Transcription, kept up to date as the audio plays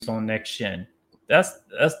on next gen. That's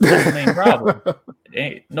the main problem.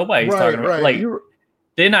 Nobody's talking about like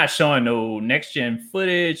they're not showing no next gen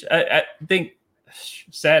footage. I think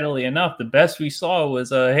sadly enough, the best we saw was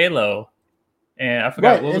Halo. And I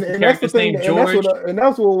forgot what was the character's name, George. And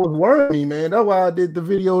that's what was worrying me, man. That's why I did the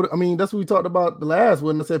video. I mean, that's what we talked about the last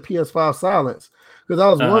one. I said PS5 silence because I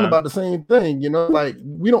was worried about the same thing. You know, like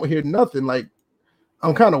we don't hear nothing. Like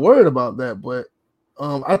I'm kind of worried about that, but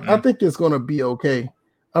I think it's gonna be okay.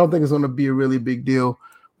 I don't think it's gonna be a really big deal.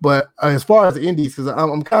 But as far as the indies, because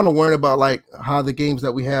I'm kind of worried about like how the games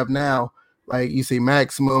that we have now, like you say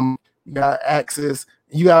Maximum, you got Axis.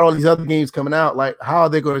 You got all these other games coming out. Like, how are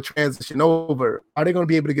they going to transition over? Are they going to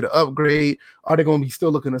be able to get an upgrade? Are they going to be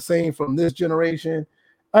still looking the same from this generation?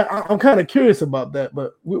 I'm kind of curious about that,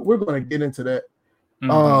 but we're going to get into that.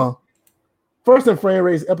 First and Frame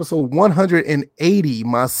Race, episode 180.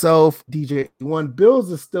 Myself, DJ One.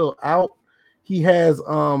 Bills is still out. He has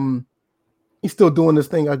he's still doing this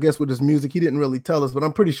thing, I guess, with his music. He didn't really tell us, but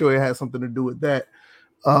I'm pretty sure it has something to do with that.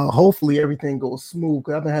 Hopefully, everything goes smooth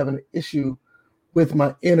because I've been having an issue with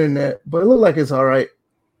my internet, but it looked like it's all right.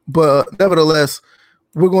 But nevertheless,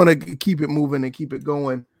 we're going to keep it moving and keep it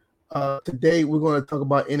going. Today, we're going to talk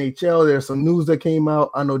about NHL. There's some news that came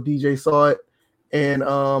out. I know DJ saw it, and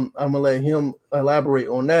I'm going to let him elaborate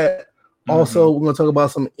on that. Also, we're going to talk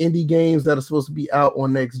about some indie games that are supposed to be out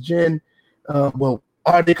on next gen. Well,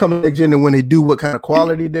 are they coming next gen, and when they do, what kind of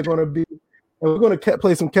quality they're going to be? And we're going to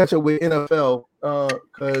play some catch up with NFL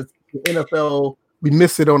because the NFL, we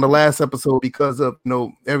missed it on the last episode because of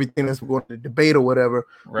everything that's going to debate or whatever.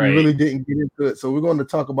 Right. We really didn't get into it, so we're going to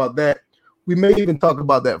talk about that. We may even talk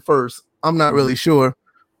about that first. I'm not really sure,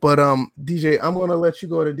 but DJ, I'm going to let you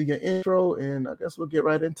go to do your intro, and I guess we'll get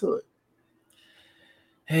right into it.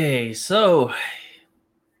 Hey, so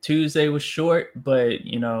Tuesday was short, but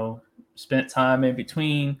spent time in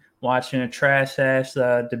between watching a trash ass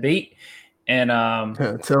debate, and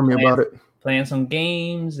tell me about it. Playing some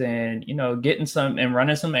games and, getting some and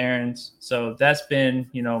running some errands. So that's been,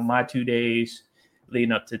 my 2 days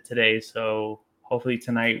leading up to today. So hopefully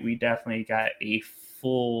tonight we definitely got a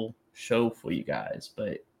full show for you guys,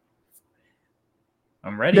 but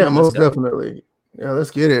I'm ready. Yeah, most definitely. Yeah, let's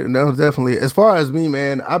get it. No, definitely. As far as me,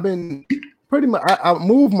 man, I've been pretty much, I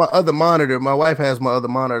moved my other monitor. My wife has my other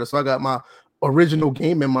monitor. So I got my original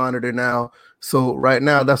gaming monitor now. So right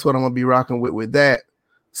now, that's what I'm going to be rocking with that.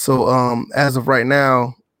 So as of right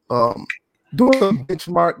now, doing a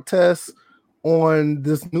benchmark test on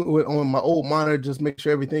on my old monitor, just make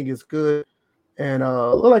sure everything is good, and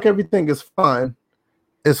look like everything is fine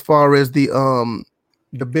as far as the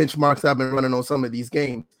benchmarks I've been running on some of these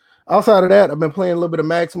games. Outside of that, I've been playing a little bit of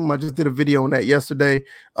Maximum. I just did a video on that yesterday.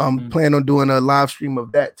 Plan on doing a live stream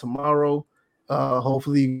of that tomorrow.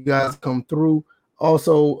 Hopefully you guys come through.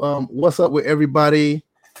 Also, what's up with everybody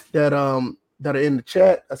that are in the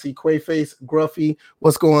chat? I see Quayface, Gruffy.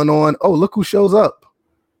 What's going on? Oh, look who shows up.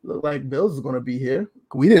 Look like Bills is going to be here.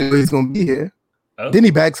 We didn't know he's going to be here. Oh. Then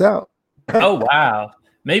he backs out. Oh, wow.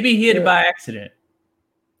 Maybe he hit it by accident.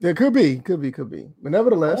 It could be. But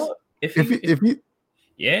nevertheless, if you get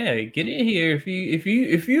in here.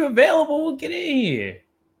 If you're available, we'll get in here.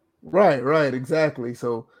 Right, exactly.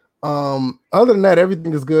 So other than that,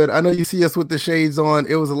 everything is good. I know you see us with the shades on.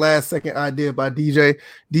 It was a last second idea by DJ.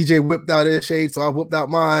 DJ whipped out his shades, so I whipped out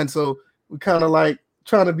mine. So we kind of like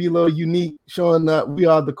trying to be a little unique, showing that we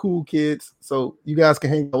are the cool kids. So you guys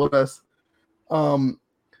can hang out with us.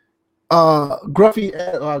 Gruffy,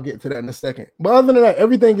 I'll get to that in a second. But other than that,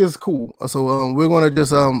 everything is cool. So we're gonna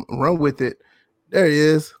just run with it. There he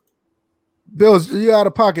is. Bills, you out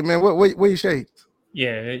of pocket, man. Where your shades?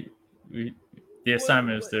 Yeah. The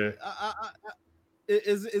assignment is to.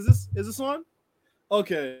 Is this on?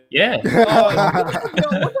 Okay. Yeah. What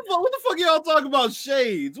the fuck y'all talking about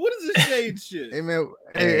shades? What is this shade shit? Hey man,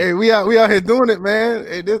 hey, we out here doing it, man.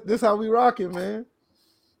 Hey, this how we rocking, man.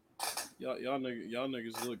 Y'all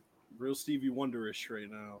niggas look real Stevie Wonderish right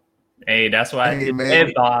now. Hey, that's why I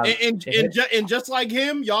man. And just like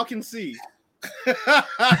him, y'all can see.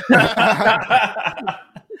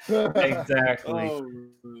 Exactly.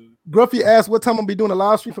 Gruffy asked what time I'm gonna be doing a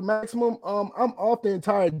live stream for Maximum. I'm off the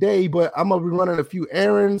entire day, but I'm gonna be running a few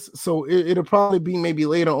errands, so it'll probably be maybe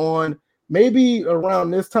later on, maybe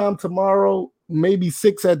around this time tomorrow, maybe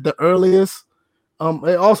 6 at the earliest.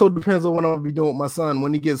 It also depends on what I'm gonna be doing with my son.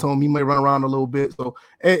 When he gets home, he may run around a little bit. So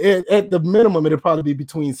at the minimum, it'll probably be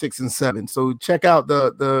between 6 and 7. So check out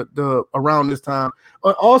the around this time.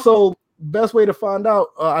 Also, best way to find out,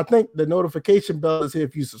 I think the notification bell is here.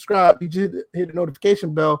 If you subscribe, you just hit the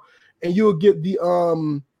notification bell, and you'll get the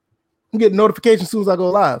I'm getting notifications as soon as I go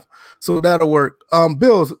live. So that'll work.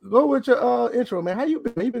 Bills, go with your intro, man. How you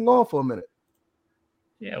been? You've been gone for a minute.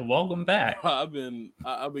 Yeah, welcome back. I've been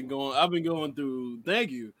going through.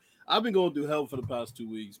 Thank you. I've been going through hell for the past 2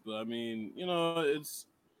 weeks, but I mean, it's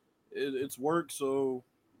work. So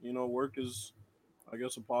work is, I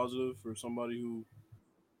guess, a positive for somebody who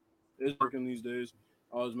is working these days.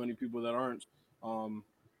 As many people that aren't. I'm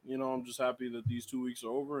just happy that these 2 weeks are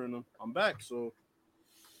over and I'm back. So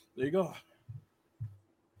there you go.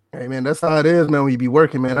 Hey man, that's how it is, man. When you be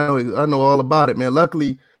working, man, I know all about it, man.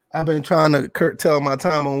 Luckily, I've been trying to curtail my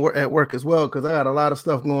time at work as well because I got a lot of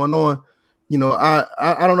stuff going on.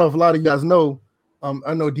 I don't know if a lot of you guys know.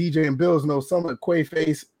 I know DJ and Bills know some of the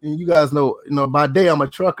Quayface, and you guys know. By day I'm a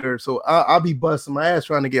trucker, so I'll be busting my ass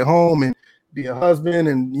trying to get home and be a husband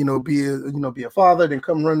and be a father, then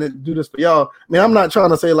come run and do this for y'all. I mean, I'm not trying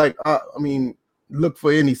to say like look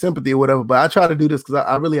for any sympathy or whatever, but I try to do this because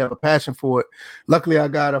I really have a passion for it. Luckily, I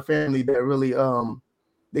got a family that really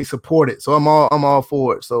they support it, so I'm all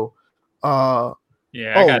for it. So I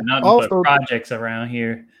got nothing but projects around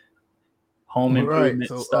here, home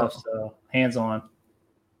improvement stuff, so hands on.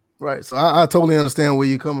 Right, so I totally understand where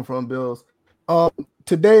you're coming from, Bills.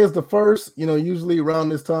 Today is the first, usually around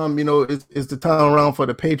this time, it's the time around for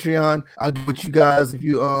the Patreon. I'll do with you guys if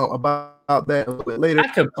you about that a little bit later. I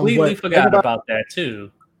completely forgot about that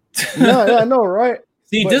too. Yeah, I know, right?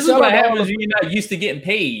 See, this is what happens when you're not used to getting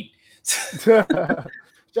paid. Shout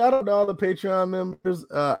out to all the Patreon members.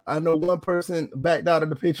 I know one person backed out of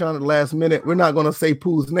the Patreon at the last minute. We're not going to say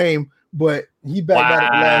Pooh's name, but he backed out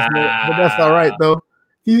at the last minute. But that's all right, though.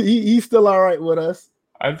 He's still all right with us.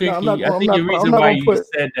 I think the reason why you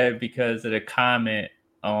said that because of the comment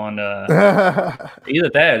on either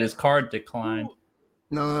that or his card declined.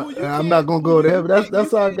 No, I'm not gonna go there. But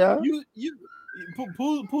that's our guy.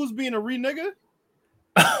 Pooh's being a re-nigga.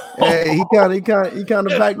 Hey, he kind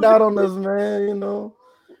of backed out on us, man.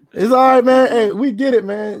 It's all right, man. Hey, we get it,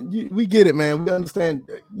 man. We get it, man. We understand.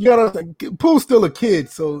 You gotta. Pooh's still a kid,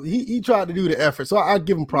 so he tried to do the effort. So I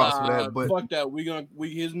give him props for that. But fuck that.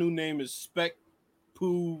 His new name is Spec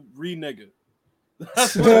Pooh re-nigga.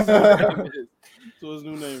 That's what his new name is. So his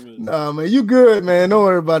new name is. Nah, man, you good, man. Don't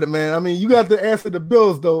worry about it, man. I mean, you got to answer the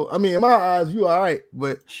bills, though. I mean, in my eyes, you all right.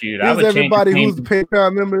 But shoot, I would everybody who's the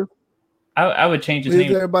Patreon member. I would change his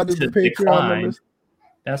name. Everybody to the Patreon members.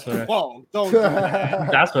 That's what. Don't do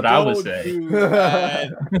that. That's what I would say. Do that.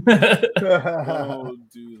 Don't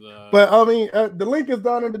do that. But I mean, the link is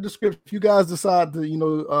down in the description. If you guys decide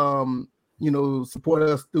to, support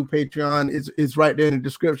us through Patreon, it's right there in the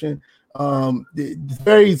description. It's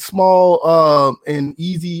very small and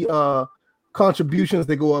easy contributions.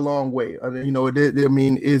 They go a long way.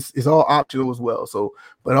 It's all optional as well. So,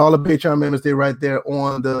 but all the Patreon members, they're right there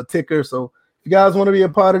on the ticker. So if you guys want to be a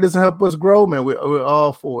part of this and help us grow, man, we're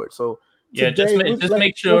all for it. So yeah, just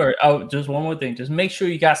make sure. Oh, just one more thing. Just make sure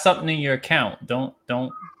you got something in your account. Don't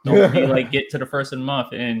be like get to the first of the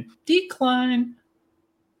month and decline.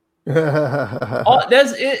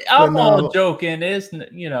 That's it. I'm all joking. It's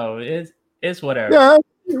whatever. Yeah,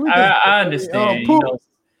 I understand.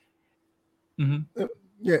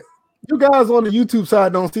 Yeah. You guys on the YouTube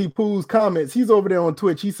side don't see Pooh's comments. He's over there on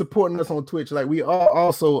Twitch. He's supporting us on Twitch. Like we are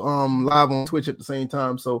also live on Twitch at the same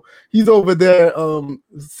time. So he's over there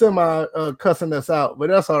cussing us out. But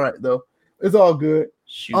that's all right though. It's all good.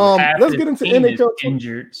 Shoot, let's get into NHL.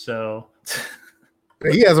 Injured, so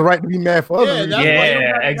he has a right to be mad for others.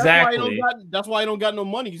 Exactly. That's why he don't got no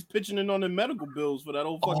money. He's pitching in on the medical bills for that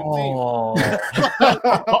whole fucking team. That's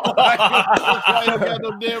why he don't got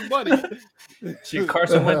no damn money. Shit,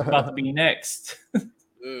 Carson Wentz about to be next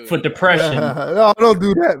for depression. No, don't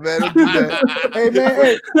do that, man. Don't do that. Hey,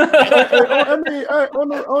 man.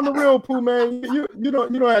 On the real, Pooh, man, you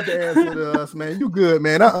don't have to answer to us, man. You good,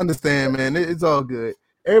 man. I understand, man. It's all good.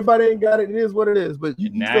 Everybody ain't got it. It is what it is. But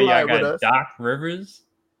you now still y'all with got us. Doc Rivers.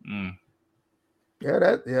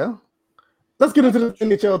 Yeah. Let's get into the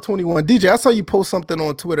NHL 21. DJ, I saw you post something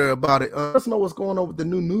on Twitter about it. Let's know what's going on with the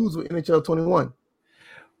new news with NHL 21.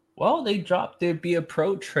 Well, they dropped their Be a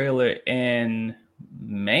Pro trailer, and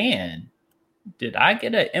man, did I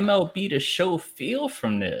get an MLB The Show feel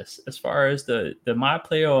from this as far as the My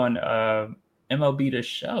Player on MLB The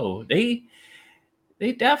Show. They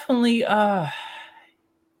definitely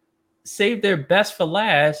saved their best for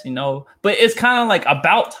last, but it's kind of like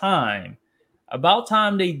about time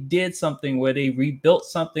they did something where they rebuilt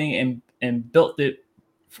something and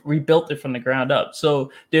rebuilt it from the ground up.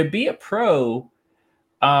 So there Be a Pro,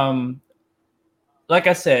 like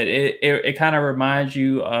I said, it kind of reminds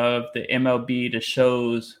you of the MLB The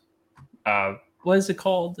Show's what is it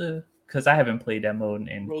called, the because I haven't played that mode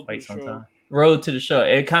in quite some time. Road to the Show.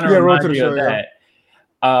 It kind of reminds me of that.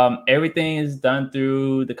 Everything is done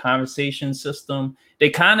through the conversation system. They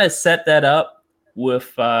kind of set that up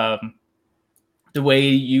with the way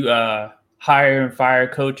you hire and fire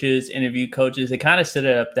coaches, interview coaches. They kind of set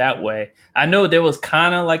it up that way. I know there was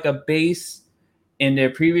kind of like a base in their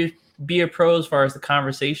previous Be a Pro as far as the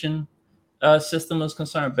conversation system was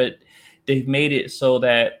concerned, but they've made it so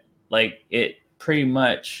that like it pretty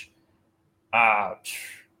much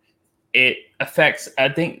it affects, I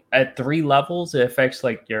think, at 3 levels. It affects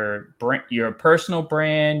like your personal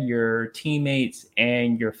brand, your teammates,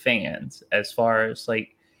 and your fans, as far as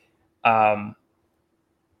like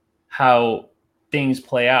how things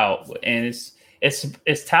play out. And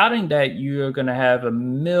it's touting that you're going to have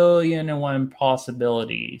 1,000,001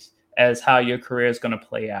 possibilities as how your career is going to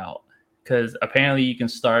play out. Because apparently you can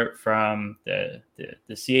start from the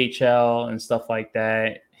CHL and stuff like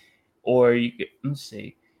that, or you could, let's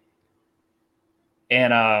see.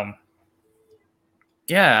 And I'm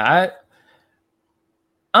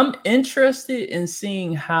interested in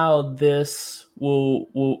seeing how this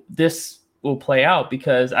will play out,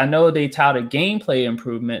 because I know they touted gameplay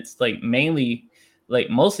improvements,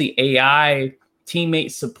 mostly AI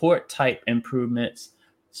teammate support type improvements.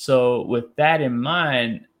 So with that in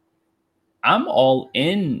mind, I'm all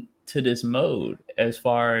into this mode as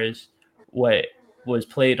far as what was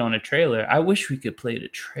played on a trailer. I wish we could play the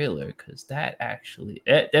trailer, because that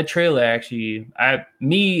trailer actually,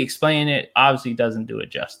 me explaining it obviously doesn't do it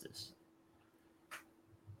justice.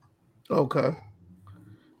 Okay.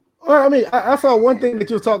 Well, I mean, I saw one thing that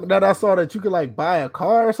you were talking about. I saw that you could like buy a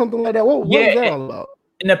car or something like that. What was that all about?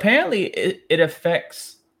 And apparently it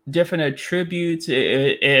affects different attributes.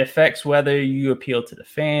 It affects whether you appeal to the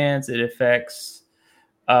fans. It affects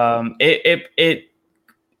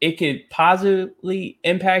it could positively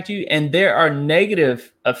impact you, and there are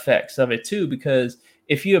negative effects of it too, because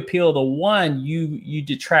if you appeal to one, you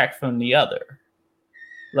detract from the other.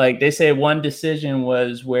 Like they say, one decision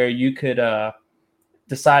was where you could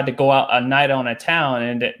decide to go out a night on a town,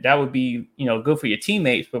 and that would be, good for your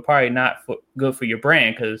teammates, but probably not good for your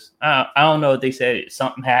brand, because I don't know if they said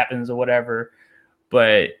something happens or whatever.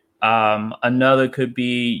 But another could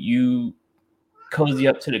be you cozy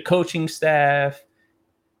up to the coaching staff,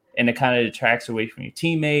 and it kind of detracts away from your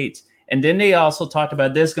teammates. And then they also talked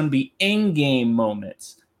about there's going to be in-game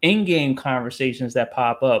moments, in-game conversations that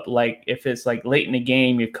pop up. Like if it's like late in the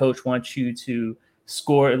game, your coach wants you to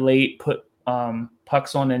score late, put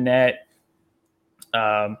pucks on the net,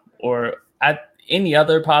 or any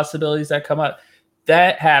other possibilities that come up.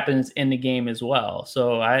 That happens in the game as well.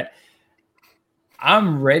 So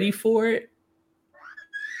I'm ready for it.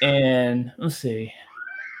 And let's see.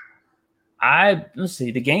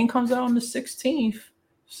 The game comes out on the 16th.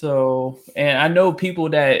 So, and I know people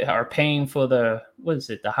that are paying for the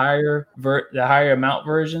higher amount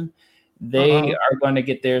version, they are going to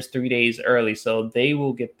get theirs 3 days early. So they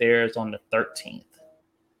will get theirs on the 13th.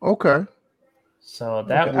 Okay. So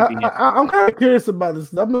that would be. I'm kind of curious about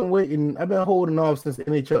this. I've been holding off since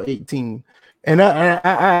NHL 18. And I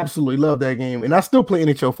absolutely love that game. And I still play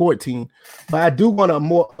NHL 14, but I do want a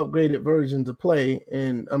more upgraded version to play.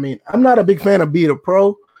 And I mean, I'm not a big fan of Be a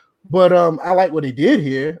Pro, but I like what they did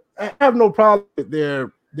here. I have no problem with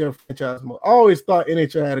their franchise mode. I always thought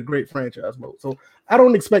NHL had a great franchise mode. So I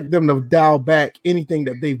don't expect them to dial back anything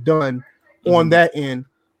that they've done on that end.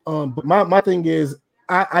 But my thing is,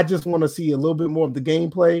 I just want to see a little bit more of the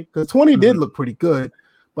gameplay, because 20 did look pretty good.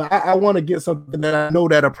 But I want to get something that I know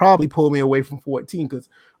that'll probably pull me away from 14, because,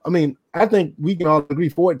 I mean, I think we can all agree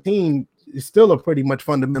 14 is still a pretty much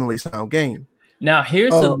fundamentally sound game. Now,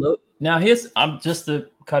 I'm just to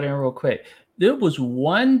cut in real quick. There was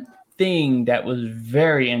one thing that was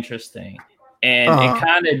very interesting, and it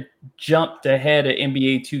kind of jumped ahead of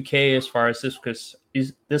NBA 2K as far as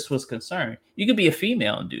this was concerned. You could be a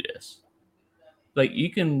female and do this. Like, you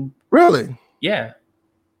can. Really? Yeah.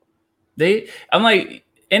 I'm like,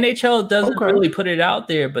 NHL doesn't really put it out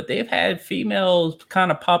there, but they've had females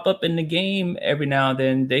kind of pop up in the game every now and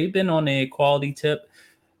then. They've been on the equality tip,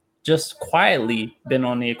 just quietly been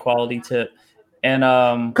on the equality tip. And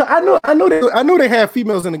I know they have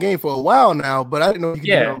females in the game for a while now, but I didn't know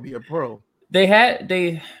you could be a pro.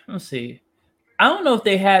 Let's see. I don't know if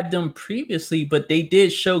they had them previously, but they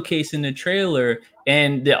did showcase in the trailer,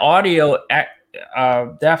 and the audio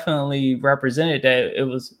definitely represented that it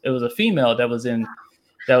was a female that was in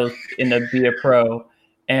the Be a Pro.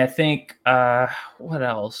 And I think what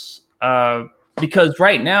else? Because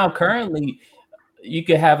right now, currently, you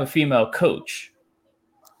could have a female coach.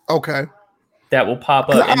 Okay. That will pop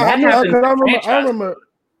up. And that happens.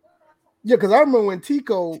 Yeah, because I remember when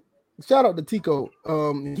Tico, shout out to Tico,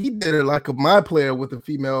 he did it like a my player with a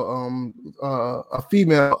female,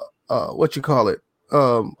 what you call it,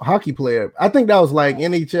 hockey player. I think that was like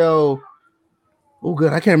NHL. Oh,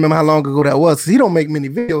 good. I can't remember how long ago that was. He don't make many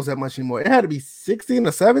videos that much anymore. It had to be 16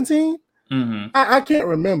 or 17. Mm-hmm. I can't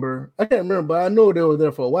remember. But I know they were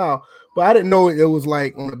there for a while. But I didn't know it was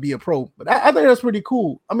like on to be a pro. But I think that's pretty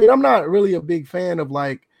cool. I mean, I'm not really a big fan of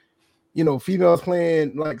like, females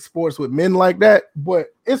playing like sports with men like that.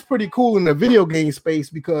 But it's pretty cool in the video game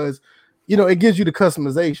space because, it gives you the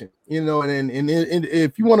customization. And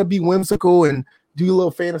if you want to be whimsical and do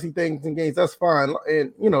little fantasy things in games, that's fine.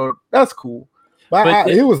 And that's cool. But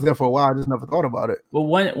it was there for a while. I just never thought about it. Well,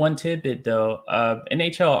 one tidbit though,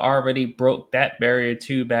 NHL already broke that barrier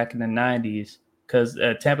too back in the 90s because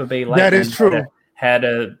Tampa Bay Lightning that is true. had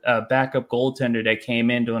a backup goaltender that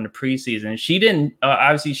came in during the preseason. She didn't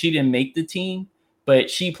obviously she didn't make the team, but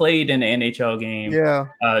she played in the NHL game. Yeah,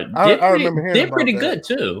 I remember hearing did pretty about good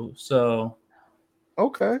too. So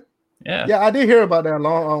okay. Yeah, I did hear about that a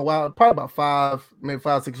long while, probably about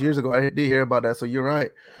 5-6 years ago. I did hear about that, so you're right.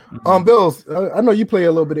 Mm-hmm. Bills, I know you play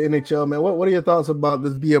a little bit of NHL, man. What are your thoughts about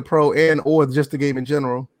this be a pro or just the game in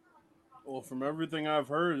general? Well, from everything I've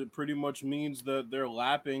heard, it pretty much means that they're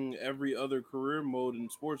lapping every other career mode in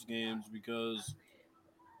sports games because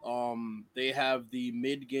they have the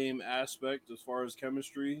mid-game aspect as far as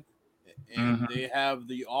chemistry, and they have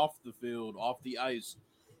the off the field, off the ice,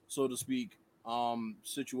 so to speak,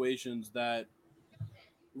 situations that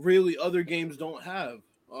really other games don't have.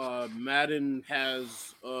 Madden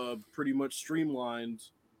has pretty much streamlined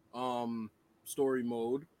story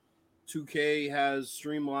mode. 2K has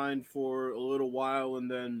streamlined for a little while,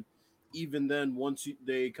 and then even then, once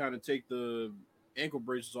they kind of take the ankle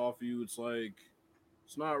braces off you, it's like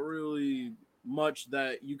it's not really much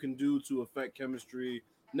that you can do to affect chemistry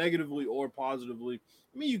negatively or positively.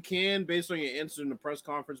 I mean, you can based on your answer in the press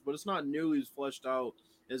conference, but it's not nearly as fleshed out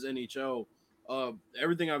as NHL.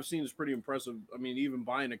 Everything I've seen is pretty impressive. I mean, even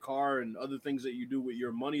buying a car and other things that you do with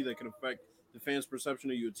your money that can affect the fans'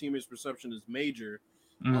 perception of you, a teammate's perception is major.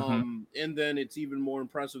 Mm-hmm. And then it's even more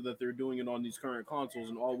impressive that they're doing it on these current consoles,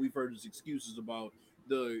 and all we've heard is excuses about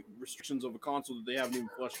the restrictions of a console that they haven't even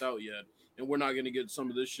fleshed out yet. And we're not going to get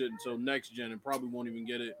some of this shit until next gen, and probably won't even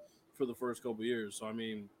get it for the first couple of years. So I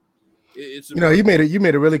mean, it's you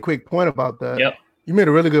made a really quick point about that. Yep. You made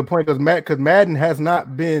a really good point because Madden has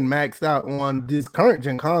not been maxed out on these current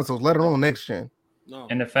gen consoles, let alone next gen. No.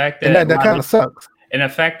 And the fact that kind of sucks. And the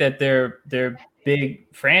fact that their big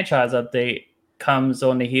franchise update comes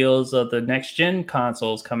on the heels of the next gen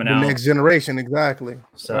consoles coming out. The next generation, exactly.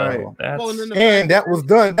 So right. That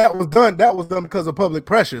was done because of public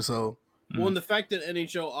pressure. So well, and the fact that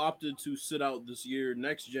NHL opted to sit out this year,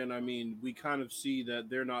 next gen, I mean, we kind of see that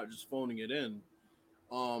they're not just phoning it in.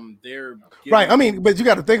 They're right. I mean, but you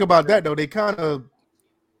got to think about that though. They kind of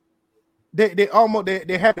they almost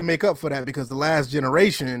had to make up for that because the last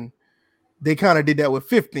generation they kind of did that with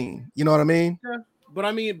 15. You know what I mean? Yeah.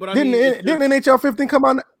 But didn't NHL 15 come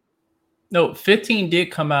out? No, 15 did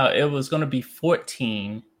come out. It was going to be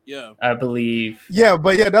 14. Yeah, I believe. Yeah,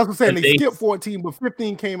 but that's what I'm saying. They skipped 14, but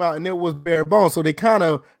 15 came out and it was bare bones. So they kind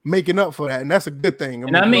of making up for that, and that's a good thing.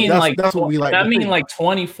 That's what we like. I mean, like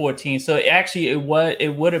 2014. So actually, it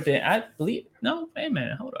would have been. I believe. No, wait a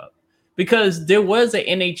minute, hold up. Because there was an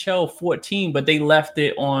NHL 14, but they left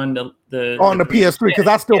it on the PS3 because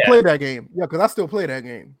I still play that game. Yeah, because I still play that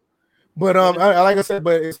game. But like I said,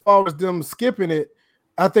 but as far as them skipping it,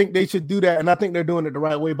 I think they should do that, and I think they're doing it the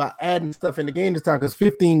right way by adding stuff in the game this time. Because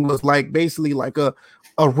 15 was like basically like a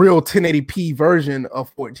real 1080p version of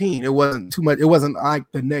 14. It wasn't too much. It wasn't like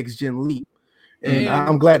the next gen leap, and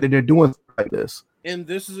I'm glad that they're doing stuff like this. And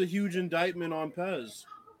this is a huge indictment on PES.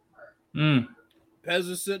 PES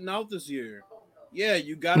is sitting out this year. Yeah,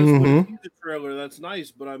 you got to put the trailer. That's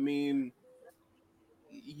nice, but I mean,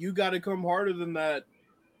 you got to come harder than that.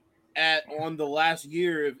 On the last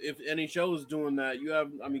year, if NHL is doing that,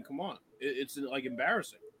 come on, it's like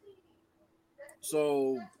embarrassing.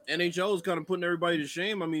 So NHL is kind of putting everybody to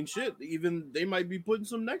shame. I mean, shit, even they might be putting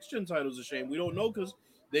some next gen titles to shame. We don't know because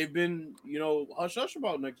they've been, hush hush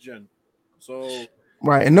about next gen. So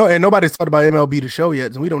right, and nobody's talked about MLB The Show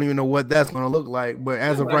yet, so we don't even know what that's going to look like. But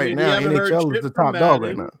as of right now, NHL is the top dog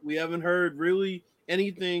right now. We haven't heard really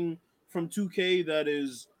anything from 2K that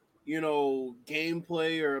is,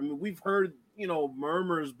 gameplay, or we've heard,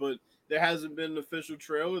 murmurs, but there hasn't been an official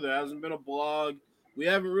trailer. There hasn't been a blog. We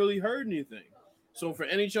haven't really heard anything. So for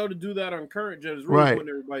NHL to do that on current gen is really putting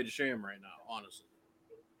everybody to shame right now, honestly.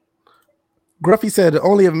 Gruffy said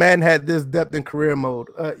only if Madden had this depth in career mode.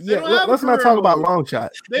 Let's not talk about long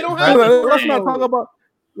shot. They don't have. Let's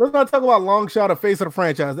not talk about long shot or face of the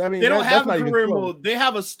franchise. I mean, they don't have a career mode. They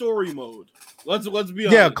have a story mode. Let's be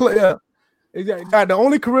honest. Yeah. Exactly. The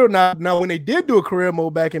only career now when they did do a career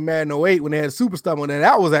mode back in Madden 08 when they had Superstar mode,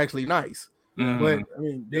 that was actually nice. Mm-hmm. But I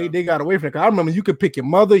mean, they got away from it. I remember you could pick your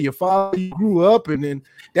mother, your father, you grew up, and then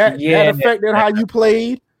that affected how you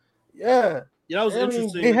played. Yeah. Yeah, that was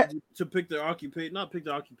interesting to pick their occupation, not pick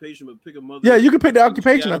the occupation, but pick a mother. Yeah, you could pick the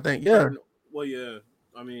occupation, I think. Yeah. Well, yeah.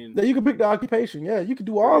 I mean, you can pick the occupation. Yeah, you could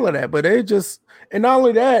do all of that. But they just, and not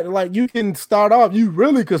only that, like you can start off, you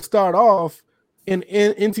really could start off in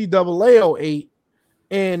NCAA 08,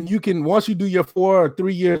 and you can, once you do your 4 or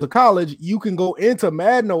 3 years of college, you can go into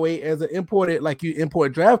Madden 08 as an imported, like you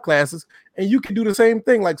import draft classes, and you can do the same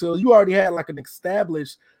thing. Like, so you already had like an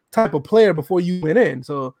established type of player before you went in.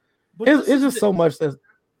 So it's just so much that.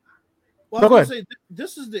 Well, I was gonna say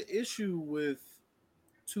this is the issue with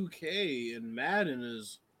 2K and Madden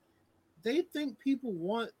is they think people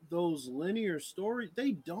want those linear stories.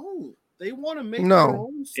 They don't. They want to make their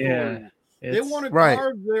own story. Yeah, they want to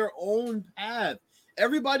carve their own path.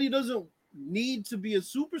 Everybody doesn't need to be a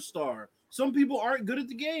superstar. Some people aren't good at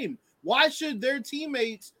the game. Why should their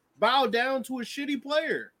teammates bow down to a shitty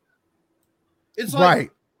player? It's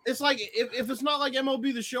like it's like if it's not like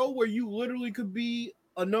MLB The Show where you literally could be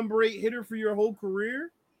a number 8 hitter for your whole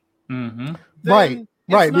career. Mm-hmm.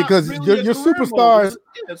 Right, because really your superstars.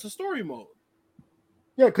 It's a story mode.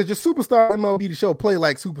 Yeah, because your superstar MLB The Show play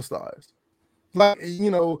like superstars. Like,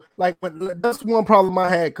 like that's one problem I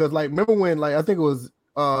had, because like remember when, like, I think it was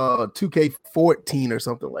 2K14 or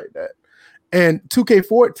something like that, and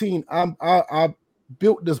 2K14 I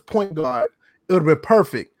built this point guard. It would have been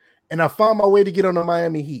perfect, and I found my way to get on the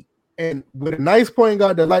Miami Heat, and with a nice point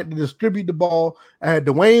guard that liked to distribute the ball. I had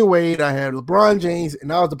Dwayne Wade, I had LeBron James,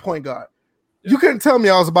 and I was the point guard. You couldn't tell me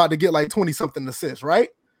I was about to get like 20-something assists, right?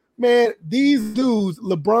 Man, these dudes,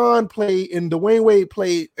 LeBron played and Dwayne Wade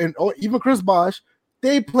played, and even Chris Bosh,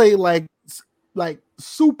 they played like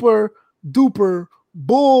super duper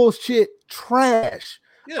bullshit trash.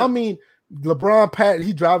 Yeah. I mean, LeBron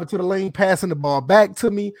he driving to the lane, passing the ball back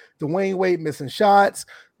to me. Dwayne Wade missing shots.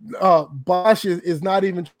 Bosh is not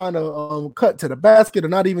even trying to cut to the basket, or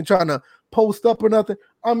not even trying to post up or nothing.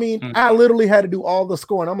 I mean, I literally had to do all the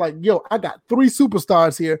scoring. I'm like, yo, I got 3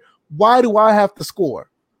 superstars here. Why do I have to score?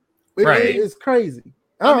 It's crazy.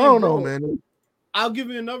 I don't know, man. I'll give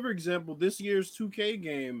you another example. This year's 2K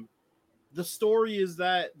game, the story is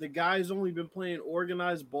that the guy's only been playing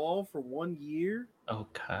organized ball for 1 year. Oh,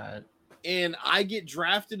 God. And I get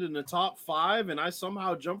drafted in the top 5, and I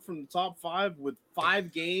somehow jump from the top 5 with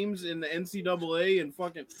 5 games in the NCAA, and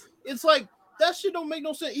fucking, it's like, that shit don't make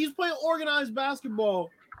no sense. He's playing organized basketball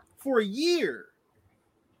for a year.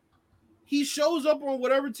 He shows up on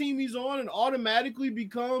whatever team he's on and automatically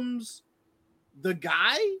becomes the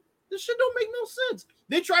guy. This shit don't make no sense.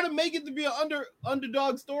 They try to make it to be an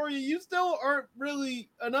underdog story, and you still aren't really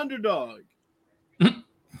an underdog.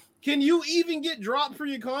 Can you even get dropped for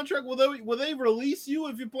your contract? Will they release you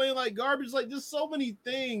if you're playing like garbage? Like, there's so many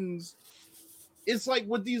things. It's like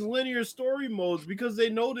with these linear story modes, because they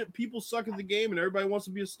know that people suck at the game and everybody wants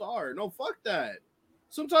to be a star. No, fuck that.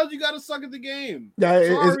 Sometimes you got to suck at the game. Yeah,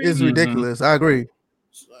 it's ridiculous. I agree.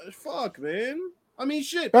 Fuck, man. I mean,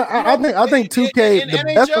 shit. I think 2K in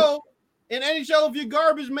NHL. In NHL, if you're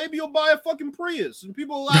garbage, maybe you'll buy a fucking Prius and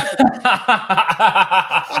people will laugh.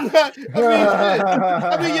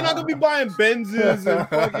 I mean, you're not gonna be buying Benzes and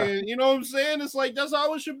fucking. You know what I'm saying? It's like that's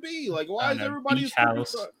how it should be. Like, why is everybody a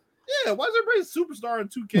superstar? Yeah, why is everybody a superstar in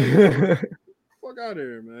 2K? Fuck out of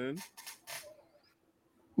here, man.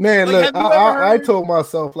 Man, like, look, I told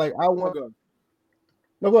myself, like, I want.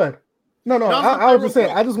 No, go ahead. No, I was just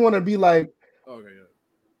saying, I just want to be like. Okay, yeah.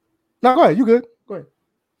 No, go ahead. You good? Go ahead.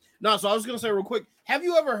 No, so I was gonna say real quick. Have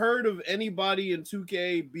you ever heard of anybody in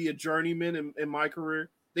 2K be a journeyman in my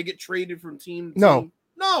career? They get traded from team to team.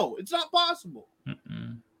 No, it's not possible.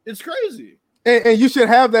 Mm-mm. It's crazy. And you should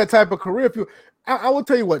have that type of career. If you, I will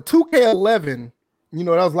tell you what, 2K11, that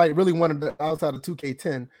was like really one of the outside of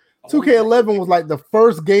 2K10. 2K11 was like the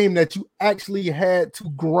first game that you actually had to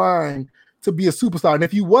grind to be a superstar. And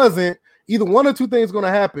if you wasn't, either one or two things going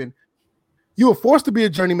to happen. You were forced to be a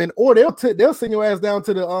journeyman, or they'll send your ass down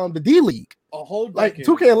to the D League. A whole like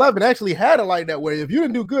 2K11 actually had it like that, where if you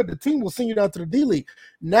didn't do good, the team will send you down to the D League.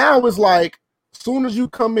 Now it's like, as soon as you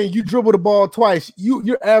come in, you dribble the ball twice,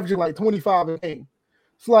 you're averaging like 25 a game.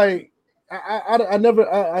 It's like I never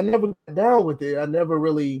got down with it. I never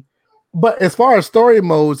really. But as far as story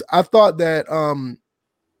modes, I thought that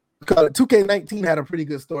 2K19 had a pretty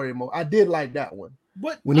good story mode. I did like that one.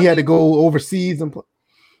 But when he had to go overseas and play.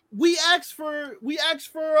 We asked for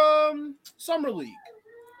Summer League.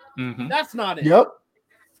 Mm-hmm. That's not it. Yep.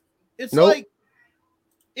 It's like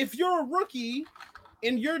if you're a rookie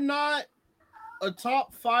and you're not a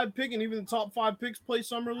top 5 pick, and even the top 5 picks play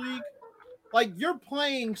Summer League, like you're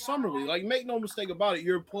playing Summer League. Like, make no mistake about it,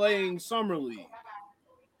 you're playing Summer League.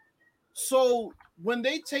 So when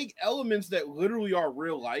they take elements that literally are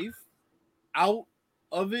real life out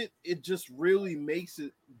of it, it just really makes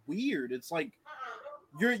it weird. It's like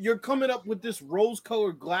you're coming up with this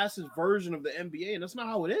rose-colored glasses version of the NBA, and that's not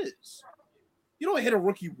how it is. You don't hit a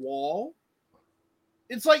rookie wall.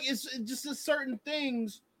 It's like it's just certain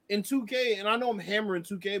things in 2K, and I know I'm hammering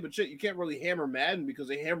 2K, but shit, you can't really hammer Madden because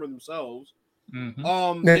they hammer themselves.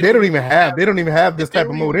 Mm-hmm. They don't even have this type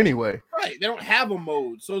of mode anyway. Right, they don't have a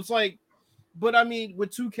mode, so it's like. But I mean,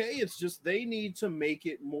 with 2K, it's just they need to make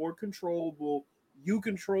it more controllable. You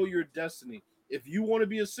control your destiny. If you want to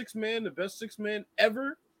be a 6-man, the best 6-man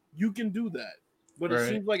ever, you can do that. But it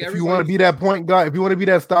seems like if you want to be that point guard, if you want to be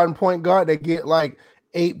that starting point guard that get like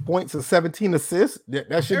 8 points and 17 assists,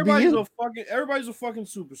 that should be you. Everybody's a fucking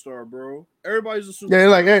superstar, bro. Everybody's a superstar. Yeah,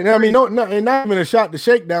 like I mean, not even a shot to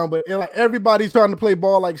Shakedown, but like everybody's trying to play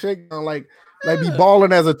ball like Shakedown, like be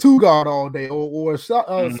balling as a 2 guard all day or a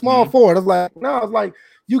small forward. It's like it's like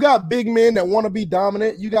you got big men that want to be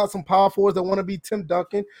dominant. You got some power forwards that want to be Tim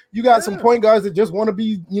Duncan. You got some point guards that just want to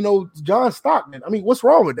be, John Stockton. I mean, what's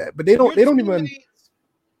wrong with that? But they don't even.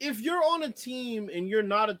 If you're on a team and you're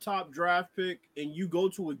not a top draft pick and you go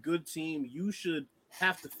to a good team, you should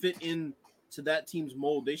have to fit into that team's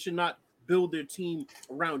mold. They should not build their team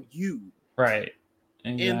around you. Right.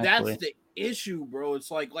 Exactly. And that's the issue, bro. It's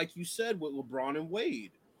like you said with LeBron and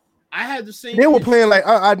Wade. I had the same. They were playing like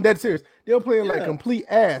I'm dead serious. They were playing like complete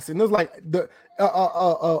ass, and it was like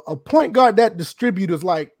a point guard that distributes is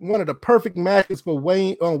like one of the perfect matches for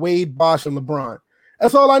Wade, Bosh, and LeBron.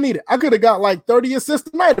 That's all I needed. I could have got like 30 assists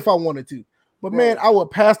tonight if I wanted to. But man, I would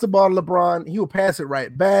pass the ball to LeBron. He would pass it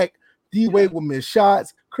right back. D-Wade would miss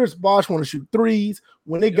shots. Chris Bosh want to shoot threes.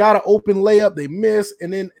 When they got an open layup, they miss,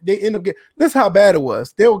 and then they end up getting. This is how bad it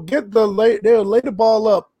was. They'll lay the ball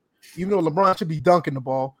up, even though LeBron should be dunking the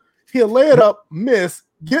ball. He'll lay it up, miss,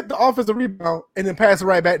 get the offensive rebound, and then pass it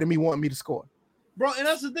right back to me, wanting me to score. Bro, and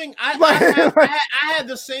that's the thing. I had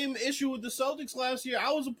the same issue with the Celtics last year.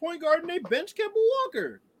 I was a point guard, and they benched Kemba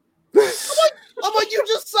Walker. I'm like, you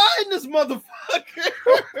just signed this motherfucker,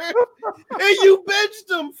 and you benched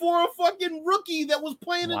him for a fucking rookie that was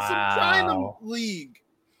playing in some China league.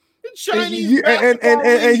 Chinese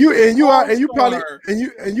and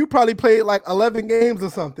you probably played like 11 games or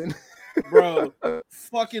something. Bro,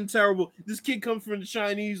 fucking terrible. This kid comes from the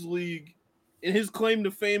Chinese league, and his claim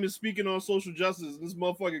to fame is speaking on social justice. This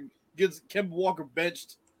motherfucker gets Kemba Walker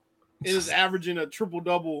benched and is averaging a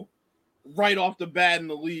triple-double right off the bat in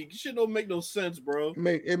the league. Shit don't make no sense, bro.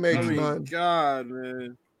 It makes none. God,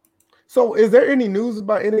 man. So, is there any news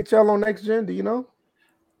about NHL on Next Gen? Do you know?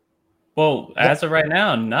 Well, as of right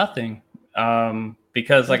now, nothing.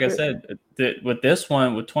 Because, like I said, with this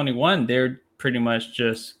one, with 21, they're pretty much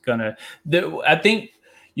just gonna. I think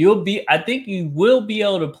you will be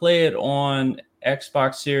able to play it on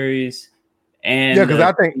Xbox Series and because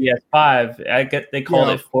I think PS5. I get they call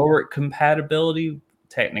it forward compatibility.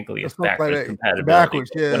 Technically, it's backwards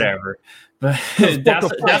compatibility, whatever. But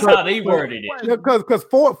that's how they worded it. Because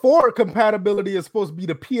forward compatibility is supposed to be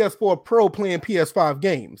the PS4 Pro playing PS5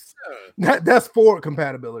 games. That's forward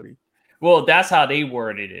compatibility. Well, that's how they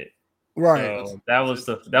worded it. Right. So that was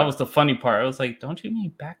the funny part. I was like, don't you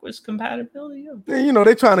mean backwards compatibility?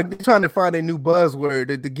 They're trying to find a new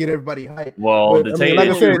buzzword to get everybody hyped. Well, like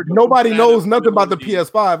I said, nobody knows nothing about the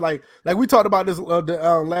PS5. Like we talked about this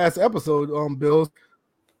the last episode, Bills.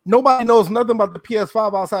 Nobody knows nothing about the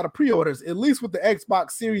PS5 outside of pre-orders. At least with the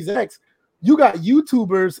Xbox Series X, you got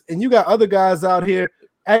YouTubers and you got other guys out here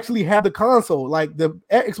actually have the console. Like the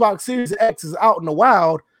Xbox Series X is out in the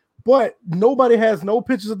wild, but nobody has no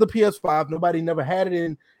pictures of the PS5. Nobody never had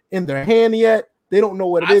it in their hand yet. They don't know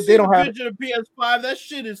what it is. They don't have a picture of the PS5. That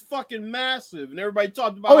shit is fucking massive, and everybody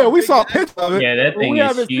talked about. Oh yeah, we saw a picture of it. Yeah, that thing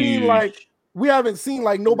is huge. We haven't seen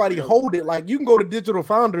nobody hold it. Like you can go to Digital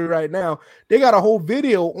Foundry right now. They got a whole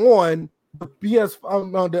video on the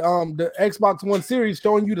the Xbox One Series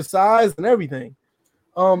showing you the size and everything.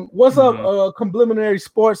 What's up, Complimentary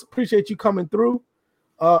Sports? Appreciate you coming through.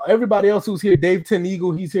 Everybody else who's here, Dave Ten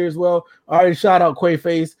Eagle, he's here as well. All right, shout out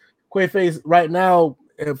Quayface. Quayface right now,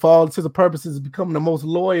 for all intents and purposes, is becoming the most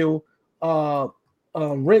loyal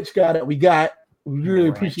wrench guy that we got. We really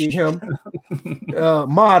appreciate him.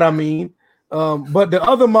 Mod, I mean. But the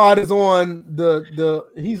other mod is on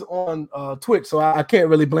he's on Twitch, so I can't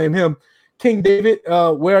really blame him. King David,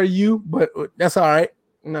 where are you? But that's all right.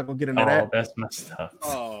 I'm not gonna get into that. Oh, that's messed up.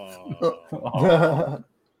 Oh.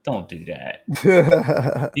 Don't do that.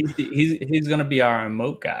 he's gonna be our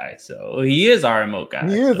emote guy. So he is our emote guy.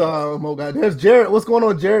 He is our emote guy. There's Jared. What's going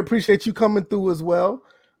on, Jared? Appreciate you coming through as well.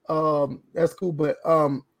 That's cool. But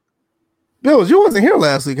Bills, you wasn't here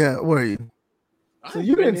last week, were you? So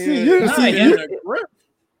you didn't see. You didn't see.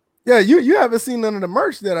 Yeah, you haven't seen none of the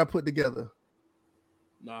merch that I put together.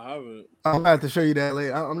 No, I haven't. I'll have to show you that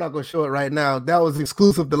later. I'm not going to show it right now. That was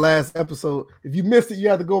exclusive to last episode. If you missed it, you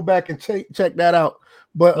have to go back and check that out.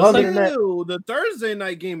 But other than that, the Thursday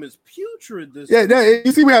night game is putrid.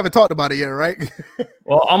 You see, we haven't talked about it yet, right?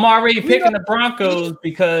 Well, I'm already picking the Broncos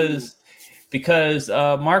because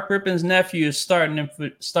Mark Rippon's nephew is starting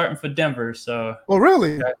for Denver. So, well,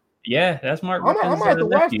 really? Yeah, that's Mark Rippon's I'm gonna have to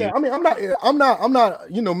watch that. I mean, I'm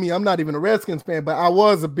not. You know me, I'm not even a Redskins fan, but I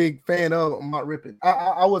was a big fan of Mark Rippon.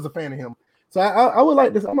 I was a fan of him, so I would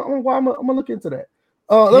like this. I'm gonna look into that.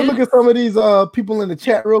 Let's look at some of these people in the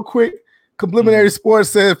chat real quick. Complimentary Sports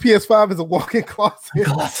says PS5 is a walk-in closet.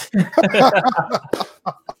 It's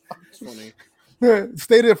funny.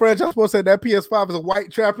 Stated Franchise Sports said that PS5 is a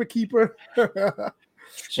white trapper keeper.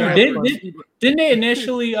 Didn't they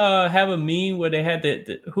initially have a meme where they had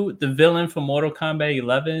the villain from Mortal Kombat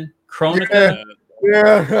 11, Kronika?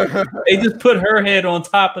 Yeah. They just put her head on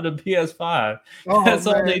top of the PS5. That's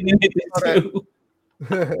all they needed to do.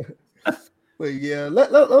 But yeah,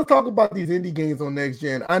 let's talk about these indie games on next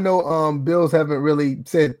gen. I know Bills haven't really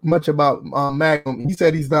said much about Magnum. He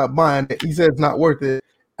said he's not buying it. He said it's not worth it.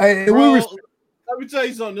 Let me tell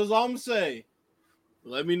you something. This is all I'm gonna say.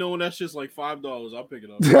 Let me know when that shit's like $5. I'll pick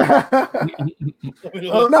it up.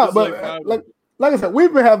 Like I said,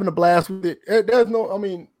 we've been having a blast with it. There's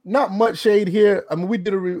not much shade here. I mean, we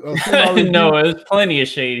did a review. No, there's plenty of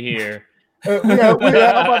shade here. We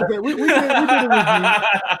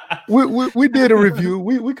did a review.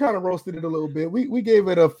 We kind of roasted it a little bit. We gave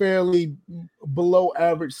it a fairly below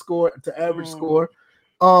average score to average score.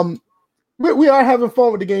 We are having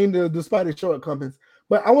fun with the game despite its shortcomings.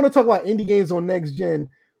 But I want to talk about indie games on next gen.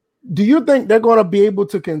 Do you think they're going to be able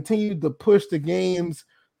to continue to push the games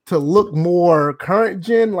to look more current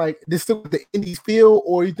gen, like this still the indies feel,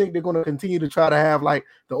 or you think they're going to continue to try to have like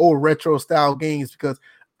the old retro style games? Because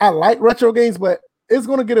I like retro games, but it's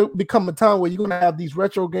going to become a time where you're going to have these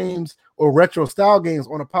retro games or retro style games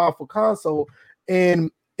on a powerful console,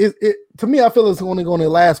 and it to me, I feel it's only going to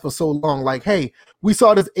last for so long. Like, hey, we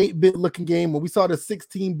saw this 8-bit looking game, or we saw this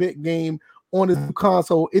 16-bit game on this new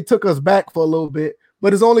console. It took us back for a little bit,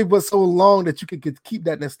 but it's only but so long that you could keep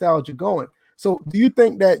that nostalgia going. So do you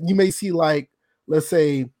think that you may see, like, let's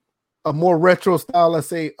say a more retro style, let's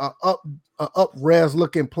say a up res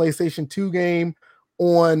looking PlayStation 2 game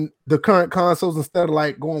on the current consoles instead of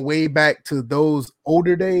like going way back to those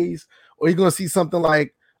older days? Or you're going to see something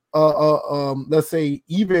like let's say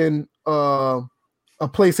even a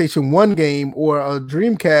PlayStation 1 game or a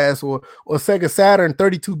Dreamcast or Sega Saturn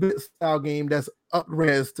 32-bit style game that's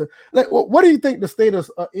up-res to, like, what do you think the state of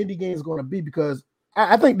indie games is going to be? Because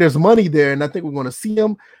I think there's money there, and I think we're going to see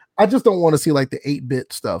them. I just don't want to see like the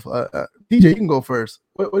 8-bit stuff. DJ, you can go first.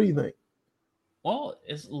 What do you think? Well,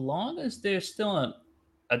 as long as there's still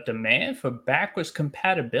a demand for backwards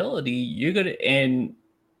compatibility,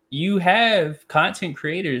 you have content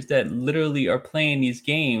creators that literally are playing these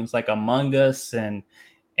games like Among Us and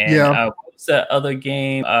what's that other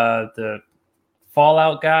game? The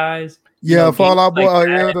Fallout guys. Fallout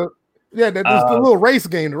Boy. The little race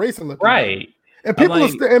game, the racing look. Right. And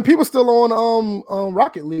people still on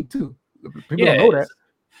Rocket League too. People don't know that.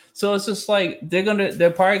 So it's just like they're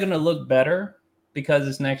probably gonna look better because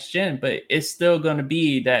it's next gen, but it's still gonna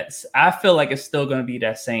be that. I feel like it's still gonna be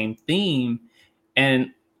that same theme, and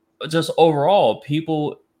just overall,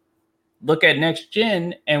 people look at next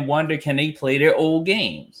gen and wonder, can they play their old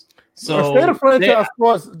games? So State of Franchise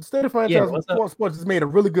Sports has made a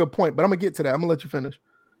really good point, but I'm gonna get to that. I'm gonna let you finish.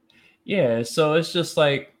 Yeah, so it's just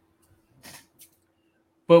like,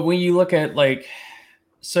 but when you look at like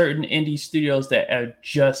certain indie studios that are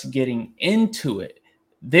just getting into it,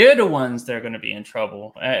 they're the ones that are going to be in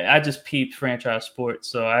trouble. I just peeped Franchise Sports,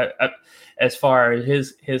 so I as far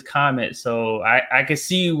as his comment, so I can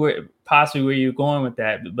see where you're going with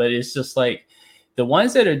that, but it's just like the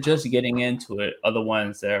ones that are just getting into it are the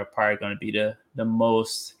ones that are probably going to be the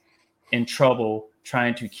most in trouble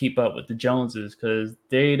trying to keep up with the Joneses, because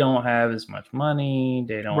they don't have as much money.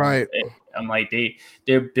 They don't. Right. I'm like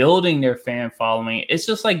they're building their fan following. It's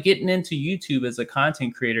just like getting into YouTube as a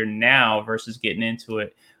content creator now versus getting into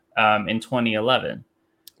it in 2011.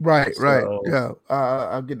 Right. Yeah,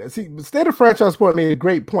 I'll get that. See, State of Franchise Sport made a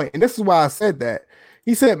great point, and this is why I said that.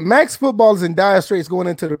 He said Max Football is in dire straits going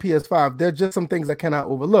into the PS5. There's just some things I cannot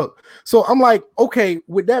overlook. So I'm like, okay.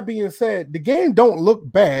 With that being said, the game don't look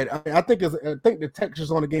bad. I think the textures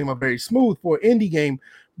on the game are very smooth for an indie game.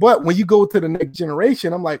 But when you go to the next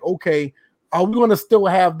generation, I'm like, okay, are we going to still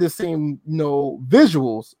have the same,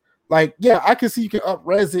 visuals? Like, yeah, I can see you can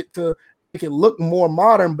up-res it to make it look more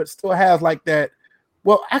modern, but still have like that.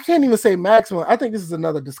 Well, I can't even say Maximum. I think this is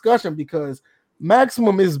another discussion because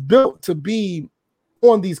Maximum is built to be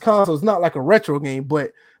on these consoles, not like a retro game,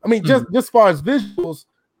 but I mean, just as far as visuals,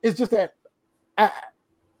 it's just that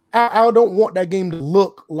I don't want that game to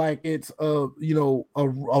look like it's a real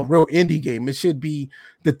indie game. It should be,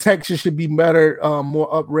 the texture should be better,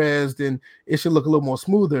 more up-res, and it should look a little more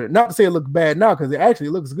smoother. Not to say it looks bad now, because it actually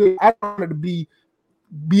looks good. I don't want it to be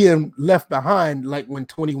being left behind like when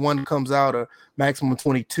 21 comes out or Maximum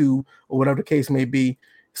 22 or whatever the case may be.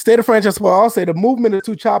 State of Franchise, well, I'll say the movement is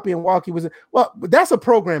too choppy and walky. But that's a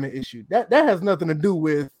programming issue. That has nothing to do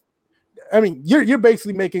with. I mean, you're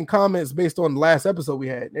basically making comments based on the last episode we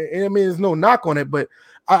had, and I mean, there's no knock on it, but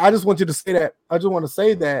I just want you to say that. I just want to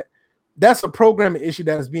say that that's a programming issue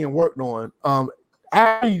that is being worked on.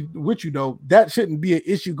 I with you though, that shouldn't be an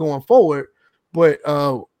issue going forward, but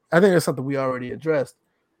I think that's something we already addressed.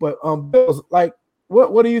 But Bills, like,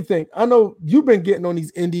 what do you think? I know you've been getting on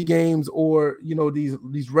these indie games or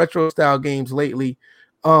these retro style games lately.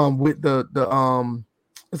 With the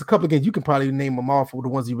there's a couple of games you can probably name them off for the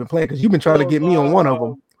ones you've been playing because you've been trying to get me on one of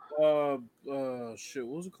them. Shit,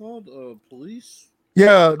 what was it called? Police.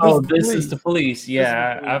 Yeah. This is the Police.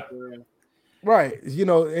 Yeah. Right.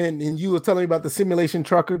 And you were telling me about the simulation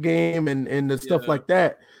trucker game and the stuff like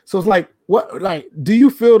that. So it's like, do you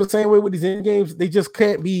feel the same way with these indie games? They just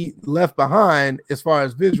can't be left behind as far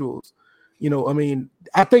as visuals. I mean,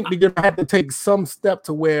 I think they're going to have to take some step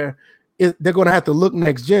to where they're going to have to look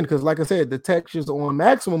next gen. Because like I said, the textures on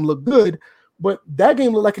Maximum look good, but that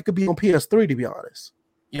game looked like it could be on PS3, to be honest.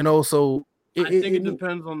 So I think it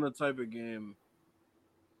depends on the type of game.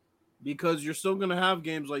 Because you're still going to have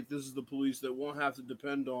games like This is the Police that won't have to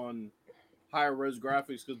depend on higher res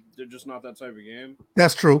graphics because they're just not that type of game.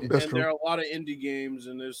 That's true. There are a lot of indie games,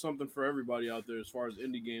 and there's something for everybody out there as far as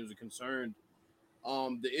indie games are concerned.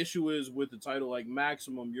 The issue is with the title like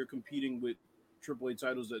Maximum, you're competing with AAA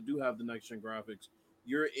titles that do have the next gen graphics.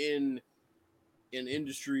 You're in an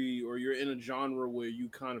industry or you're in a genre where you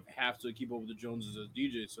kind of have to keep up with the Joneses, as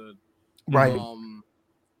DJ said. Right.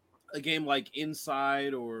 A game like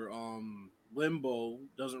Inside or Limbo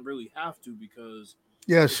doesn't really have to because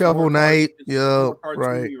Shovel Knight,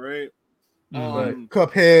 right. Right.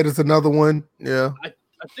 Cuphead is another one. Yeah, I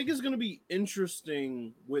think it's going to be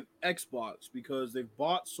interesting with Xbox because they've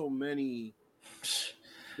bought so many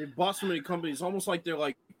companies, almost like they're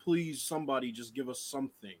like, please somebody just give us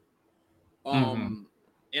something.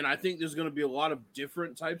 And I think there's going to be a lot of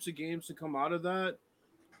different types of games to come out of that.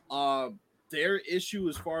 Their issue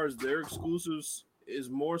as far as their exclusives is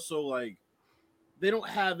more so like they don't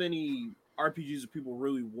have any RPGs that people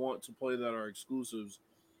really want to play that are exclusives.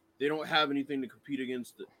 They don't have anything to compete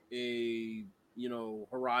against a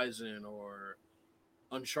Horizon or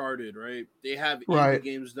Uncharted, right? They have indie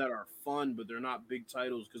games that are fun, but they're not big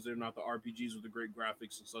titles because they're not the RPGs with the great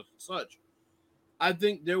graphics and such and such. I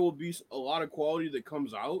think there will be a lot of quality that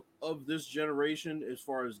comes out of this generation as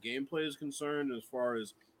far as gameplay is concerned, as far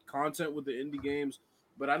as content with the indie games,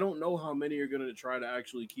 but I don't know how many are going to try to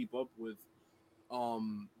actually keep up with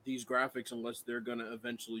these graphics unless they're going to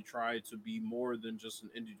eventually try to be more than just an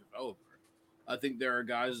indie developer. I think there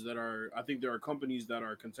are companies that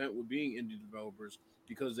are content with being indie developers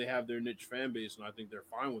because they have their niche fan base, and I think they're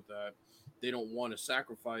fine with that. They don't want to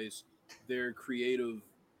sacrifice their creative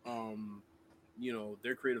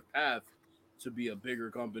their creative path to be a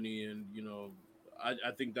bigger company, and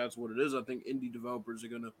I think that's what it is. I think indie developers are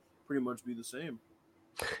going to pretty much be the same.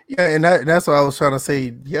 Yeah, and that's what I was trying to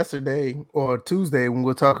say yesterday or Tuesday when we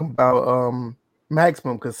were talking about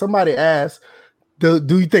Maximum, because somebody asked, do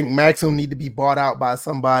you think Maximum need to be bought out by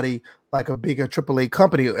somebody like a bigger AAA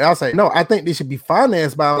company? And I was like, no, I think they should be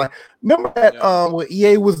financed by, like, remember that what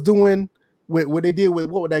EA was doing with what they did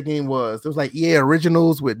with what that game was? It was like EA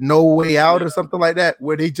Originals with No Way Out or something like that,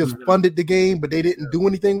 where they just funded the game, but they didn't do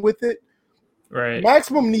anything with it. Right.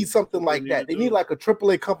 Maximum needs something like that. They need like a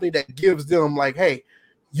AAA company that gives them like, hey,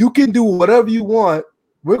 you can do whatever you want.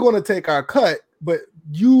 We're going to take our cut, but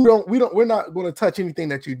we're not going to touch anything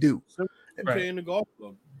that you do. 2K in the golf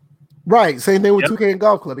club. Right. Same thing with 2K and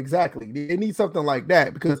golf club. Exactly. They need something like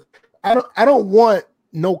that because I don't want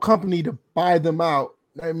no company to buy them out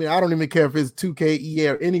I mean, I don't even care if it's 2K, EA,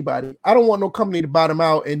 or anybody. I don't want no company to buy them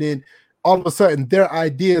out and then all of a sudden their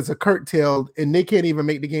ideas are curtailed and they can't even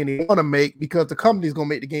make the game they want to make because the company's gonna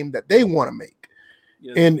make the game that they want to make.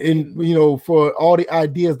 Yeah, and you know, for all the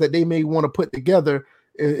ideas that they may want to put together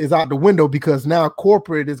is out the window because now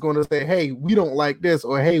corporate is going to say, hey, we don't like this,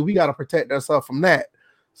 or hey, we got to protect ourselves from that.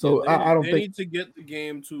 So I don't think they need to get the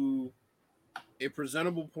game to a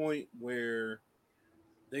presentable point where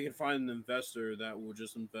they can find an investor that will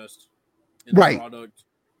just invest in the product,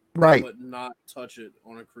 but not touch it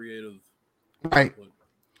on a creative. Right.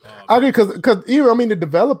 I mean, because even I mean the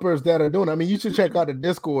developers that are doing it, I mean, you should check out the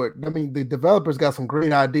Discord. I mean, the developers got some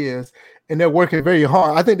great ideas and they're working very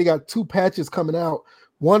hard. I think they got 2 patches coming out.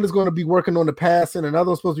 One is going to be working on the passing, another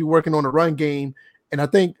one's supposed to be working on the run game. And I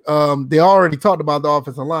think they already talked about the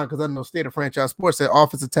offensive line because I know State of Franchise Sports said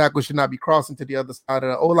offensive tackle should not be crossing to the other side of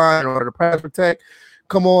the O-line in order to pass protect.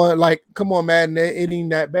 Come on, Madden, it ain't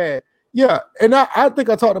that bad. Yeah, and I think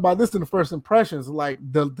I talked about this in the first impressions. Like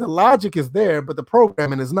the logic is there, but the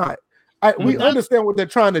programming is not. We understand what they're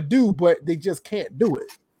trying to do, but they just can't do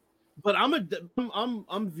it. But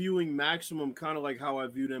I'm viewing Maximum kind of like how I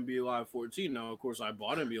viewed NBA Live 14. Now, of course, I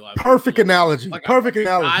bought NBA Live. Perfect 14. Analogy. Like, Perfect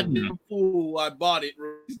analogy. I didn't fool. I bought it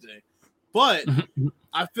Tuesday. But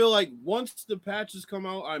I feel like once the patches come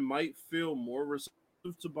out, I might feel more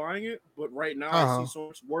receptive to buying it. But right now, I see so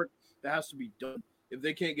much work that has to be done. If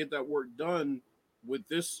they can't get that work done with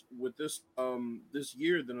this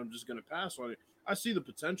year, then I'm just gonna pass on it. I see the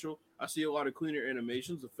potential. I see a lot of cleaner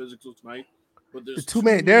animations. The physics looks nice, but there's too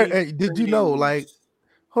many. Did you know? Like,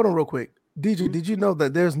 hold on, real quick, DJ. Did you know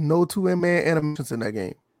that there's no 2-man animations in that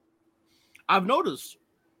game? I've noticed.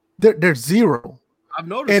 There's 0. I've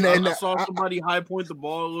noticed. And I saw somebody high point the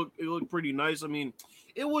ball. It looked pretty nice. I mean,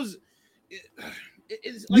 it was.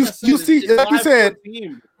 It's like you see, like you said.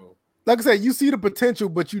 Like I said, you see the potential,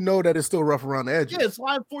 but you know that it's still rough around the edges. Yeah, it's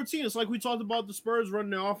Live 14. It's like we talked about the Spurs running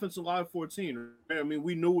their offense in Live 14. Right? I mean,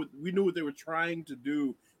 we knew what they were trying to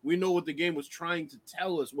do. We know what the game was trying to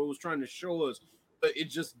tell us, what it was trying to show us, but it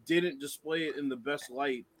just didn't display it in the best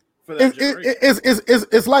light for that generation.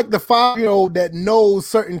 It's like the 5-year-old that knows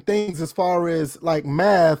certain things as far as like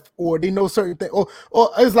math, or they know certain things, or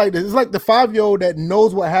it's like this. It's like the 5-year-old that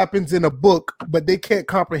knows what happens in a book, but they can't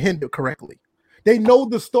comprehend it correctly. They know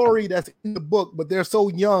the story that's in the book, but they're so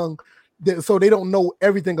young, so they don't know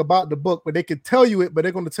everything about the book, but they can tell you it, but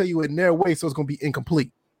they're going to tell you it in their way, so it's going to be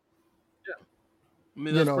incomplete. Yeah. I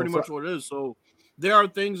mean, that's pretty much what it is. So there are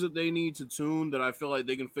things that they need to tune that I feel like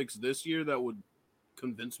they can fix this year that would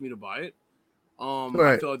convince me to buy it.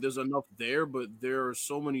 I feel like there's enough there, but there are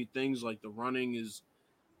so many things like the running is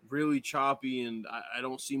really choppy, and I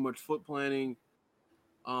don't see much foot planning.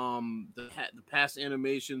 The pass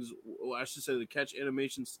animations, I should say the catch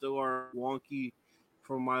animations still are wonky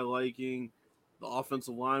for my liking. The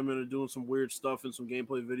offensive linemen are doing some weird stuff in some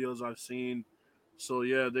gameplay videos I've seen. So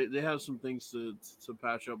yeah, they have some things to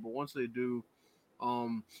patch up, but once they do,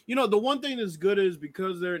 the one thing that's good is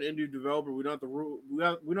because they're an indie developer, we don't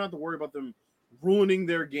have to worry about them ruining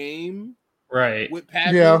their game, right? With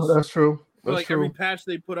patches. Yeah, that's true. Every patch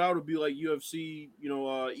they put out would be like UFC,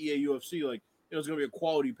 EA UFC, like. It's going to be a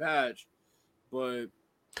quality patch, but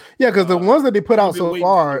yeah, because the ones that they put out so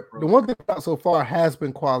far, has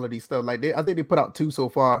been quality stuff. Like I think they put out 2 so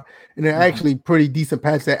far, and they're actually pretty decent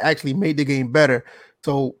patches that actually made the game better.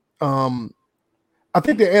 So I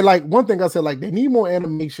think they like one thing I said, like they need more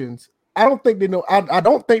animations. I don't think they know. I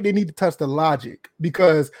don't think they need to touch the logic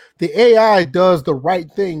because the AI does the right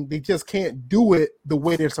thing. They just can't do it the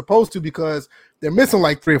way they're supposed to because they're missing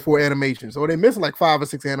like 3 or 4 animations, or they're missing like 5 or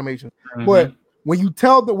 6 animations. But when you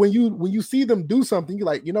when you see them do something, you're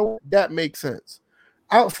like, that makes sense.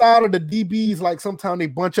 Outside of the DBs, like sometimes they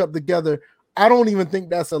bunch up together. I don't even think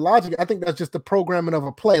that's a logic. I think that's just the programming of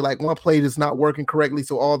a play. Like one play is not working correctly,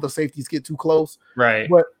 so all the safeties get too close. Right.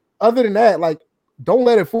 But other than that, like, don't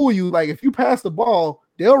let it fool you. Like if you pass the ball,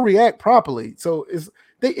 they'll react properly. So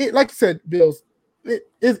like you said, Bills.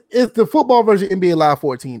 It's the football version of NBA Live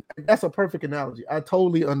 14. That's a perfect analogy. I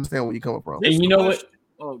totally understand where you're coming from. And you know what?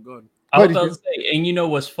 Oh, good. I was about to say, and you know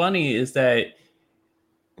what's funny is that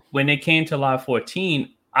when it came to Live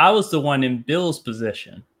 14, I was the one in Bill's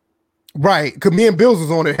position. Right, because me and Bills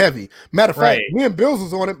was on it heavy. Matter of fact, me and Bills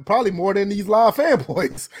was on it probably more than these live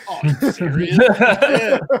fanboys. Oh, serious?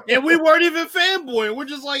 Yeah. And we weren't even fanboying. We're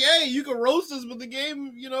just like, hey, you can roast us, but the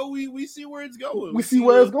game, we see where it's going. We see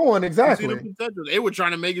where it's going, exactly. We see the potential. They were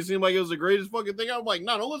trying to make it seem like it was the greatest fucking thing. I'm like,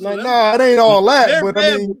 no, don't listen to that. It ain't all that. But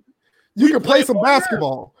I mean, you can play some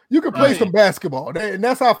basketball. You can play some basketball, and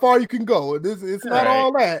that's how far you can go. It's not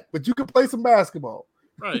all that, but you can play some basketball.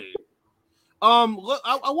 Right. I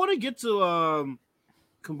want to get to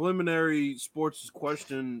complimentary sports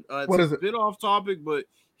question. It's what is a it? bit off topic, but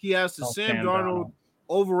he asked, "Is Sam Darnold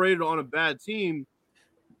overrated on a bad team?"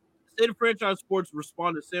 State of Franchise Sports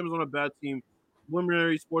responded, "Sam is on a bad team."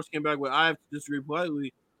 Preliminary Sports came back with, "I have to disagree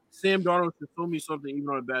politely. Sam Darnold should show me something even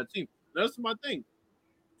on a bad team." That's my thing.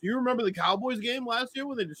 Do you remember the Cowboys game last year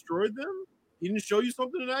when they destroyed them? He didn't show you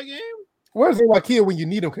something in that game? Where's Nwakia when you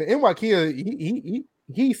need him? Because Nwakia,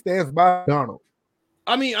 he stands by Darnold.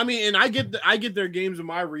 I mean, and I get their games in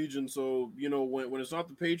my region, so you know when it's not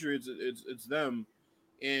the Patriots, it's them.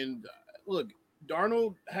 And look,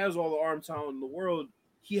 Darnold has all the arm talent in the world.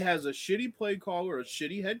 He has a shitty play caller, a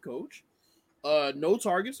shitty head coach. No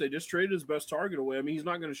targets. They just traded his best target away. I mean, he's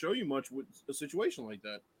not going to show you much with a situation like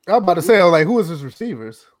that. I was about to say, like, who is his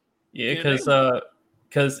receivers? Yeah, because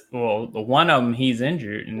the one of them he's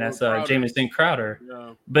injured, and that's Jamison Crowder.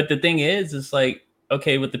 Yeah. But the thing is like,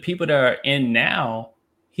 okay, with the people that are in now,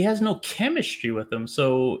 he has no chemistry with them.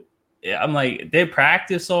 So I'm like, they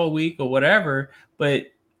practice all week or whatever, but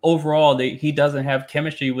overall, he doesn't have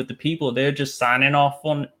chemistry with the people. They're just signing off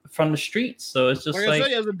from the streets. So it's just like I said,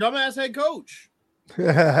 he has a dumbass head coach.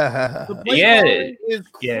 The play is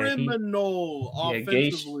criminal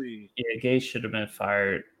offensively. Gase should have been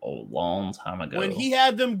fired a long time ago. When he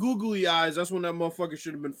had them googly eyes, that's when that motherfucker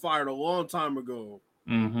should have been fired a long time ago.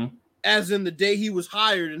 Mm-hmm. As in the day he was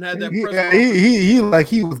hired and had that press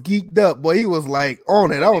he was geeked up, boy. He was like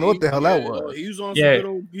on it. I don't know what the hell that was. He was on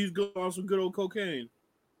some good old cocaine.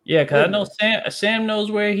 Yeah, because I know Sam knows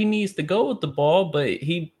where he needs to go with the ball, but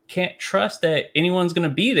he can't trust that anyone's going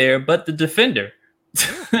to be there but the defender.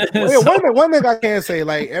 One thing I can say,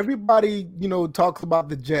 like everybody, talks about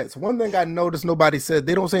the Jets. One thing I noticed nobody said,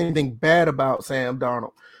 they don't say anything bad about Sam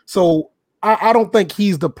Darnold. So I don't think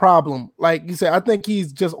he's the problem. Like you said, I think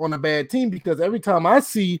he's just on a bad team because every time I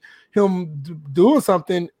see him doing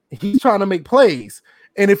something, he's trying to make plays.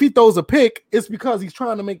 And if he throws a pick, it's because he's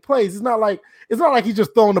trying to make plays. It's not like he's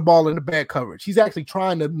just throwing the ball in the bad coverage. He's actually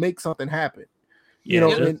trying to make something happen.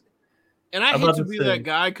 And I hate to be that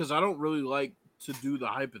guy because I don't really like to do the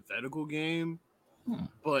hypothetical game.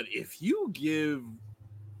 But if you give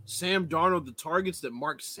Sam Darnold the targets that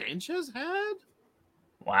Mark Sanchez had,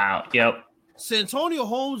 wow, yep. Santonio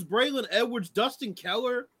Holmes, Braylon Edwards, Dustin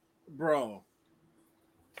Keller, bro.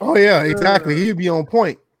 Oh yeah, exactly. He'd be on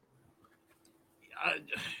point.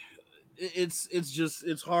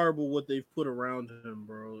 It's horrible what they've put around him,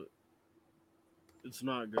 bro. It's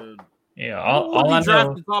not good. Yeah, all I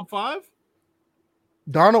know. Top 5.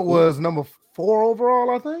 Darnold was number 4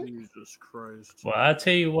 overall, I think. Jesus Christ. Well, I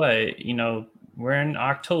tell you what, we're in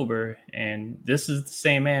October, and this is the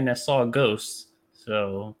same man that saw ghosts.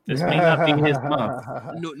 So this may not be his month.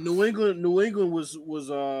 New England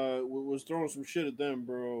was throwing some shit at them,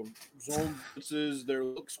 bro. Zone blitzes, their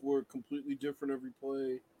looks were completely different every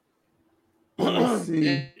play.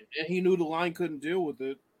 And he knew the line couldn't deal with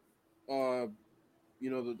it. The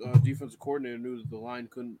defensive coordinator knew that the line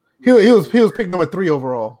couldn't. He was picked number 3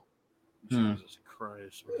 overall. Jesus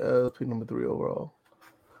Christ! Pick number 3 overall.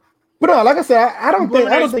 But like I said, I don't think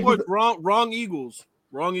he's wrong Eagles.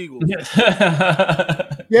 Wrong Eagles. Yeah.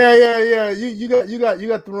 You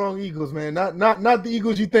got the wrong Eagles, man. Not the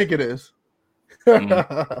Eagles you think it is.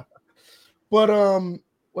 But what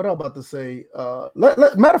I'm about to say,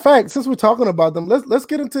 matter of fact, since we're talking about them, let's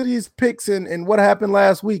get into these picks and what happened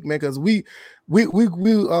last week, man. Because we looked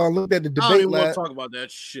at the debate. I don't even want to talk about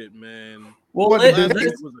that shit, man. Well,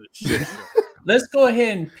 let's go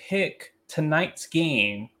ahead and pick tonight's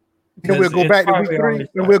game. And we'll go back to week 3.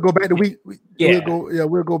 And we'll go back to week. Yeah.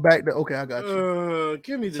 We'll go back to. Okay, I got you.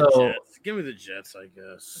 Give me the Jets. Give me the Jets, I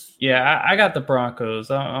guess. Yeah, I got the Broncos.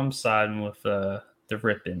 I'm siding with the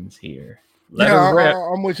Rippins here.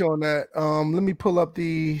 I'm with you on that. Let me pull up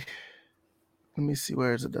the. Let me see,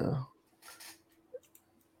 where is it? Let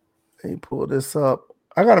me pull this up.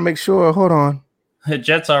 I gotta make sure. Hold on. The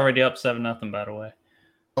Jets already up 7-0, by the way.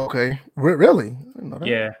 Okay, really? I didn't know that.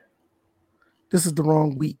 Yeah. This is the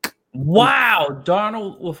wrong week. Wow,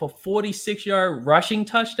 Darnold with a 46-yard rushing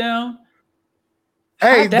touchdown.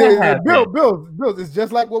 Hey, Bill, it's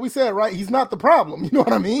just like what we said, right? He's not the problem. You know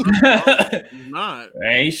what I mean? He's not.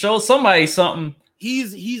 Hey, he showed somebody something.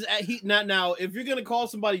 He's not now. If you're gonna call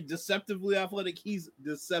somebody deceptively athletic, he's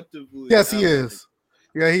deceptively. Yes, athletic. He is.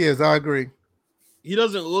 Yeah, he is. I agree. He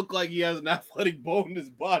doesn't look like he has an athletic bone in his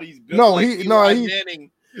body. He's built he's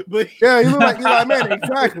Manning. But yeah, he looks like Eli Manning.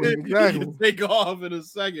 Exactly. Take off in a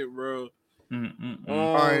second, bro.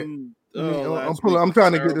 All right. I'm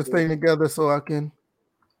trying to get this thing together so I can.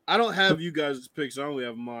 I don't have you guys' picks. I only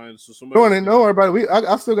have mine. So somebody. Don't worry about it.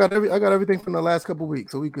 I still got I got everything from the last couple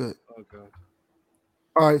weeks, so we good. Okay.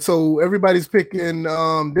 All right, so everybody's picking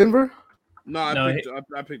Denver. No,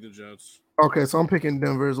 I picked the Jets. Okay, so I'm picking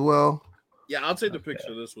Denver as well. Yeah, I'll take the picks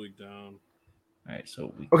for this week down. All right,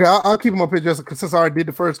 so I'll keep them up here just because since I already did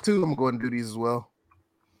the first two, I'm gonna go ahead and do these as well.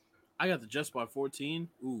 I got the Jets by 14.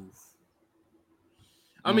 Oof.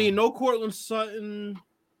 I mean, no Cortland Sutton,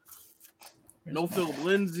 no Philip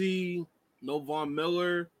Lindsay, no Von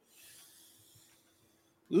Miller.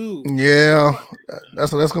 Ooh. Yeah,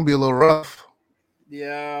 that's gonna be a little rough.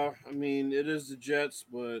 Yeah, I mean, it is the Jets,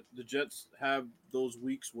 but the Jets have those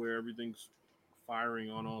weeks where everything's firing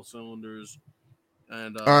on all cylinders,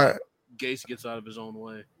 and all right, Gase gets out of his own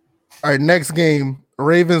way. All right, next game: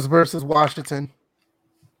 Ravens versus Washington.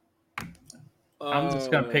 I'm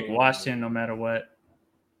just gonna pick Washington no matter what.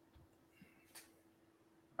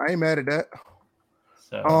 I ain't mad at that.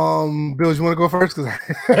 So, Bills, you want to go first? Cause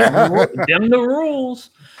them the rules.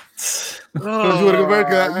 Bills, you want to go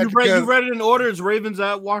first? You read it in order. It's Ravens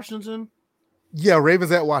at Washington. Yeah,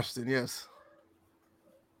 Ravens at Washington. Yes.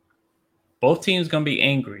 Both teams gonna be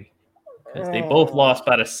angry because they both lost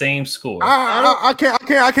by the same score. I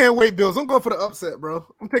can't wait, Bills. I'm going for the upset, bro.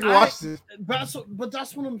 I'm taking Washington. But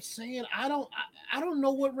that's what I'm saying. I don't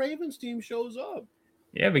know what Ravens team shows up.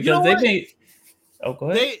 Yeah, because they made. Oh,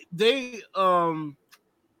 go ahead.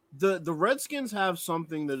 The Redskins have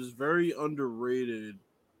something that is very underrated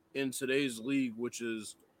in today's league, which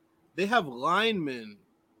is they have linemen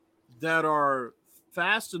that are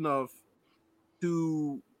fast enough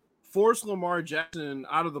to force Lamar Jackson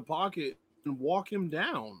out of the pocket and walk him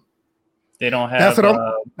down. They don't have.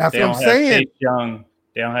 That's what I'm saying. Chase Young.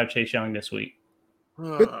 They don't have Chase Young this week.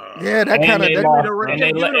 Yeah, that kind of.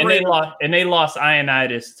 And they lost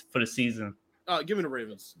Ioannidis for the season. Give me the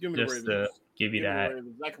Ravens. Give me the Ravens. To give you that.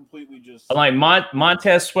 I completely just like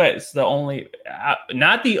Montez Sweat's the only,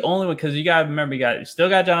 not the only one, because you gotta remember you still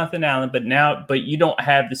got Jonathan Allen, but you don't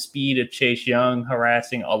have the speed of Chase Young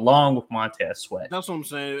harassing along with Montez Sweat. That's what I'm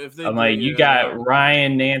saying. You got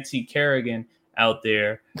Ryan Nancy Kerrigan out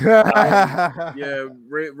there.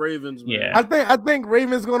 Ravens. Man. Yeah, I think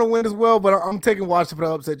Ravens going to win as well, but I'm taking Washington for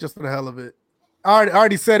the upset just for the hell of it. I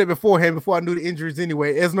already said it beforehand before I knew the injuries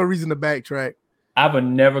anyway. There's no reason to backtrack. I would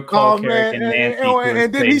never call Kerrigan Nancy.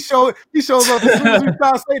 And then he shows up as soon as we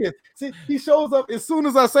start saying this. See, he shows up as soon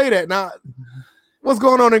as I say that. Now, what's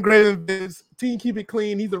going on in Graven Biz? Team keep it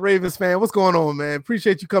clean. He's a Ravens fan. What's going on, man?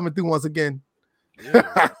 Appreciate you coming through once again.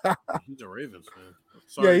 Yeah, he's a Ravens fan.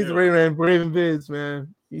 Sorry, he's a Raven Biz,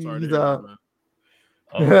 man. He's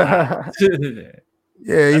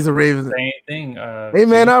yeah, he's a Ravens. Same thing. Hey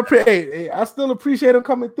man, I still appreciate him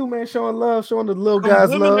coming through, man, showing love, showing the little guys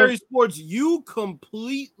love. Sports, you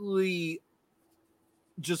completely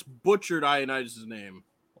just butchered Ioannidis' name.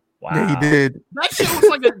 Wow. Yeah, he did. That shit looks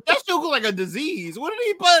like a disease. What did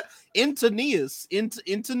he put? Intonius.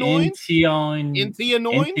 Intinoins?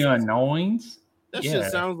 That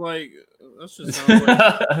shit sounds like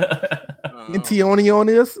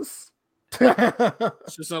Intionionius.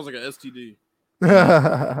 Just sounds like an STD.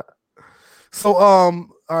 So all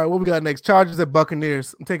right, what we got next? Chargers at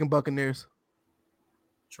Buccaneers. I'm taking Buccaneers.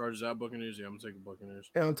 Chargers at Buccaneers. Yeah, I'm taking Buccaneers.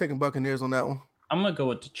 Yeah, I'm taking Buccaneers on that one. I'm gonna go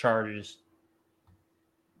with the Chargers.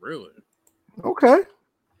 Really? Okay.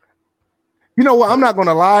 You know what? I'm not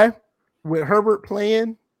gonna lie. With Herbert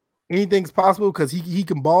playing, anything's possible because he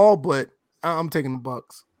can ball, but I'm taking the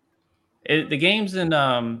Bucs. The game's in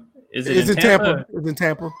It's in Tampa. It's in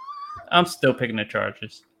Tampa. I'm still picking the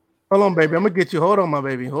Chargers. Hold on, baby. I'm gonna get you. Hold on, my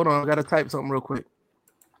baby. Hold on. I gotta type something real quick.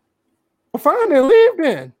 Well, fine, then leave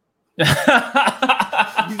then. He's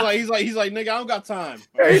like, nigga, I don't got time.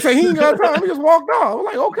 Yeah, he said he ain't got time. He just walked off. I'm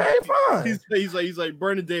like, okay, fine. He's like,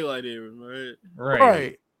 burn the daylight here,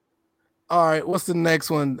 right. All right. What's the next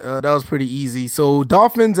one? That was pretty easy. So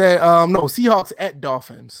Dolphins at Seahawks at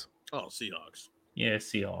Dolphins. Oh, Seahawks. Yeah,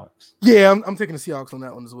 Seahawks. Yeah, I'm taking the Seahawks on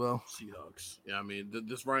that one as well. Seahawks. Yeah, I mean,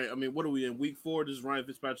 this Ryan. I mean, what are we in week 4? This is Ryan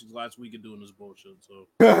Fitzpatrick's last week of doing this bullshit. So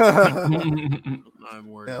I'm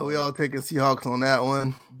worried. Yeah, we all taking Seahawks on that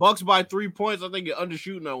one. Bucks by 3 points. I think you're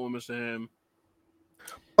undershooting that one, Mr. Ham.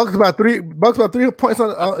 Bucks by 3 points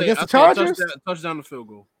against the Chargers. Touchdown to field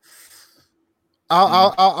goal.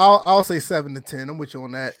 I'll say 7-10. I'm with you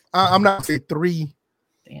on that. I'm not gonna say 3.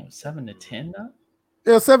 Damn, 7-10 now.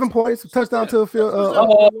 Yeah, 7 points, touchdown to the field.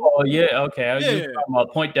 Yeah, okay. I was just talking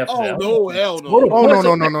about point deficit. Oh no, hell no.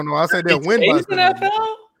 No. I said they'll win by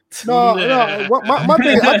No. My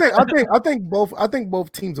thing, I think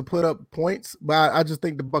both teams will put up points, but I just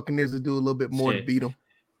think the Buccaneers will do a little bit more to beat them.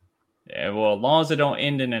 Yeah, well, as long as it don't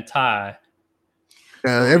end in a tie.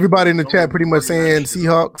 Everybody in the chat pretty much saying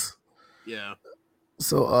Seahawks. Yeah.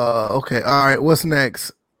 So okay, all right. What's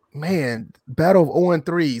next? Man, battle of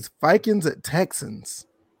 0-3s. Vikings at Texans.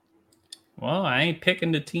 Well, I ain't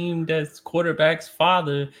picking the team that's quarterback's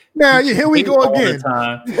father. Now, here we go again.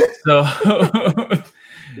 So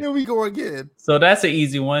here we go again. So that's an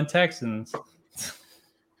easy one, Texans.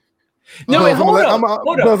 No, wait, hold up.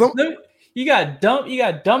 You got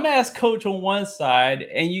dumbass coach on one side,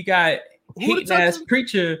 and you got hating ass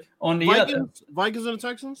preacher on the other. Vikings and the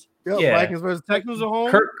Texans? Yep, yeah. Vikings versus Texans at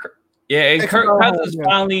home. And Kirk Cousins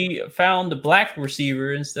finally found the black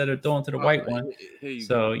receiver instead of throwing to the white one.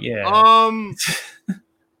 So yeah.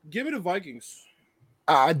 Give me the Vikings.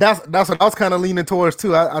 That's what I was kind of leaning towards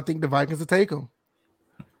too. I think the Vikings will take them.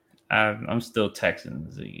 I'm still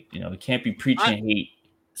Texans. You know, it can't be preaching hate.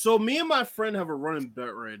 So me and my friend have a running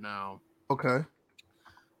bet right now. Okay.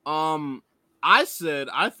 I said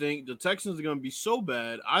I think the Texans are going to be so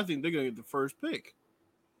bad. I think they're going to get the first pick.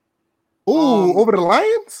 Ooh, over the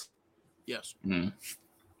Lions? Yes. Mm.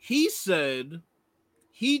 He said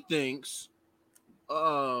he thinks.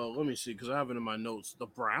 Let me see because I have it in my notes. The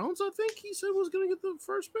Browns, I think he said was going to get the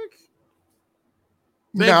first pick.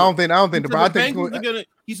 Bengals. No, I don't think the Bengals.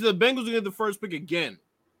 He said the Bengals are going to get the first pick again.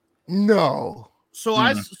 No. So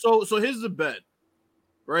so here's the bet,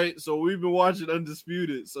 right? So we've been watching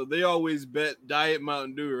Undisputed, so they always bet Diet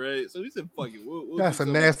Mountain Dew, right? So he said, "Fuck it." That's a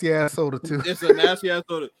nasty ass soda too. It's a nasty ass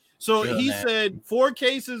soda. So he said 4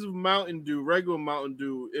 cases of Mountain Dew, regular Mountain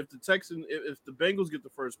Dew. If the Bengals get the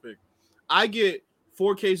first pick, I get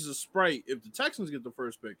 4 cases of Sprite. If the Texans get the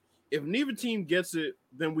first pick, if neither team gets it,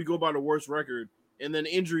 then we go by the worst record, and then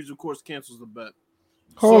injuries, of course, cancels the bet.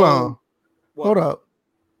 Hold up.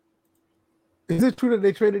 Is it true that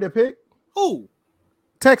they traded their pick? Who?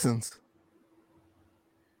 Texans.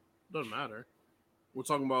 Doesn't matter. We're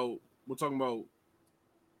talking about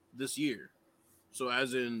this year. So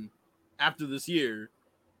as in after this year,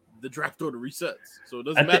 the draft order resets. So it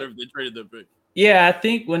doesn't matter if they traded their pick. Yeah, I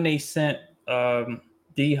think when they sent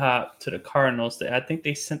D-Hop to the Cardinals, I think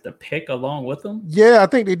they sent the pick along with them. Yeah, I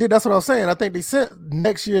think they did. That's what I was saying. I think they sent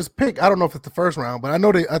next year's pick. I don't know if it's the first round, but I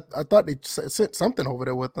know I thought they sent something over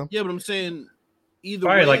there with them. Yeah, but I'm saying either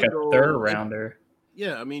probably way, like a third rounder.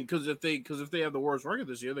 Yeah, I mean, because if they have the worst record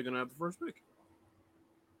this year, they're gonna have the first pick.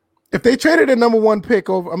 If they traded the number 1 pick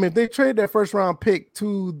over, if they traded that first round pick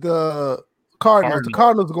to the Cardinals, the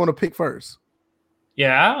Cardinals are going to pick first.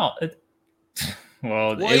 Yeah, I don't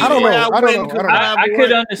know. I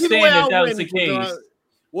could understand if that was the case.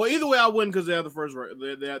 Well, either way, I win because they have the first record.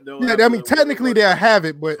 Technically they'll have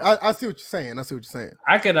it, but I see what you're saying.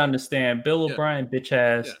 I could understand Bill O'Brien, bitch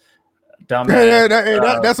ass. Yeah.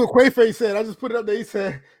 Dumbass. That's what Quayface said. I just put it up there. He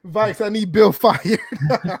said, "Vikes, I need Bill fired."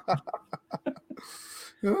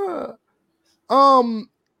 What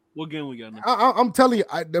game we got now? I'm telling you,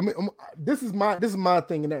 this is my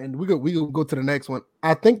thing, and we go to the next one.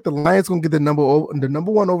 I think the Lions gonna get the number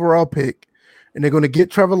 1 overall pick, and they're gonna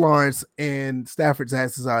get Trevor Lawrence and Stafford's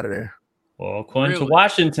asses out of there. Well, according to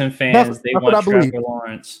Washington fans, they want Trevor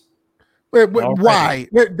Lawrence. Wait, why?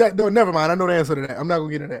 No, never mind. I know the answer to that. I'm not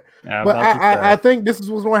gonna get into that. Yeah, but I think this is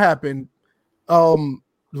what's gonna happen.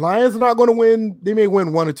 Lions are not going to win. They may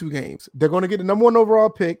win 1 or 2 games. They're going to get the number 1 overall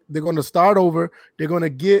pick. They're going to start over. They're going to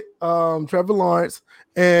get Trevor Lawrence,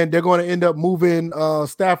 and they're going to end up moving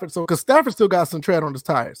Stafford. So because Stafford still got some tread on his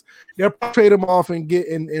tires, they'll trade him off and get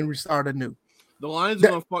and restart anew. The Lions are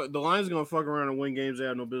gonna fuck around and win games they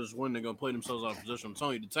have no business winning. They're gonna play themselves out of position. I'm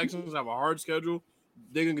telling you, the Texans have a hard schedule.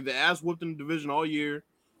 They're gonna get the ass whooped in the division all year.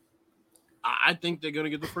 I think they're gonna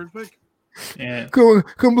get the first pick. Yeah.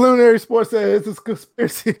 Complementary Sports says it's a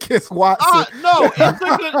conspiracy against Watson.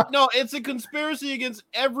 It's a conspiracy against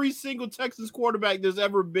every single Texans quarterback there's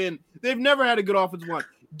ever been. They've never had a good offensive line.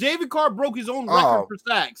 David Carr broke his own record for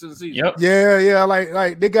sacks in the season. Yep. Yeah.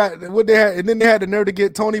 Like they got what they had, and then they had the nerve to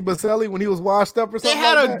get Tony Baselli when he was washed up or something. They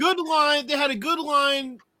had a good line. They had a good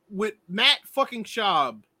line with Matt fucking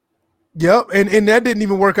Schaub. Yep, and that didn't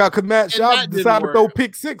even work out because Matt Schaub decided to throw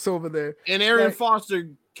pick 6 over there. And Arian Foster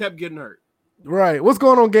kept getting hurt. Right. What's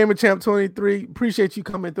going on, Game of Champ 23? Appreciate you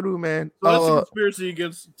coming through, man. So that's a conspiracy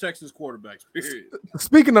against Texas quarterbacks, period.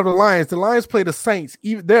 Speaking of the Lions play the Saints.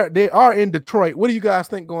 They are in Detroit. What do you guys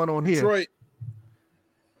think going on here? Detroit.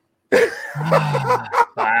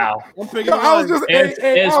 Wow. I'm picking the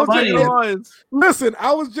Lions. Listen,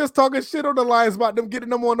 I was just talking shit on the Lions about them getting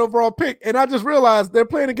number 1 overall pick, and I just realized they're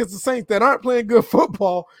playing against the Saints that aren't playing good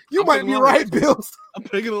football. You might be right, Bills. I'm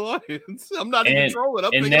picking the Lions. I'm not even trolling.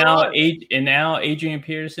 And now Adrian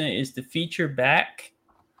Peterson is the feature back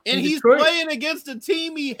And he's playing against a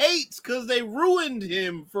team he hates because they ruined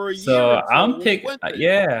him for a year. So I'm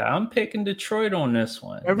picking Detroit on this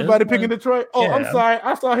one. Everybody picking Detroit. Oh, yeah. I'm sorry.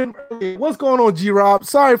 I saw him earlier. What's going on, G-Rob?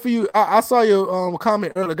 Sorry for you. I saw your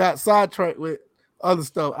comment earlier. Got sidetracked with other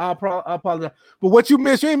stuff. I apologize. But what you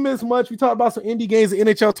missed, you ain't missed much. We talked about some indie games in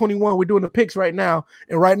NHL 21. We're doing the picks right now.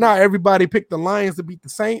 And right now, everybody picked the Lions to beat the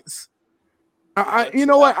Saints. You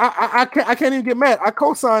know what? I can't even get mad. I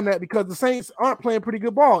co-signed that because the Saints aren't playing pretty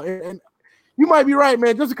good ball. And you might be right,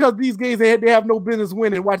 man. Just because these games they have no business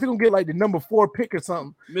winning. Watch, they're gonna get like the number 4 pick or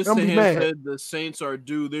something. Mr. Ham said the Saints are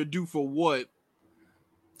due. They're due for what?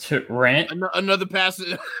 To rent another pass.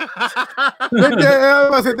 Yeah,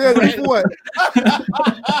 I said they're due for what?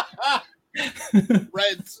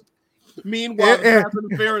 Rent. Meanwhile, pass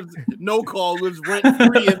interference, no call lives rent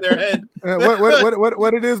free in their head.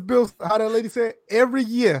 What it is, Bill? How that lady said? Every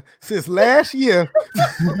year since last year.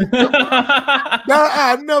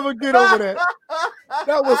 I'll never get over that.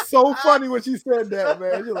 That was so funny when she said that,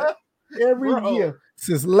 man. You're like, every year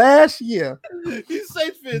since last year. These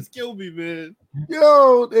Saints fans kill me, man.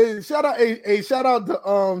 Yo, shout out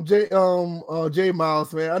to J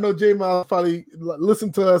Miles, man. I know J Miles probably listen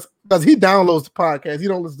to us because he downloads the podcast. He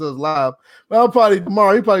don't listen to us live. But I'll probably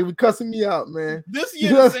tomorrow he probably be cussing me out, man. This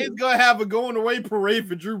year the Saints gonna have a going away parade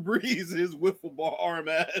for Drew Brees, his wiffle ball arm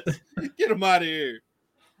ass. Get him out of here.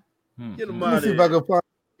 Get him out of here. Let me see if I can find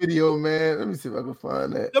the video, man. Let me see if I can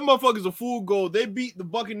find that. Them motherfuckers a full goal. They beat the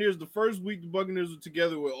Buccaneers the first week. The Buccaneers were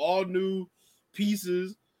together with all new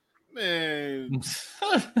pieces. Man.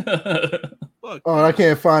 I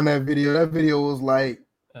can't find that video. That video was like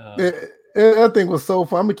that thing was so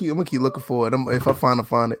fun. I'm gonna keep looking for it. If I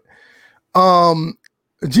find it.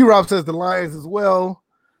 G-Rob says the Lions as well.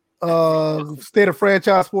 State of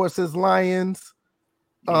Franchise Sports says Lions.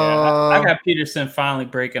 I got Peterson finally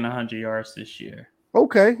breaking 100 yards this year.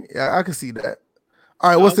 Okay, yeah, I can see that.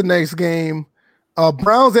 All right, what's the next game?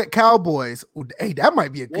 Browns at Cowboys. Hey, that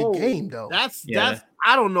might be a good game, though. That's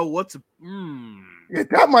I don't know what to. Yeah,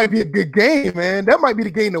 that might be a good game, man. That might be the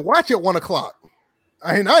game to watch at 1:00.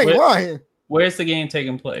 I ain't lying. Where's the game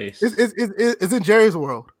taking place? It's in Jerry's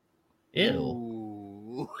World.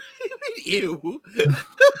 Ew. Ew.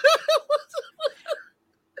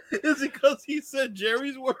 Is it because he said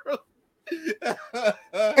Jerry's World?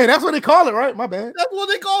 Hey, that's what they call it, right? My bad. That's what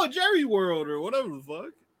they call it, Jerry's World or whatever the fuck.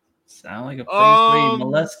 Sound like a place where you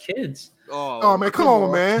molest kids. Oh man, come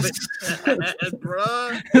on, man.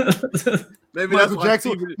 Maybe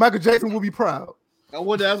Michael Jackson will be proud.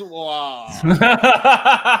 That's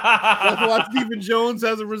why Stephen Jones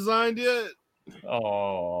hasn't resigned yet.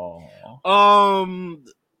 Oh. I'm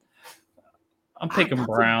picking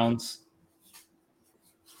Browns.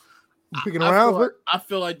 You picking around? I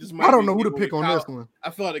feel like this might. I don't know who to pick on this one.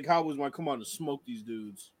 I feel like the Cowboys might come out and smoke these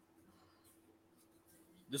dudes.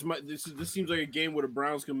 This seems like a game where the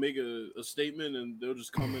Browns can make a statement and they'll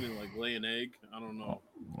just come in and like lay an egg. I don't know.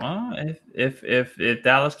 Well, if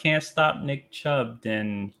Dallas can't stop Nick Chubb,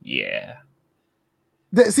 then yeah.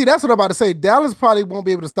 See, that's what I'm about to say. Dallas probably won't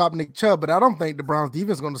be able to stop Nick Chubb, but I don't think the Browns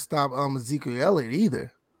defense is going to stop Ezekiel Elliott either.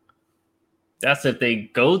 That's if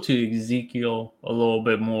they go to Ezekiel a little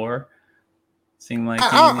bit more. Seem like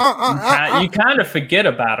you kind of forget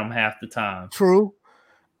about him half the time. True.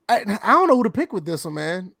 I don't know who to pick with this one,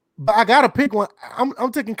 man. But I gotta pick one.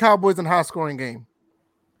 I'm taking Cowboys in a high scoring game.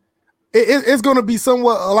 It's going to be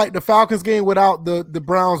somewhat like the Falcons game without the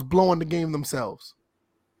Browns blowing the game themselves.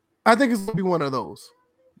 I think it's going to be one of those.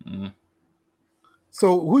 Mm.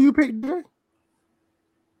 So who you picked, Jay?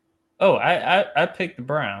 Oh, I picked the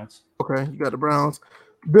Browns. Okay, you got the Browns.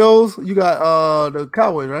 Bills, you got the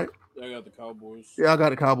Cowboys, right? Yeah, I got the Cowboys. Yeah, I got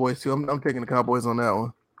the Cowboys too. I'm taking the Cowboys on that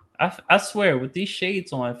one. I swear, with these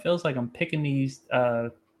shades on, it feels like I'm picking these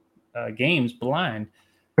games blind.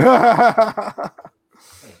 Yeah.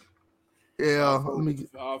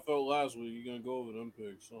 I felt last week you're gonna go over them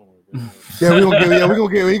picks. Oh my god. we're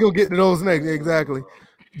gonna get to those next. Exactly.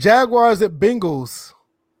 Jaguars at Bengals.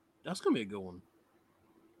 That's gonna be a good one.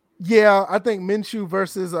 Yeah, I think Minshew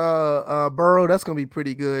versus Burrow. That's gonna be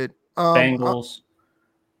pretty good. Bengals.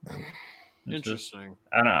 Interesting.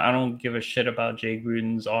 I don't give a shit about Jay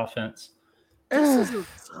Gruden's offense. This is a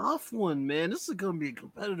tough one, man. This is gonna be a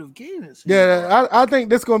competitive game. Yeah, I think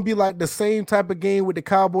this is gonna be like the same type of game with the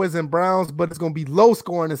Cowboys and Browns, but it's gonna be low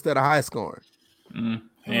scoring instead of high scoring.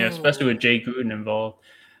 Yeah, especially with Jay Gruden involved.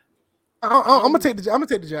 I'm gonna take the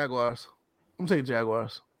Jaguars. I'm gonna take the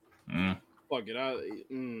Jaguars. Fuck it. I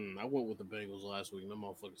went with the Bengals last week. Them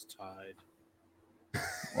motherfuckers tied.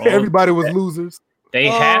 Well, everybody was losers. They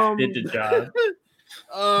half did the job.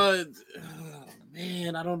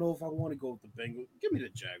 man, I don't know if I want to go with the Bengals. Give me the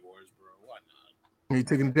Jaguars, bro. Why not? Are you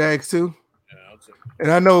taking the Jags too? Yeah, I'll take it.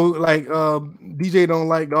 And I know, like, DJ don't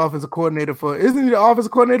like the offensive coordinator for. Isn't he the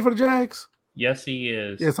offensive coordinator for the Jags? Yes, he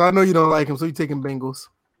is. Yeah, so I know you don't like him, so you're taking Bengals.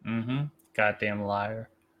 Mm-hmm. Goddamn liar.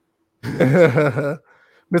 Mr.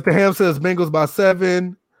 Ham says Bengals by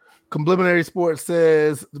 7. Complimentary Sports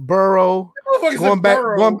says Burrow. Going back.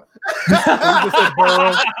 You just said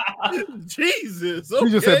Burrow. Jesus. Okay.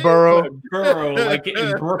 You just said Burrow. Burrow, like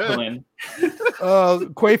in Brooklyn.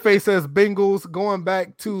 Quayface says Bengals. Going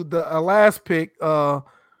back to the last pick,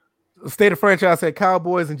 State of Franchise said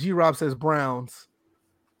Cowboys, and G-Rob says Browns.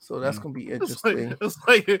 So that's gonna be interesting. It's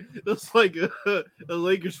like a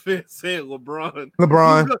Lakers fan saying LeBron.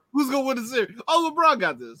 Who's gonna win the series? Oh, LeBron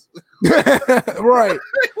got this. Right.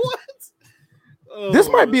 What? Oh, this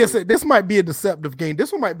might be a deceptive game.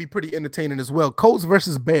 This one might be pretty entertaining as well. Colts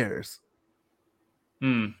versus Bears.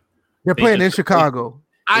 They're playing in Chicago.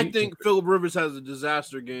 I think Phillip Rivers has a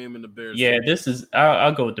disaster game in the Bears. Yeah, this is.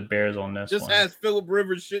 I'll go with the Bears on this. Just one. has Phillip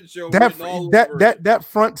Rivers shit show. That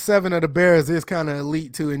front seven of the Bears is kind of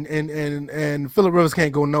elite too, and Phillip Rivers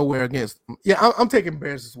can't go nowhere against them. Yeah, I'm taking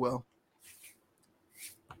Bears as well.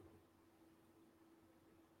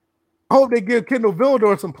 I hope they give Kendall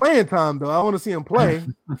Vildor some playing time though. I want to see him play.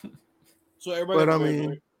 So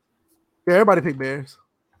everybody, yeah, everybody pick Bears.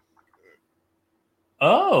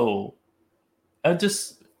 Oh, Sam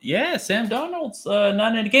Darnold's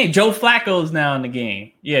not in the game. Joe Flacco's now in the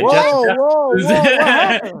game. Yeah, whoa,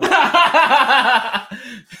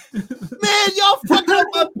 man, y'all fucking up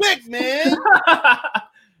my pick, man.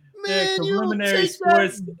 Man, Preliminary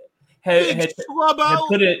Sports had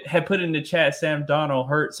put in the chat. Sam Darnold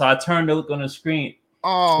hurt, so I turned to look on the screen.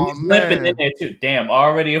 Oh, he's limping in there too. Damn,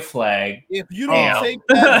 already a flag. If you don't take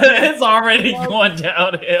that, it's already going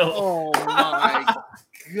downhill. Oh my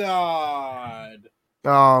god.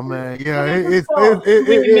 Oh man, yeah, it's over.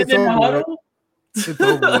 It's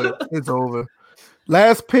over. It's over.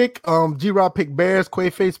 Last pick, G-Rob picked Bears.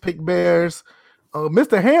 Quayface picked Bears.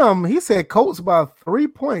 Mr. Ham, he said Colts by 3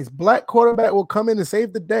 points. Black quarterback will come in and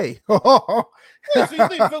save the day. So you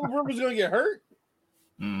think Phillip Rivers is gonna get hurt?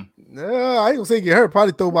 No, I ain't gonna say get hurt.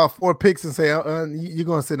 Probably throw about 4 picks and say you're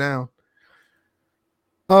gonna sit down.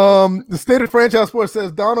 The State of Franchise Sports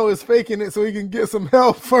says Donald is faking it so he can get some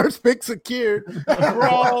help. First pick secured.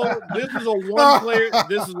 Bro, this is a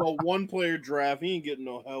one player draft. He ain't getting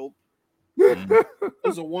no help.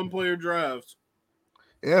 It's a 1-player draft.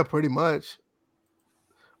 Yeah, pretty much.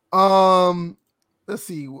 Let's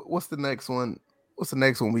see. What's the next one? What's the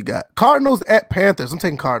next one we got? Cardinals at Panthers. I'm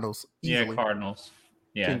taking Cardinals. Easily. Yeah, Cardinals.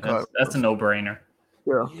 Yeah, that's a no-brainer.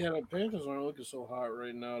 Yeah, the Panthers aren't looking so hot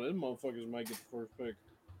right now. These motherfuckers might get the first pick.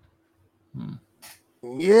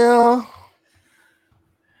 Yeah.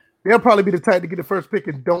 They'll probably be the type to get the first pick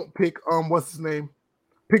and don't pick what's his name?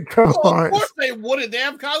 Pick Trevor Lawrence. Of course they wouldn't. They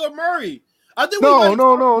have Kyler Murray. I think no.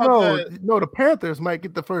 The Panthers might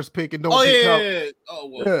get the first pick and don't pick Kyler. Yeah. Oh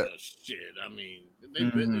well, shit. I mean,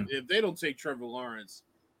 if they don't take Trevor Lawrence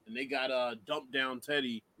and they got dump down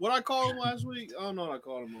Teddy. What I call him last week? Oh no, I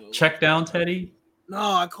called him check down Teddy. No,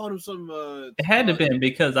 I called him some. It had to been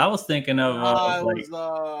because I was thinking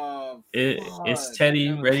of is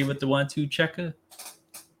Teddy ready with the 1-2 checker?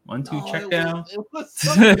 1-2 check down. It was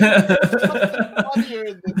something funnier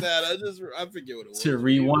than that. I forget what it was. To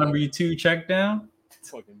re-2 check down.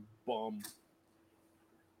 Fucking bum.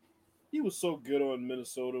 He was so good on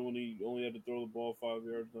Minnesota when he only had to throw the ball 5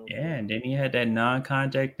 yards down. Yeah, and then he had that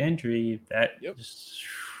non-contact injury.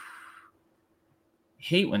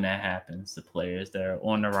 Hate when that happens to players that are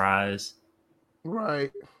on the rise.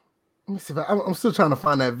 Right. Let me see if I'm still trying to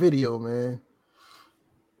find that video, man.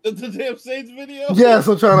 The damn Saints video? Yes,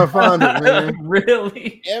 I'm trying to find it, man.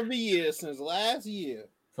 Really? Every year since last year.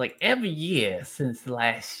 It's like every year since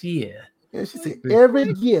last year. Yeah, she said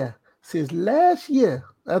every year since last year.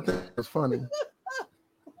 I think it's funny.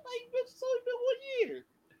 It's only been 1 year.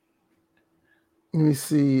 Let me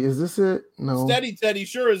see. Is this it? No. Steady Teddy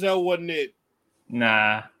sure as hell wasn't it.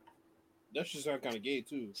 Nah. That just sound kind of gay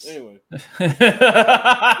too. Anyway.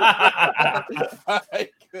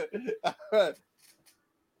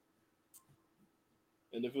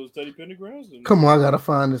 And if it was Teddy Pendergrass, then... Come on, I gotta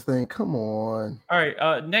find this thing. Come on. All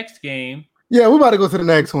right, next game. Yeah, we're about to go to the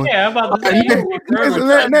next one. Yeah, I'm about to say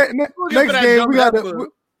next game.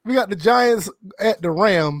 We got the Giants at the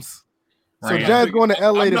Rams. So Giants going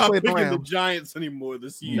to LA to play the Rams. The Giants anymore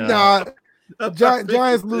this year. Nah,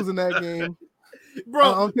 Giants losing that game.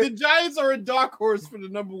 Bro, the Giants are a dark horse for the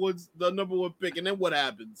number one pick, and then what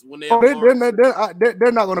happens when they? They're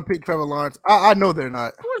not going to pick Trevor Lawrence. I know they're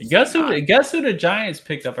not. Guess who the Giants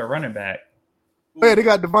picked up at running back? Oh, yeah, they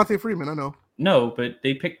got Devontae Freeman. I know. No, but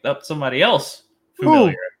they picked up somebody else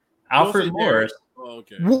familiar. Alfred Morris. Oh,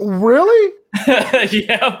 okay. Really?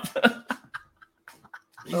 Yep.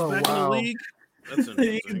 He's back in the league. That's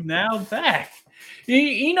He's now back.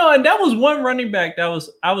 You know, and that was one running back that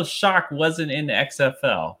I was shocked wasn't in the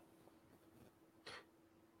XFL.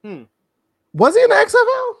 Was he in the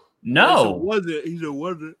XFL? No. Was it? He said,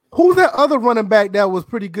 was it? Who's that other running back that was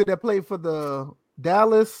pretty good that played for the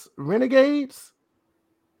Dallas Renegades?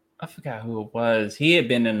 I forgot who it was. He had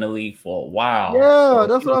been in the league for a while. Yeah,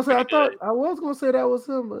 that's what I said. I thought I was going to say that was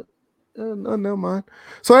him, but no, never mind.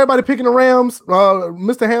 So everybody picking the Rams.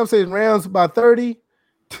 Mr. Ham says Rams by 30.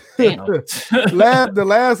 The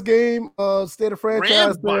last game, State of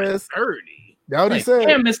Franchise says 30. That what he said.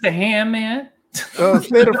 Damn, Mr. Ham, man.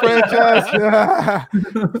 State of Franchise.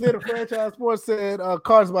 State of Franchise Sports said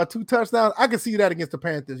Cards by 2 touchdowns. I can see that against the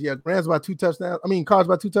Panthers. Yeah, Rams by 2 touchdowns. I mean, Cards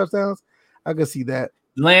by 2 touchdowns. I can see that.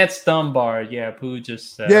 Lance Dunbar, yeah, Pooh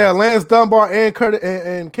just said. Yeah, Lance Dunbar and Curtis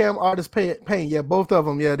and Cam Artis Payne. Yeah, both of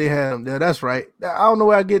them. Yeah, they had him. Yeah, that's right. I don't know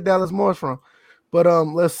where I get Dallas Morris from, but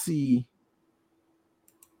let's see.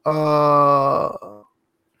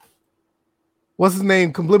 What's his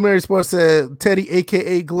name? Complimentary Sports said Teddy,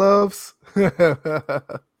 aka Gloves.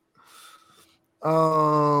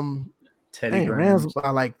 Teddy Rams by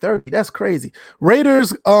like 30. That's crazy.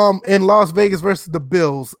 Raiders in Las Vegas versus the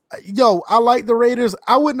Bills. Yo, I like the Raiders.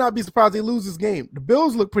 I would not be surprised they lose this game. The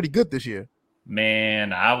Bills look pretty good this year.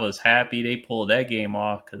 Man, I was happy they pulled that game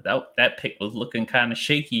off because that pick was looking kind of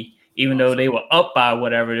shaky. Even though they were up by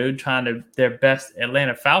whatever, they were trying to their best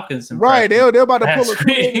Atlanta Falcons. Right, they're about to pull a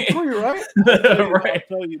 3-3, right? I'll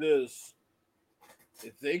tell you this.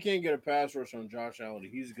 If they can't get a pass rush on Josh Allen,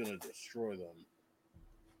 he's going to destroy them.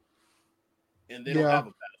 And they don't have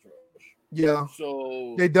a pass rush. Yeah.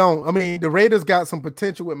 So they don't. I mean, the Raiders got some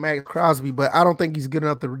potential with Max Crosby, but I don't think he's good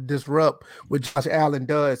enough to disrupt what Josh Allen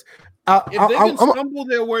does. If they can stumble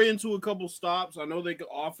their way into a couple stops, I know they can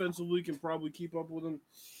offensively can probably keep up with them.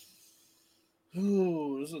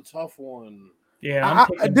 Ooh, this is a tough one. Yeah,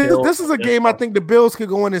 this is a game I think the Bills could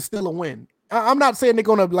go in and still a win. I'm not saying they're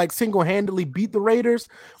going to like single-handedly beat the Raiders,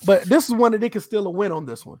 but this is one that they can still a win on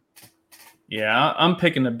this one. Yeah, I'm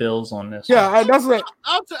picking the Bills on this. Yeah, that's like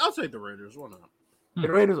I'll take the Raiders. Why not?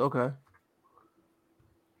 The Raiders, okay.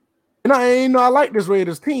 And I like this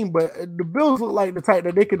Raiders team, but the Bills look like the type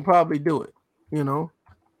that they can probably do it. You know.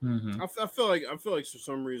 Mm-hmm. I feel like for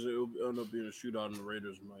some reason it will end up being a shootout and the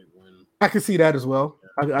Raiders might win. I can see that as well.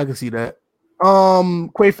 Yeah. I can see that.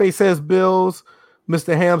 Quayface says Bills.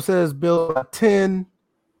 Mr. Ham says Bills by 10.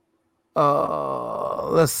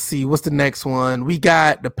 Let's see. What's the next one? We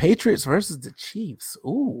got the Patriots versus the Chiefs.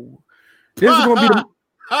 Ooh. This is gonna be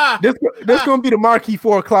this gonna be the marquee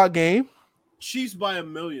 4:00 game. Chiefs by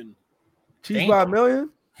 1 million. Chiefs by 1 million?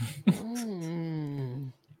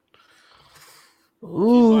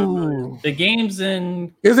 Ooh. The game's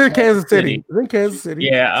in. It's in Kansas City. It's in Kansas City.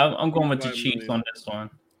 Yeah, I'm going with the Chiefs on this one.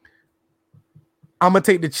 I'm gonna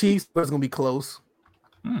take the Chiefs, but it's gonna be close.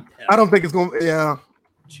 I don't think it's gonna. Yeah.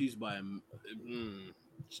 Chiefs by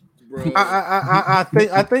bro. I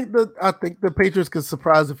think the Patriots could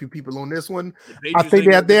surprise a few people on this one. I think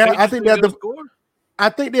they have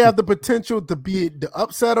the potential to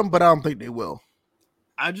upset them, but I don't think they will.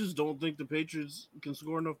 I just don't think the Patriots can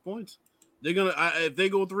score enough points. They're gonna if they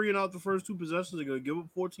go 3 and out the first 2 possessions, they're gonna give up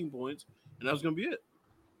 14 points, and that's gonna be it.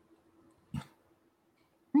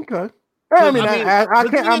 Okay. I'm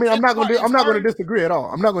not gonna disagree at all.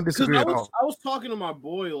 I'm not gonna disagree at all. I was talking to my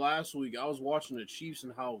boy last week. I was watching the Chiefs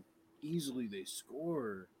and how easily they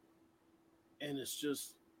score, and it's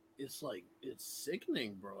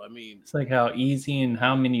sickening, bro. I mean, it's like how easy and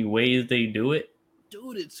how many ways they do it,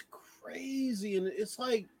 dude. It's crazy, and it's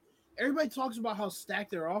like everybody talks about how stacked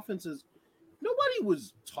their offense is. Nobody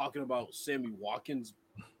was talking about Sammy Watkins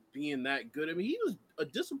being that good. I mean, he was a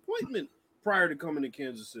disappointment prior to coming to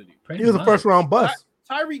Kansas City. He was a first-round bust.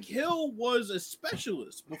 Tyreek Hill was a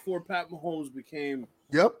specialist before Pat Mahomes became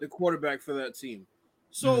the quarterback for that team.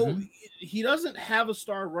 So he doesn't have a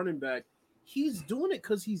star running back. He's doing it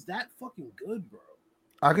because he's that fucking good, bro.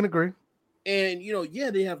 I can agree. And,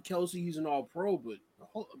 they have Kelsey. He's an all-pro, but,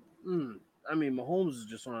 Mahomes is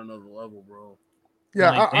just on another level, bro.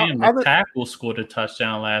 Yeah, the tackle scored a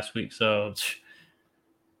touchdown last week, so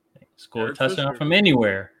scored a touchdown from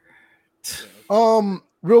anywhere.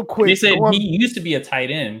 Real quick. They said he used to be a tight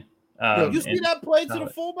end. You see that play to the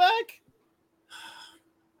fullback?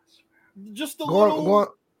 Just a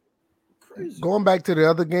little crazy. Going back to the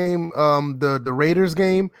other game, the Raiders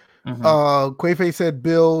game. Quayface said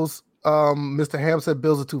Bills. Mr. Ham said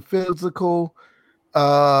Bills are too physical.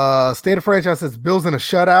 State of Franchise says Bills in a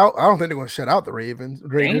shutout. I don't think they're going to shut out the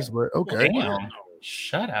Raiders, but okay. Damn.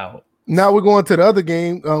 Shutout. Now we're going to the other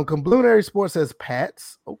game. Complementary Sports says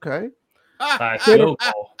Pats. Okay.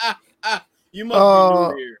 You must be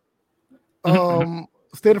new here.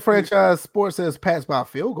 State of Franchise Sports says Pats by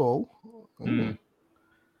field goal.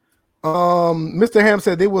 Mr. Ham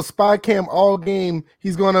said they will spy cam all game.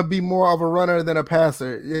 He's going to be more of a runner than a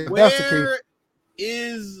passer. Yeah, that's the case. Where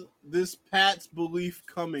is this Pat's belief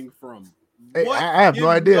coming from? Hey, I have no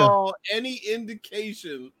idea. Y'all any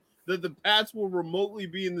indication that the Pats will remotely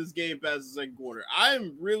be in this game past the second quarter?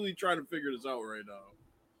 I'm really trying to figure this out right now.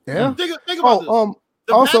 Yeah. Think about this.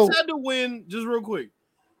 The Pats had to win, just real quick.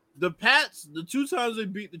 The Pats, the 2 times they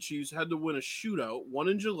beat the Chiefs, had to win a shootout. One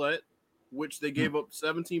in Gillette, which they gave up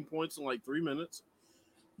 17 points in like 3 minutes,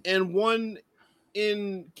 and one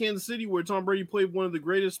in Kansas City where Tom Brady played one of the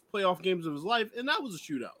greatest playoff games of his life, and that was a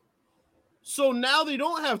shootout. So now they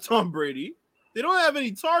don't have Tom Brady. They don't have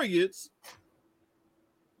any targets.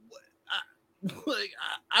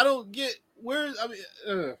 I don't get where. I mean,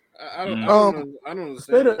 I don't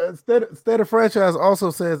understand. State of Franchise also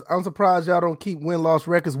says, "I'm surprised y'all don't keep win-loss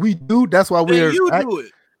records. We do. That's why we're do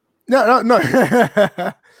it. No.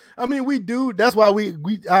 I mean, we do. That's why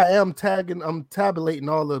I'm tabulating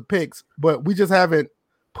all the picks, but we just haven't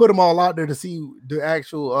put them all out there to see the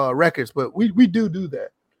actual records. But we do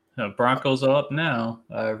that. Broncos are up now.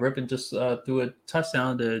 Rippon just threw a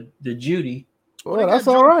touchdown to Judy. Well, that's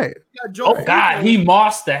all right. Oh God, he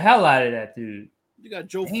mossed the hell out of that dude. You got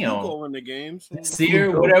Joe Flacco in the game.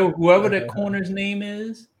 Sear, whoever the corner's name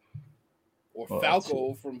is, or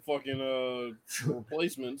Falco from fucking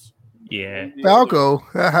Replacements. Yeah, Falco.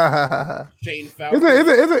 Shane Falco.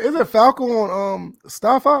 Is it Falco on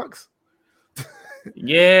Star Fox?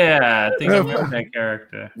 Yeah, I think I remember that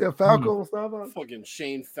character. Yeah, Falco on Star Fox. Fucking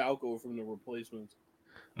Shane Falco from the Replacements.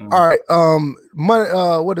 All right.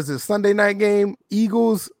 What is this? Sunday night game?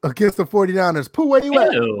 Eagles against the 49ers. Pooh, where you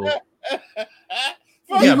at?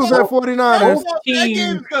 Eagles at 49ers. That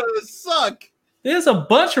game's gonna suck. There's a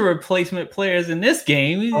bunch of replacement players in this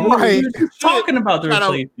game. Right. We're talking about the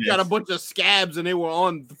replacements. Got a bunch of scabs, and they were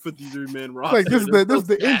on the 53-man roster. Like this is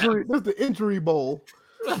the injury. This is the injury bowl.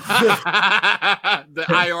 The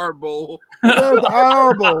IR bowl. Yeah, the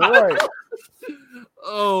IR bowl, right?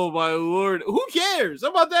 Oh my lord! Who cares? How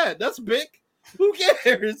about that? That's big. Who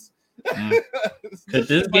cares? Could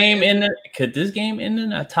this game end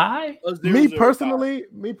in a tie? Me personally,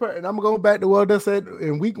 and I'm going back to what I said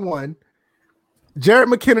in week 1.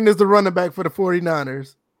 Jerick McKinnon is the running back for the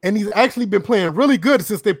 49ers, and he's actually been playing really good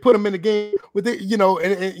since they put him in the game with it.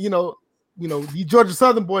 The Georgia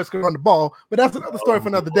Southern boys can run the ball, but that's another story for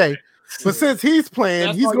another day. But since he's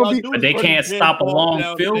playing, he's going to be. But they can't stop a long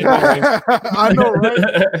field goal. I know,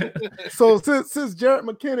 right? So since Jerick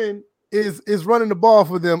McKinnon is running the ball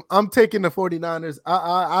for them, I'm taking the 49ers.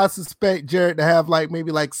 I suspect Jerick to have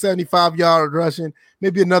maybe 75 yards rushing,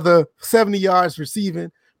 maybe another 70 yards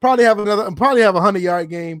receiving. Probably have a 100-yard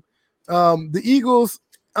game. The Eagles,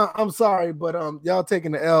 I'm sorry, but y'all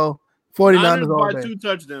taking the L. 49ers all day. 2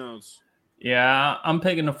 touchdowns. Yeah, I'm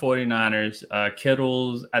picking the 49ers.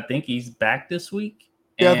 Kittle's, I think he's back this week.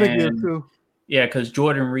 Yeah, I think he is too. Yeah, because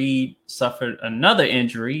Jordan Reed suffered another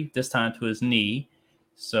injury, this time to his knee.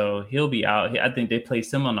 So he'll be out. I think they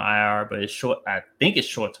placed him on the IR, but it's short. I think it's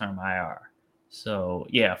short-term IR. So,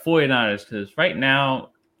 yeah, 49ers, because right now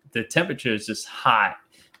the temperature is just hot.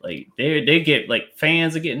 They get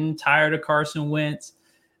fans are getting tired of Carson Wentz.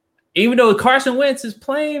 Even though Carson Wentz is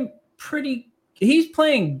playing he's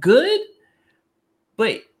playing good,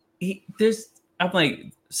 but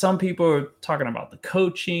some people are talking about the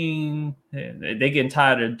coaching. They getting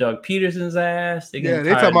tired of Doug Peterson's ass. They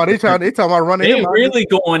talking about running him. They're really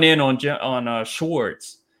going in on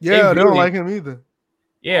Schwartz. Yeah, they don't like him either.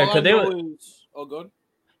 Yeah, because they were. Oh, good.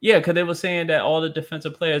 Yeah, because they were saying that all the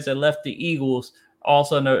defensive players that left the Eagles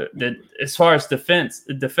also know that as far as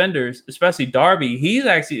defenders, especially Darby's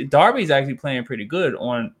actually playing pretty good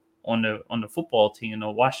on the football team, the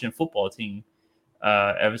Washington football team,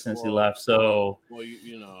 ever since he left. So,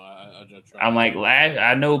 I'm like,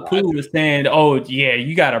 I know Pooh was saying, "Oh yeah,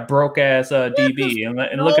 you got a broke ass DB," and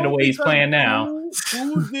look at the way he's playing now.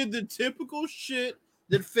 Pooh did the typical shit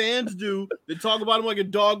that fans do. They talk about him like a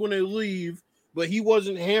dog when they leave, but he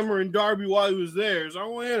wasn't hammering Darby while he was there. So I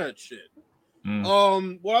don't want to hear that shit.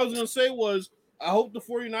 What I was gonna say was, I hope the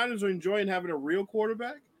 49ers are enjoying having a real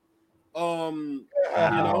quarterback.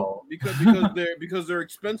 Because their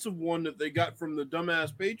expensive one that they got from the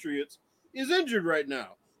dumbass Patriots is injured right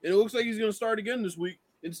now, and it looks like he's gonna start again this week.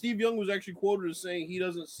 And Steve Young was actually quoted as saying he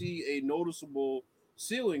doesn't see a noticeable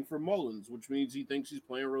ceiling for Mullins, which means he thinks he's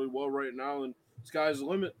playing really well right now, and sky's the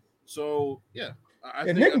limit. So yeah,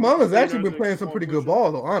 and Nick Mullins actually been playing some pretty good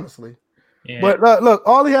ball though, honestly. Yeah. But look,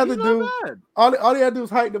 all he had to do, all he had to do is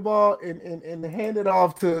hike the ball and hand it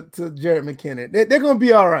off to Jerick McKinnon. They're gonna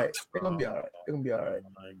be all right. They're gonna be all right. They're gonna be all right. Oh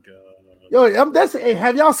my God. Yo,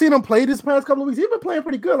 have y'all seen him play this past couple of weeks? He's been playing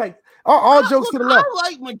pretty good. Like all jokes to the left. I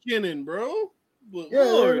like McKinnon, bro. But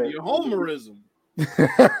Lord, your homerism.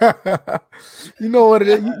 You know what it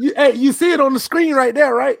is. You see it on the screen right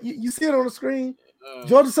there, right? You see it on the screen.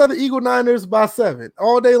 Georgia Southern Eagle Niners by 7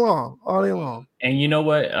 all day long. And you know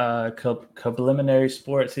what? Preliminary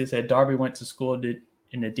Sports, he said Darby went to school in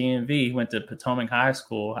the DMV. He went to Potomac High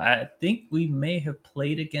School. I think we may have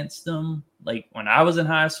played against them like when I was in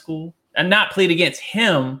high school. And not played against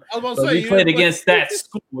him, but we played against that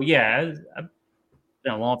school. Yeah, it's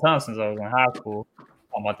been a long time since I was in high school.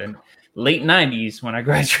 I'm about the late 90s when I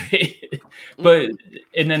graduated. But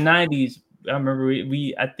in the 90s, I remember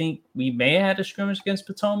I think we may have had a scrimmage against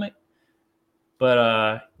Potomac,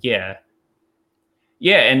 but yeah,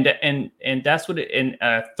 and that's what it. And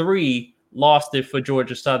 3 lost it for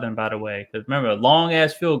Georgia Southern, by the way, because remember, long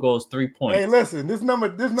ass field goal is 3 points. Hey, listen, this number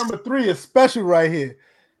 3 is special right here.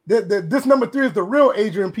 This number 3 is the real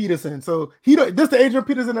Adrian Peterson. So this the Adrian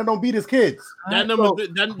Peterson that don't beat his kids. That number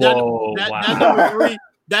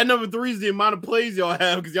 3 is the amount of plays y'all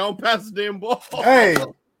have because y'all don't pass the damn ball. Hey, this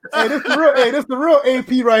the real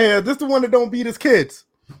AP right here. This the one that don't beat his kids.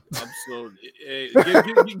 Absolutely. Hey,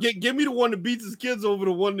 give me the one that beats his kids over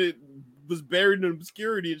the one that was buried in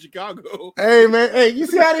obscurity in Chicago. Hey man, you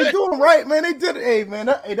see how they do him, right, man? They did it. Hey man,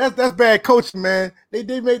 that's bad coaching, man. They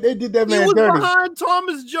did that man. He was dirty. Behind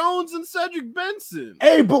Thomas Jones and Cedric Benson.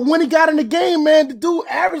 Hey, but when he got in the game, man, the dude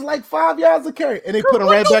averaged like 5 yards a carry, and they put him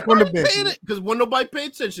right back on the bench. Because when nobody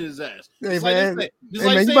paid attention to his ass. Hey man,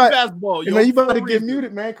 basketball. You about to get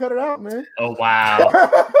muted, man. Cut it out, man. Oh wow!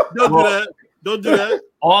 Don't do that.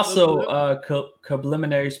 Also,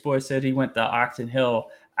 Preliminary Sports said he went to Oxon Hill.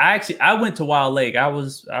 I went to Wild Lake. I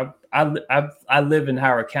live in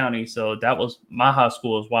Howard County, so that was my high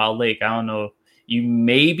school was Wild Lake. I don't know. You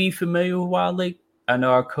may be familiar with Wild Lake. I know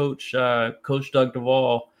our coach, Coach Doug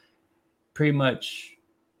Duvall, pretty much.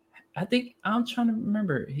 I think I'm trying to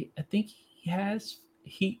remember. I think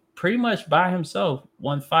he pretty much by himself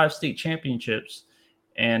won 5 state championships,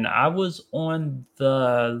 and I was on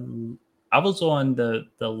the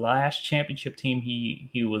last championship team he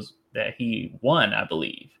won, I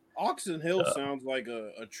believe. Oxon Hill sounds like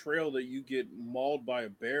a trail that you get mauled by a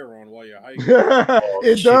bear on while you're hiking.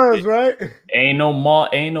 It does, right? Ain't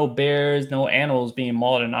no bears, no animals being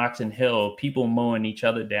mauled in Oxon Hill. People mowing each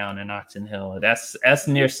other down in Oxon Hill. That's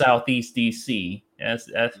near Southeast DC. That's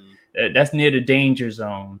near the danger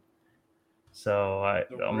zone. So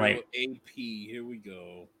I'm like, AP. Here we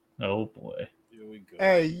go. Oh boy. Here we go.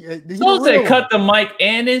 Hey, so they cut the mic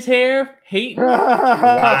and his hair. Hate. Wow.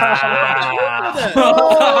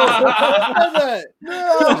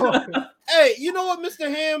 No. Hey, you know what, Mr.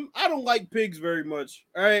 Ham? I don't like pigs very much.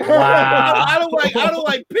 All right. Wow. I don't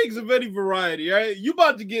like pigs of any variety. All right. You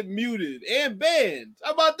about to get muted and banned.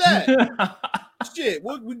 How about that? Shit.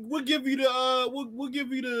 We'll give you the we'll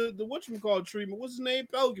give you the whatchamacallit treatment. What's his name?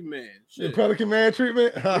 Pelican Man. Shit. The Pelican Man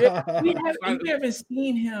treatment. we haven't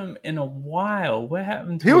seen him in a while. What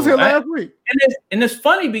happened to him? He was here last week. And it's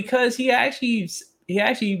funny because he actually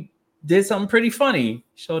did something pretty funny.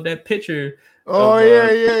 Showed that picture. Oh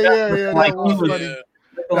yeah. Like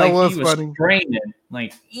that was funny. Straining.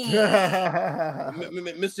 Like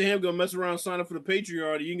Mr. Ham gonna mess around, sign up for the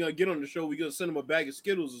Patreon. You ain't gonna get on the show. We gonna send him a bag of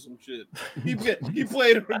Skittles or some shit. He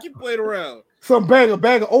played around. Some bag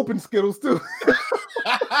of open Skittles too.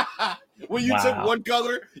 When you took one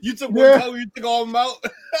color, you took all of them out.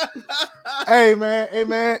 Hey man,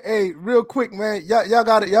 hey, real quick, man. Y'all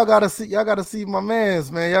gotta see my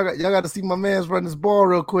man's, man. Y'all got to see my man's run this ball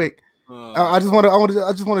real quick. I just want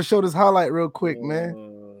to show this highlight real quick, man.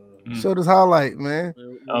 Show this highlight, man.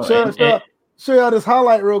 Show y'all this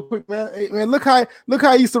highlight real quick, man. Hey, man, look how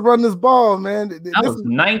I used to run this ball, man. I was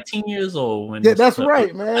 19 years old when. Yeah, that's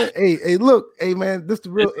right, man. Hey, look, hey, man, this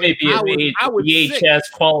the real. Maybe I was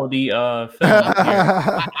VHS quality film.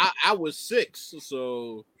 I was 6,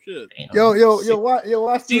 so shit. Yo,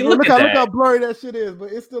 watch. See, look how blurry that shit is,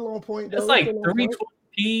 but it's still on point. It's like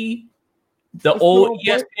 320p. The old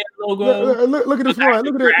ESPN logo. Look at this run.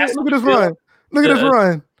 Look at this run. Look at this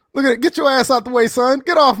run. Look at it. Get your ass out the way, son.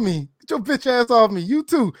 Get off me. Get your bitch ass off me. You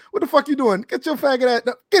too. What the fuck you doing? Get your faggot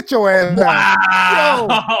ass. Get your ass down.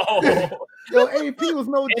 Wow. Yo, AP was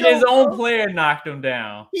no joke. And his own player knocked him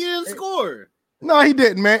down. He didn't score. No, he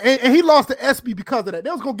didn't, man. And he lost to SB because of that. They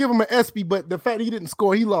was gonna give him an SB, but the fact that he didn't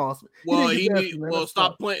score, he lost. Well,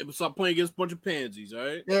 stop playing against a bunch of pansies, all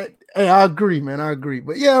right? Yeah, hey, I agree, man. I agree.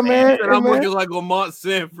 But yeah, man. I'm looking like Lamont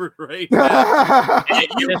Sanford right now. Hey,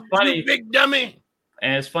 you big dummy.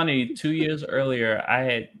 And it's funny, 2 years earlier, I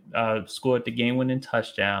had scored the game-winning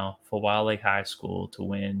touchdown for Wild Lake High School to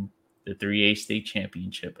win the 3A state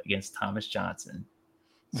championship against Thomas Johnson.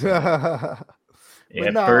 So,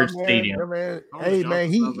 Bird Stadium. Man. Hey, man,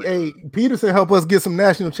 Peterson helped us get some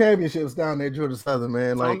national championships down there at Georgia Southern,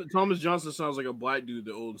 man. Thomas Johnson sounds like a black dude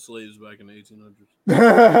that owned slaves back in the 1800s.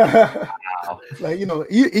 Like,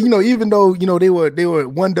 even though they were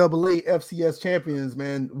 1AA FCS champions,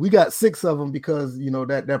 man, we got 6 of them because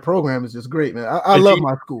that program is just great, man. I love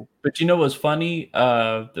my school. But you know what's funny?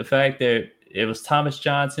 The fact that it was Thomas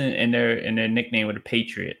Johnson and their nickname were the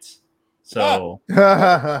Patriots. So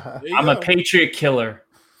I'm a Patriot killer.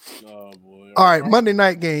 Oh boy! All right, Monday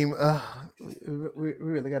night game. We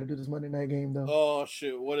really got to do this Monday night game though. Oh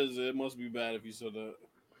shit! What is it? It must be bad if you said that.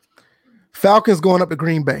 Falcons going up to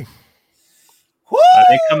Green Bay. Woo! Are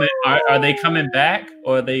they coming back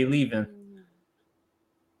or are they leaving?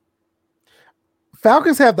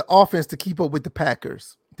 Falcons have the offense to keep up with the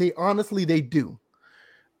Packers. They do.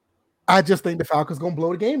 I just think the Falcons gonna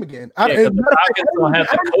blow the game again. The Falcons don't have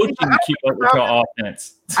the coaching to keep up with your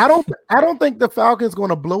offense. I don't think the Falcons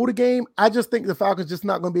gonna blow the game. I just think the Falcons just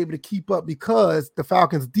not gonna be able to keep up because the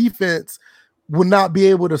Falcons defense will not be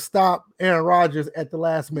able to stop Aaron Rodgers at the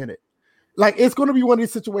last minute. Like it's gonna be one of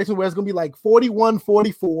these situations where it's gonna be like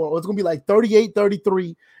 41-44, or it's gonna be like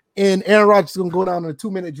 38-33, and Aaron Rodgers is gonna go down in a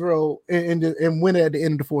 2-minute drill and win it at the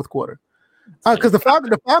end of the fourth quarter. Because the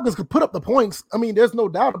Falcons could put up the points. I mean, there's no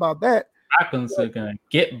doubt about that. Falcons are gonna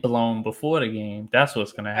get blown before the game. That's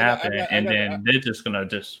what's gonna happen, and then they're just gonna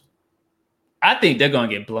I think they're gonna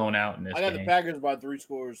get blown out in this game. I got the Packers by 3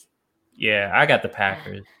 scores. Yeah, I got the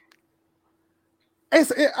Packers.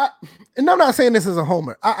 And I'm not saying this as a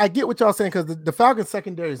homer. I get what y'all saying because the Falcons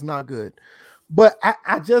secondary is not good. But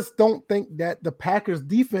I just don't think that the Packers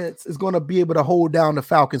defense is going to be able to hold down the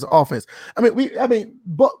Falcons offense.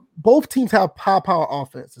 Both teams have power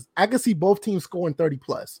offenses. I can see both teams scoring 30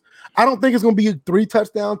 plus. I don't think it's going to be a 3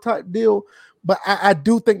 touchdown type deal, but I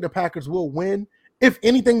do think the Packers will win. If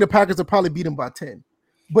anything, the Packers will probably beat them by 10,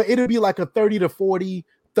 but it'll be like a 30-40,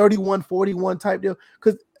 31-41 type deal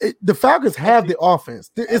because the Falcons have the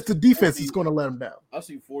offense. It's the defense that's going to let them down. I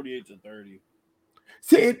see 48-30.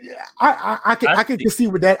 See, I can see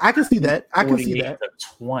with that. I can see that. I can see that.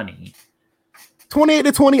 20.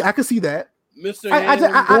 28-20. I can see that. Mr.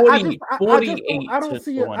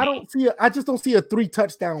 I just don't see a 3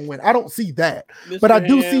 touchdown win. I don't see that. But I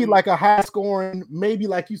do see like a high scoring, maybe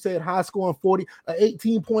like you said, high scoring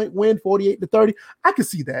 18-point win, 48-30. I can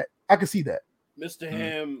see that. Mr.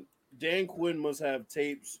 Ham, Dan Quinn must have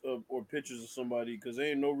tapes or pictures of somebody because there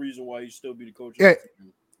ain't no reason why he still be the coach.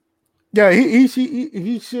 Yeah, he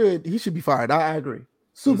should be fired. I agree.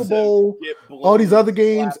 Super Bowl, all these other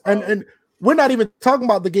games, and we're not even talking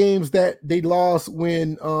about the games that they lost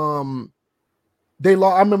when they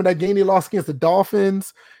lost. I remember that game they lost against the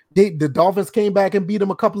Dolphins. The Dolphins came back and beat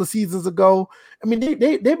them a couple of seasons ago. I mean,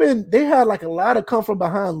 they had like a lot of come from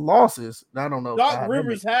behind losses. I don't know. Doc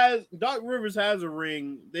Rivers has a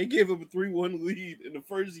ring. They gave him a 3-1 lead in the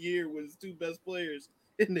first year with his 2 best players.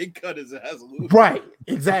 And they cut his ass loose. Right,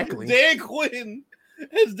 exactly. Dan Quinn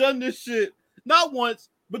has done this shit not once,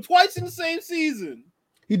 but twice in the same season.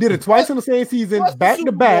 He did it twice in the same season, back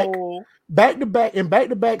to back, in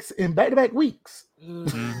back-to-back weeks.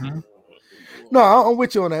 Mm-hmm. No, I'm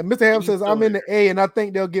with you on that. Mr. Ham says I'm in the A, and I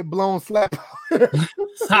think they'll get blown slap.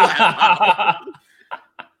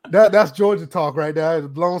 That's Georgia talk right there.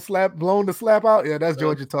 Blown the slap out. Yeah, that's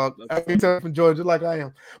Georgia talk. I can tell from Georgia like I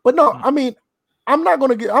am. But no, I mean, I'm not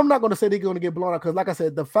gonna say they're gonna get blown out because, like I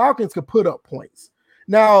said, the Falcons could put up points.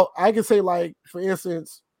 Now, I can say, like, for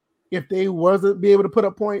instance, if they wasn't be able to put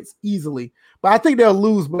up points easily, but I think they'll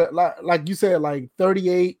lose. But like you said, like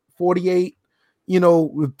 38, 48,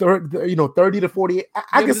 30-48.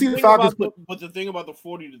 I can see the Falcons. But the thing about the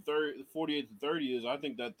 48-30 is, I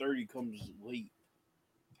think that 30 comes late.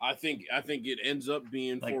 I think it ends up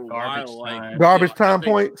being like for a while, like garbage time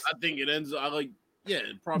points. I think it ends up like. Yeah,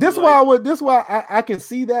 probably. This is why I can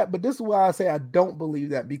see that, but this is why I say I don't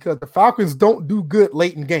believe that because the Falcons don't do good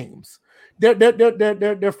late in games. They're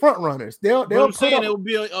front runners. They'll saying it will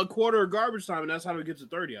be a quarter of garbage time, and that's how it gets to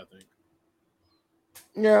 30. I think.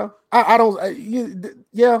 Yeah, I don't.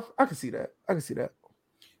 Yeah, I can see that.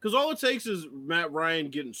 Because all it takes is Matt Ryan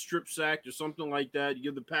getting strip sacked or something like that. You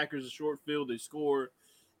give the Packers a short field, they score,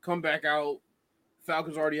 come back out,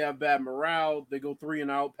 Falcons already have bad morale. They go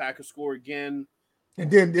 3-and-out. Packers score again. And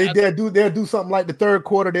then they'll do something like the third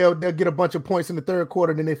quarter. They'll get a bunch of points in the third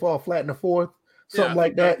quarter, then they fall flat in the fourth. Something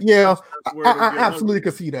like that. Yeah, I absolutely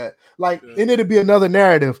could see that. Like, and it'd be another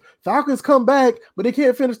narrative. Falcons come back, but they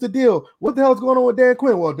can't finish the deal. What the hell's going on with Dan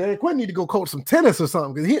Quinn? Well, Dan Quinn need to go coach some tennis or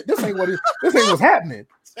something because this ain't what's happening.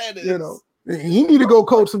 Tennis. You know, he need to go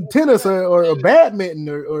coach some tennis or badminton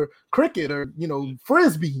or cricket or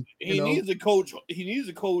frisbee. He needs to coach. He needs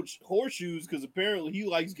to coach horseshoes because apparently he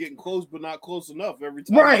likes getting close but not close enough every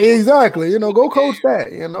time. Right, exactly. Go coach that.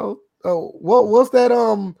 Oh, what's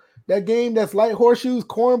that? That game that's like horseshoes,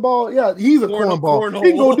 cornball. Yeah, he's a cornball.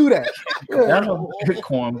 He can go do that. Yeah. That's a good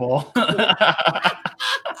cornball.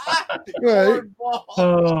 Right.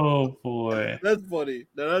 Oh boy, that's funny.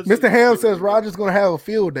 Mr. Ham says Rodgers gonna have a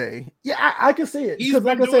field day. Yeah, I can see it. He's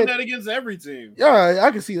been doing that against every team. Yeah,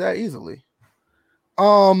 I can see that easily.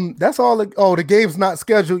 That's all. The game's not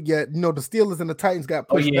scheduled yet. The Steelers and the Titans got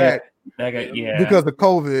pushed back. Because of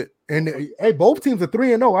COVID. And hey, both teams are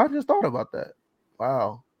 3-0. I just thought about that.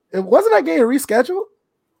 Wow. Wasn't that game rescheduled?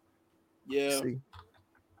 Yeah.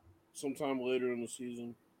 Sometime later in the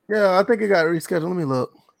season. Yeah, I think it got rescheduled. Let me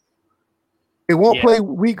look. It won't play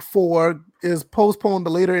week 4. Is postponed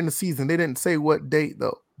to later in the season. They didn't say what date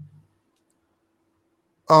though.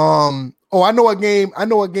 I know a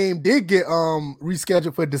game did get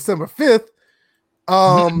rescheduled for December 5th.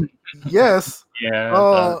 Yes.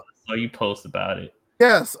 Yeah. So you post about it.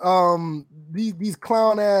 Yes. These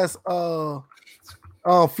clown ass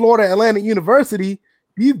Florida Atlantic University,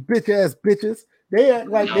 these bitch ass bitches, they act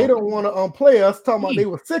like they don't want to play us, talking about they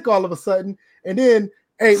were sick all of a sudden. And then,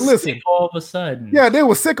 hey, listen. Sick all of a sudden. Yeah, they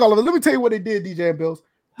were sick all of it. Let me tell you what they did, DJ and Bills.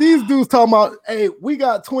 These dudes talking about, hey, we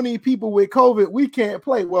got 20 people with COVID. We can't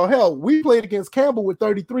play. Well, hell, we played against Campbell with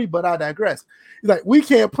 33, but I digress. He's like, we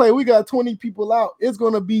can't play. We got 20 people out. It's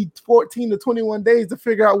going to be 14 to 21 days to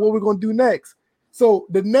figure out what we're going to do next. So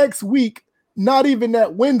the next week, not even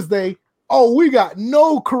that Wednesday, we got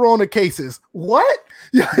no corona cases. What?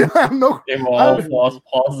 Yeah, no. They were all false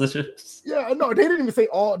positives. Yeah, no, they didn't even say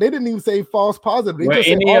all. They didn't even say false positive. They were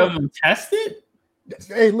any of them tested?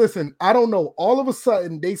 Hey, listen, I don't know. All of a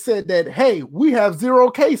sudden, they said that, hey, we have 0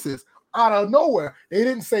 cases out of nowhere. They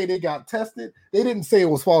didn't say they got tested. They didn't say it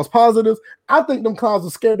was false positives. I think them clowns were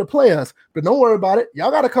scared to play us. But don't worry about it.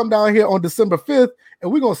 Y'all got to come down here on December 5th, and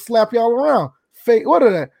we're going to slap y'all around. Fake. What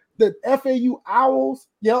are that? The FAU Owls?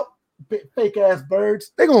 Yep. Fake ass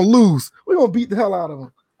birds. They're going to lose. We're going to beat the hell out of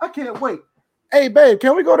them. I can't wait. Hey, babe,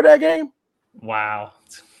 can we go to that game? Wow.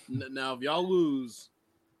 Now, if y'all lose.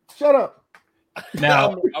 Shut up.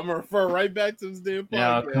 Now I'm gonna refer right back to this damn podcast.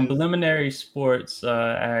 Now, Preliminary Sports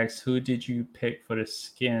asks, who did you pick for the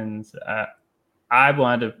Skins?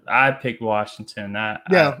 I picked Washington. I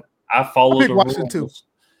followed the Washington rules. too.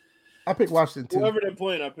 I picked Washington too. Whoever they're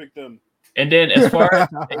playing, I picked them. And then as far as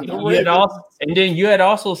you had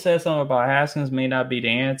also said something about Haskins may not be the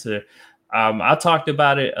answer. I talked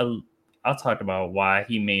about it. I talked about why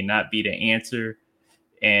he may not be the answer,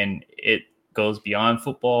 and it goes beyond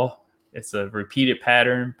football. It's a repeated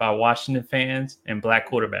pattern by Washington fans and black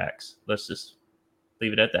quarterbacks. Let's just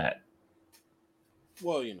leave it at that.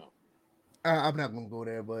 Well, I'm not going to go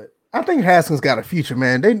there, but I think Haskins got a future,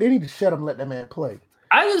 man. They need to shut him and let that man play.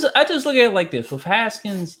 I just look at it like this. With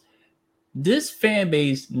Haskins, this fan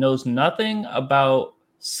base knows nothing about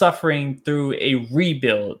suffering through a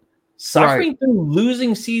rebuild. Suffering through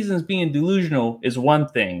losing seasons being delusional is one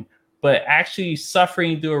thing. But actually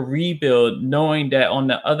suffering through a rebuild, knowing that on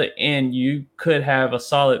the other end you could have a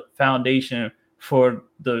solid foundation for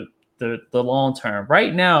the long term.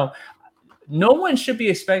 Right now, no one should be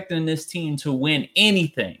expecting this team to win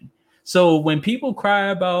anything. So when people cry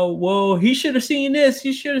about, well, he should have seen this,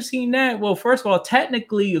 he should have seen that. Well, first of all,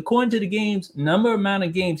 technically, according to the amount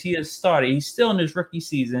of games he has started, he's still in his rookie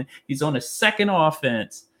season. He's on his second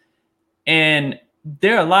offense. And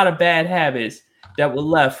there are a lot of bad habits that were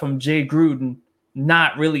left from Jay Gruden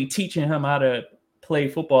not really teaching him how to play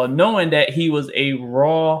football, knowing that he was a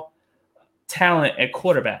raw talent at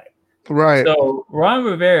quarterback. Right. So Ron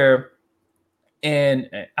Rivera and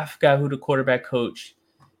I forgot who the quarterback coach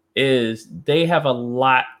is. They have a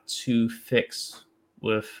lot to fix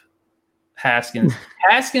with Haskins.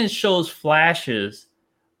 Haskins shows flashes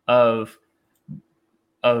of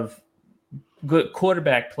good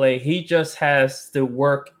quarterback play. He just has to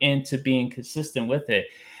work into being consistent with it.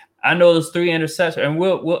 I know those 3 interceptions, and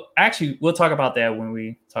we'll talk about that when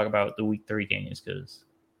we talk about the week 3 games. Because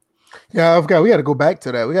we got to go back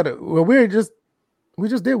to that. We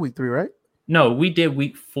just did week 3, right? No, we did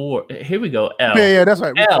week 4. Here we go. L. Yeah, that's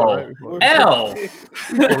right. L. L.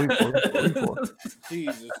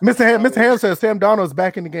 Mr. Ham says Sam Darnold's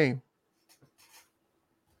back in the game.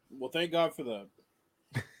 Well, thank God for that.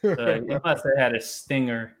 He must have had a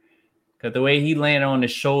stinger. Because the way he landed on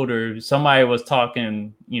his shoulder, somebody was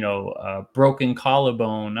talking, broken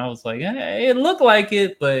collarbone. I was like, hey, it looked like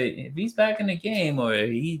it, but if he's back in the game or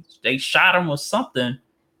they shot him or something,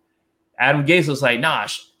 Adam Gase was like, nah,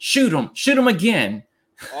 shoot him again.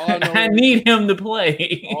 I need him to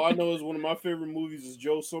play. All I know is one of my favorite movies is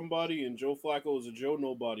Joe Somebody, and Joe Flacco is a Joe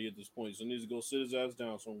Nobody at this point, so he needs to go sit his ass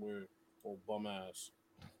down somewhere, old bum ass.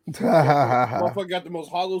 Motherfucker got the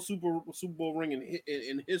most hollow Super Bowl ring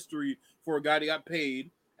in history for a guy that got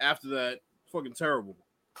paid. After that, fucking terrible.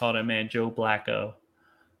 Call that man Joe Blacko.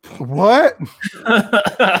 What?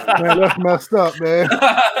 Man, that's messed up, man.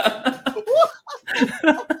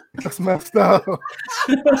 That's messed up.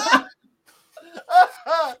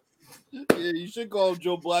 Yeah, you should call him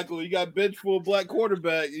Joe Blacko. He got benched for a black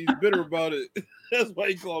quarterback. He's bitter about it. That's why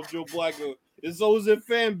he called him Joe Blacko. And so is their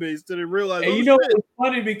fan base till they realize. And it's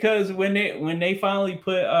funny because when they finally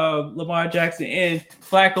put Lamar Jackson in,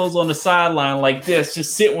 Flacco's on the sideline like this,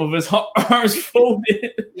 just sitting with his arms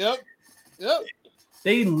folded. Yep.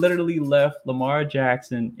 They literally left Lamar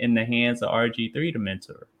Jackson in the hands of RG3 to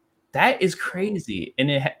mentor. That is crazy,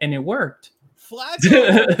 and it worked. Flacco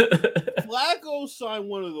signed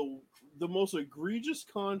one of the most egregious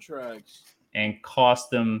contracts and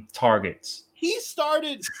cost them targets. He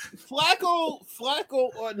started Flacco.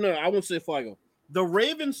 No, I won't say Flacco. The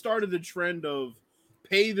Ravens started the trend of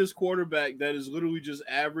pay this quarterback that is literally just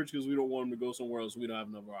average because we don't want him to go somewhere else. We don't have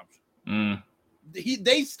another option.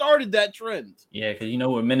 They started that trend. Yeah, because you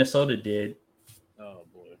know what Minnesota did. Oh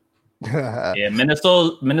boy. Yeah,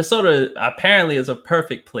 Minnesota apparently is a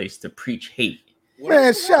perfect place to preach hate.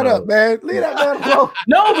 Man, shut up, man. Leave that man alone.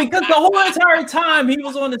 No, because the whole entire time he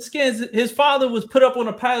was on the Skins, his father was put up on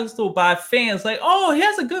a pedestal by fans. Like, oh, he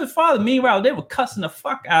has a good father. Meanwhile, they were cussing the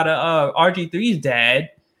fuck out of RG3's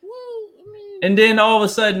dad. And then all of a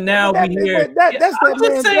sudden, now we hear. I'm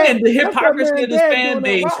just saying, the hypocrisy of this fan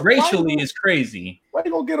base racially is crazy. Why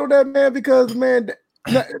you gonna get on that man? Because, man,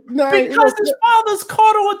 because his father's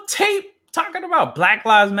caught on tape talking about Black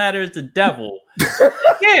Lives Matter is the devil.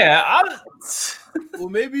 Yeah, well,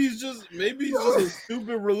 maybe he's just a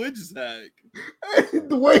stupid religious hack.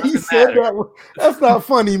 The way he said that's not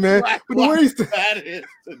funny, man. But the way he said that is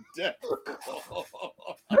the devil.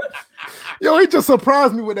 Yo, he just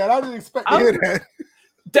surprised me with that. I didn't expect to hear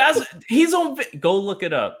that. He's on. Go look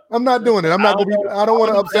it up. I'm not doing it. I don't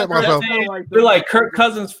want to upset myself. They're like Kirk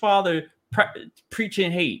Cousins' father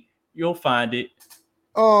preaching hate. You'll find it.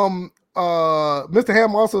 Mr.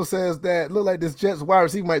 Ham also says that look like this Jets wide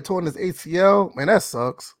receiver might torn his ACL. Man, that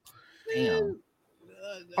sucks. Damn.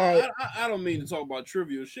 I don't mean to talk about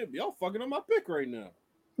trivial shit, but y'all fucking up my pick right now.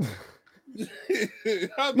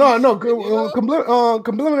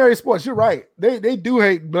 Complementary sports. You're right. They do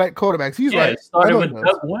hate black quarterbacks. He's right. It started with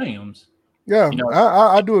Doug Williams. Yeah,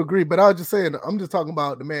 I do agree, but I was just saying, I'm just talking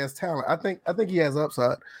about the man's talent. I think he has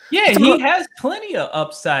upside. Yeah, he has plenty of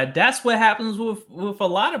upside. That's what happens with a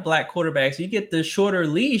lot of black quarterbacks. You get the shorter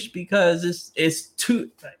leash because it's too.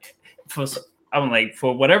 For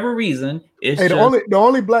whatever reason, the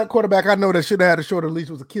only black quarterback I know that should have had a shorter leash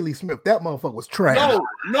was Achilles Smith. That motherfucker was trash.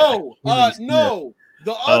 No.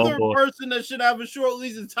 The other person that should have a short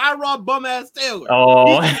leash is Tyrod Bum-ass Taylor.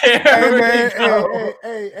 Oh, hey!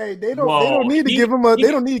 They don't need to give him a. They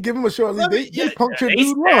don't need to give him a short leash. They punctured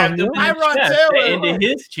dude wrong. Tyrod Taylor ended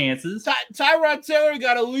his chances. Tyrod Taylor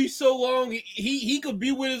got a leash so long he could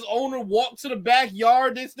be with his owner, walk to the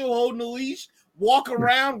backyard. They still holding the leash, walk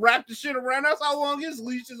around, wrap the shit around. That's how long his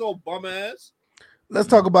leash is. Old bum ass. Let's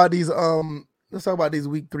talk about these. Let's talk about these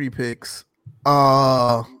week 3 picks.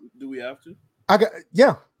 Do we have to?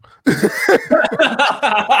 Yeah. Yeah,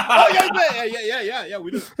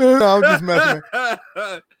 we do. No, I'm just messing.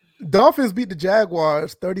 Dolphins beat the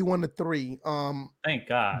Jaguars 31-3. Thank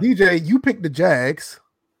God. DJ, you picked the Jags.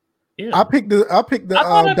 Yeah. I picked the Dolphins.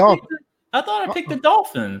 I thought I picked the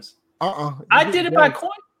Dolphins. I did it by coin.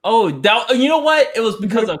 Oh, you know what? It was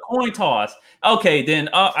because of coin toss. Okay, then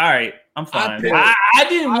all right. I'm fine. I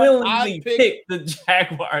didn't willingly pick the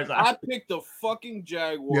Jaguars. I picked the fucking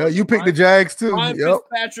Jaguars. Yeah, you picked the Jags too. Ryan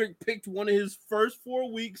Fitzpatrick picked one of his first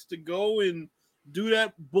 4 weeks to go and do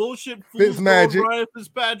that bullshit Fitzmagic. Ryan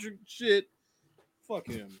Fitzpatrick shit. Fuck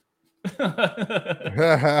him. All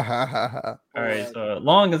right, so as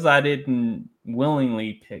long as I didn't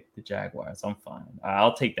willingly pick the Jaguars, I'm fine.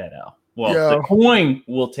 I'll take that out. Well, the coin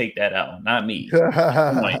will take that out, not me.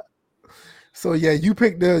 So yeah,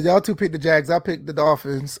 y'all two picked the Jags. I picked the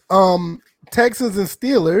Dolphins. Texans and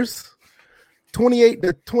Steelers,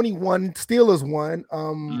 28-21. Steelers won.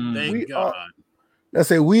 Thank God. Let's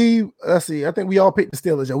see. I think we all picked the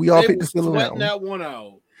Steelers. Yeah, we all picked the Steelers on that one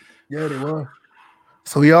out. Yeah, they were.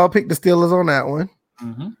 So we all picked the Steelers on that one.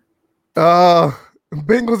 Mm-hmm.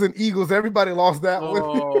 Bengals and Eagles. Everybody lost that one.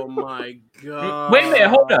 Oh my God! Wait a minute,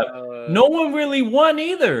 hold up. No one really won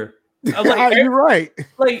either. You're right.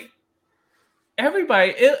 Like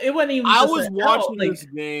everybody, it wasn't even. I was watching this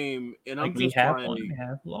game, and I'm just have won,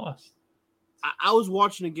 have lost. I was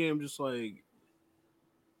watching the game, just like.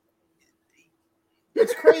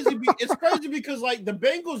 It's crazy. It's crazy because like the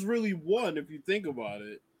Bengals really won if you think about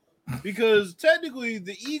it, because technically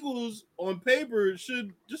the Eagles on paper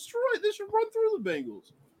should destroy. They should run through the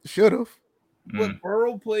Bengals. Should have. But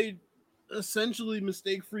Burrow played essentially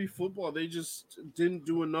mistake-free football. They just didn't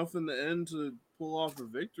do enough in the end to pull off a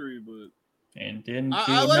victory. But didn't do enough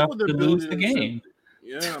to lose the game.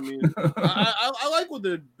 Yeah, I mean, I like what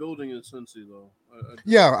they're building in Cincy though.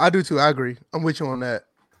 Yeah, I do too. I agree. I'm with you on that.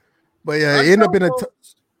 But yeah, it ended up in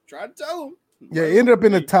try to tell them. Yeah, it ended up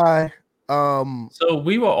in a tie. So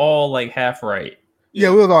we were all like half right. Yeah,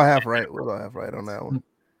 we was all half right. We were all half right on that one.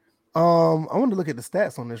 I want to look at the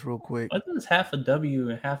stats on this real quick. What does half a W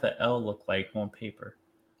and half a L look like on paper?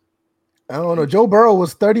 I don't know. Joe Burrow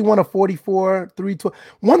was 31 of 44, 312.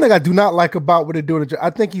 One thing I do not like about what they're doing, I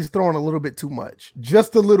think he's throwing a little bit too much,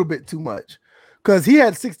 just a little bit too much. Because he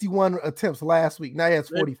had 61 attempts last week. Now he has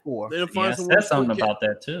 44. They find said something about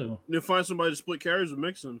that too. They find somebody to split carries with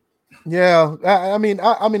Mixon. Yeah, I mean,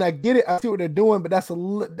 I get it. I see what they're doing, but that's a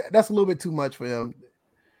little bit too much for him.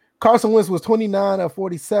 Carson Wentz was 29 of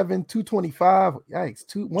 47, 225. Yikes!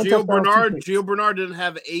 Gio Bernard didn't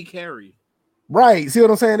have a carry. Right. See what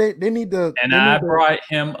I'm saying? They need to. And I brought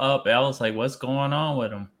him up. I was like, "What's going on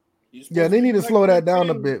with him?" Yeah, they need to slow that down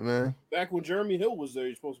a bit, man. Back when Jeremy Hill was there,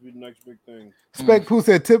 he's supposed to be the next big thing. Spec Pooh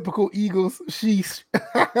said typical Eagles. Sheesh.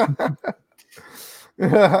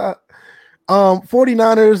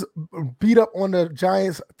 49ers beat up on the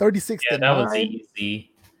Giants 36-9. That was easy.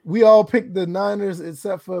 We all picked the Niners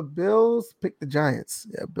except for Bills picked the Giants.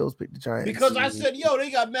 Yeah, Bills picked the Giants. Because I said, they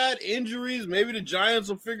got mad injuries. Maybe the Giants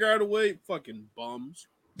will figure out a way. Fucking bums.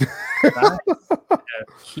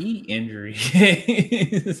 Key injury.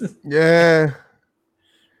 Yeah.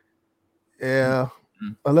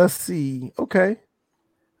 Let's see. Okay.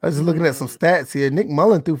 I was just looking at some stats here. Nick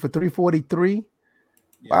Mullen threw for 343.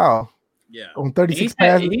 Yeah. Wow. Yeah. On 36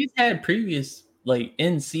 passes. He's had previous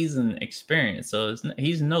in-season experience, so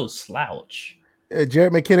he's no slouch.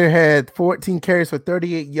 Jared McKinnon had 14 carries for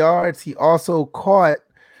 38 yards. He also caught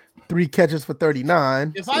 3 catches for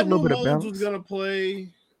 39. If I knew Mullins was gonna play,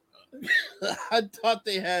 I thought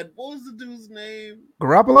they had, what was the dude's name?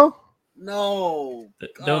 Garoppolo? No.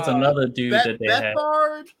 There was another dude that they had.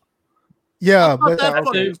 Yeah, but that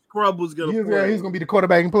fucking scrub was gonna play. He's gonna be the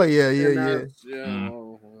quarterback and play. Yeah.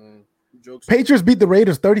 Jokes. Patriots beat the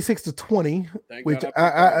Raiders 36-20, which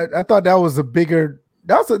I thought that was a bigger.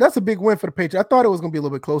 That's a big win for the Patriots. I thought it was gonna be a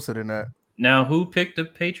little bit closer than that. Now, who picked the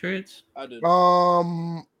Patriots? I did.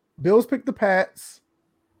 Bills picked the Pats.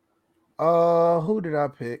 Who did I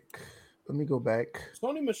pick? Let me go back.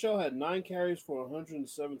 Sony Michel had 9 carries for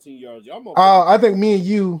 117 yards. I think me and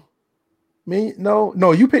you.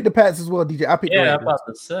 No, you picked the Pats as well, DJ. I picked the Raiders. I'm about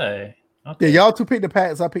to say. Okay. Yeah, y'all two picked the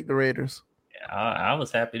Pats. I picked the Raiders. Yeah, I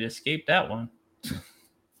was happy to escape that one.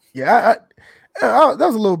 Yeah, that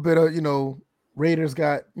was a little bit of Raiders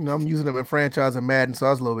got I'm using them in franchise and Madden, so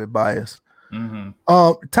I was a little bit biased.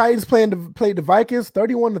 Mm-hmm. Titans played the Vikings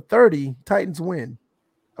 31-30. Titans win.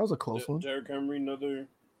 That was a close one. Derrick Henry, another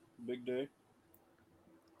big day.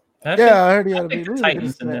 I heard he had a big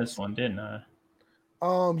Titans in this one, didn't I?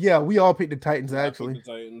 Yeah, we all picked the Titans actually. The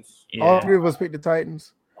Titans. Yeah. All 3 of us picked the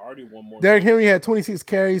Titans. Already one more. Derrick Henry had 26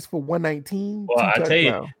 carries for 119. Well, I tell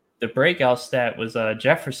you, the breakout stat was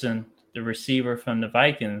Jefferson, the receiver from the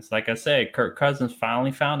Vikings. Like I said, Kirk Cousins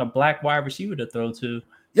finally found a black wide receiver to throw to.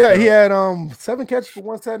 Yeah, he had 7 catches for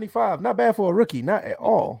 175. Not bad for a rookie, not at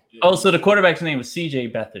all. Oh, so the quarterback's name was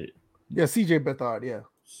CJ Beathard. Yeah, CJ Beathard, yeah.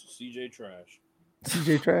 CJ Trash.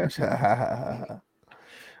 CJ Trash.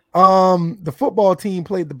 The football team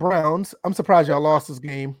played the Browns. I'm surprised y'all lost this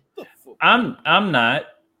game. I'm not.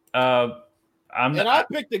 I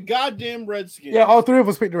picked the goddamn Redskins. Yeah, all 3 of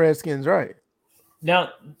us picked the Redskins, right? Now,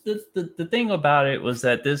 the thing about it was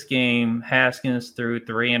that this game, Haskins threw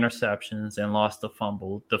 3 interceptions and lost the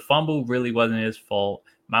fumble. The fumble really wasn't his fault.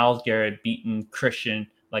 Myles Garrett beating Christian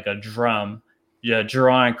like a drum. Yeah,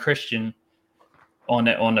 Jerron Christian on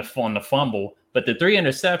the fumble. But the 3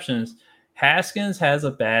 interceptions, Haskins has a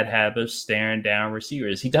bad habit of staring down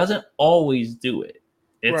receivers. He doesn't always do it.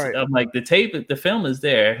 It's Right. I'm like the film is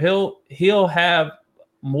there. He'll have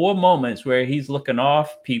more moments where he's looking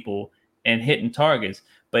off people and hitting targets,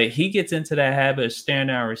 but he gets into that habit of staring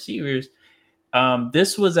down receivers.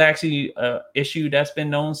 This was actually an issue that's been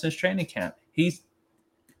known since training camp.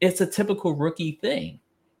 It's a typical rookie thing.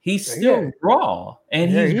 He's still raw and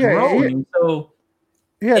he's growing. So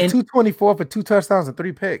he had 224 for 2 touchdowns and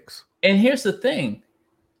 3 picks. And here's the thing.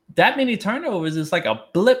 That many turnovers is like a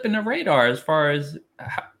blip in the radar as far as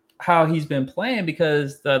how he's been playing,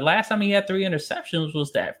 because the last time he had 3 interceptions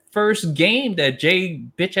was that first game that Jay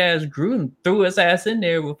bitch ass Gruden threw his ass in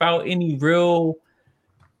there without any real,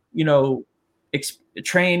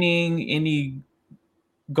 training, any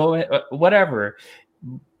whatever.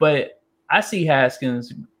 But I see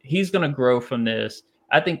Haskins. He's going to grow from this.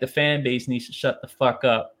 I think the fan base needs to shut the fuck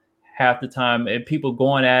up half the time. And people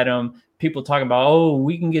going at him, people talking about, oh,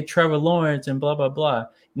 we can get Trevor Lawrence and blah, blah, blah.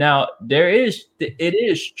 Now, it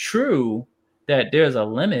is true that there's a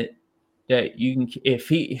limit that you can, if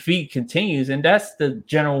he continues, and that's the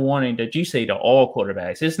general warning that you say to all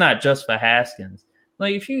quarterbacks. It's not just for Haskins.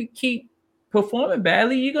 Like, if you keep performing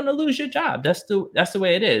badly, you're going to lose your job. That's the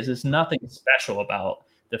way it is. There's nothing special about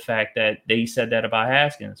the fact that they said that about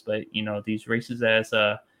Haskins. But, these racist ass,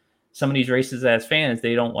 some of these racist ass fans,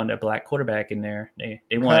 they don't want a black quarterback in there.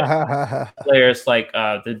 They want players like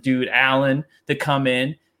the dude Allen to come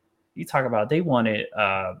in. You talk about they wanted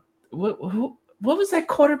what was that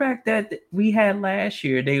quarterback that we had last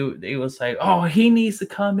year? They was like, oh, he needs to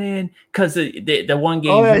come in because the one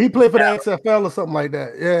game. Oh yeah, he played for the XFL or something like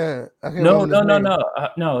that. Yeah.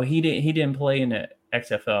 No. He didn't play in the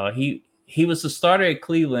XFL. He was the starter at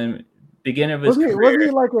Cleveland, beginning of his career.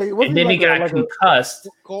 He got concussed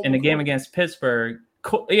in the game against Pittsburgh.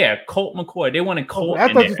 Colt McCoy. They wanted Colt.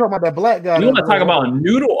 I thought you were talking about that black guy. You want to talk about a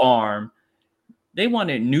noodle arm? They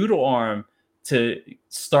wanted Noodle Arm to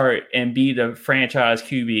start and be the franchise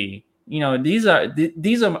QB. These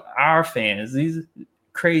are our fans. These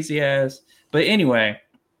crazy ass. But anyway,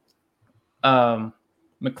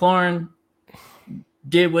 McLaurin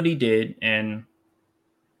did what he did,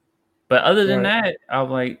 but other than that, I'm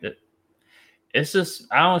like, it's just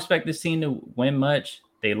I don't expect this team to win much.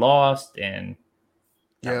 They lost, and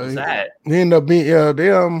that was that. They end up being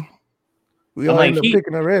we all end up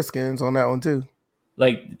picking the Redskins on that one too.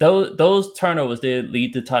 Like those turnovers did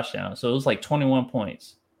lead to touchdowns, so it was like 21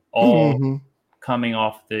 points, all coming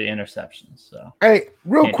off the interceptions. So hey,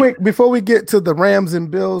 real quick before we get to the Rams and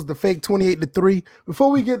Bills, the fake 28-3. Before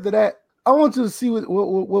we get to that, I want you to see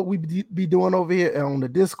what we be doing over here on the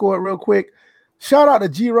Discord real quick. Shout out to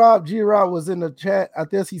G-Rob. G-Rob was in the chat. I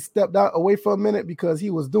guess he stepped out away for a minute because he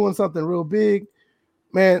was doing something real big.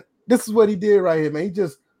 Man, this is what he did right here, man. He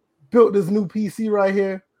just built this new PC right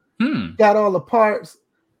here. Got all the parts,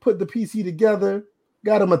 put the PC together,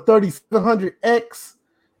 got him a 3700X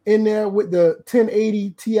in there with the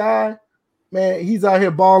 1080 Ti. Man, he's out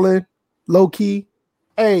here balling, low key.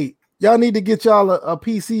 Hey, y'all need to get y'all a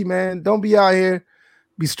PC, man. Don't be out here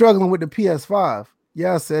be struggling with the PS5.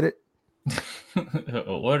 Yeah, I said it.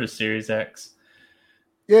 Or the Series X.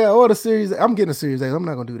 Yeah, or the Series X. I'm getting a Series X. I'm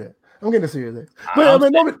not gonna do that. I'm getting a Series X. But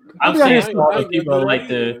I'm saying people like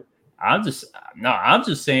the. I'm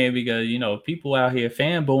just saying because people out here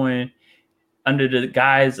fanboying under the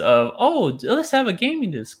guise of let's have a gaming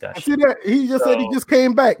discussion. I see that he just said he just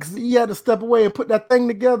came back. He had to step away and put that thing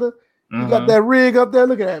together. He got that rig up there.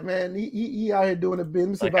 Look at that, man. He out here doing a bit. Let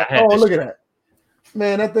me see look at that.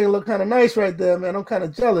 Man, that thing look kind of nice right there, man. I'm kind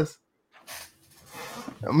of jealous.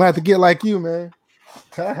 I'm gonna have to get like you, man.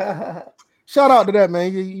 Shout out to that,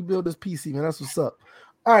 man. He built this PC, man. That's what's up.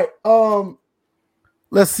 All right.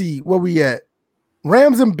 Let's see where we at.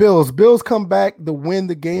 Rams and Bills. Bills come back to win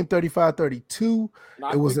the game 35-32.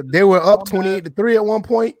 They were up 28-3 at one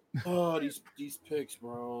point. Oh, these picks,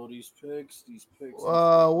 bro. These picks.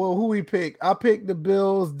 Well, who we picked? I picked the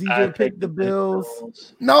Bills. DJ picked the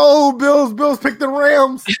Bills. No, Bills picked the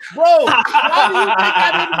Rams. Bro, why do you think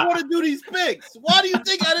I didn't want to do these picks? Why do you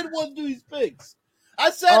think I didn't want to do these picks? I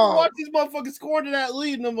sat and watched these motherfuckers score to that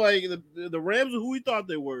lead, and I'm like, the Rams are who we thought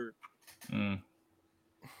they were.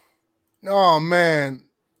 Oh man,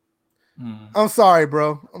 I'm sorry,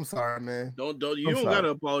 bro. I'm sorry, man. Don't gotta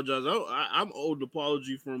apologize. I'm owed an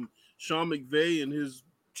apology from Sean McVay and his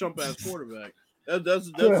chump ass quarterback.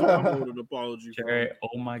 That's what I'm owed an apology for.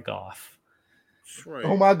 Oh my god. Right.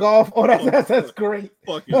 Oh my golf! Oh, that's great.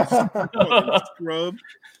 Fucking scrub.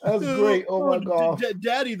 That's great. Oh my golf.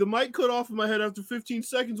 Daddy, the mic cut off in my head after 15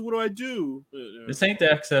 seconds. What do I do? This ain't the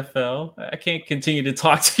XFL. I can't continue to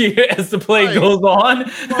talk to you as the play goes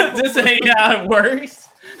on. This ain't how it works.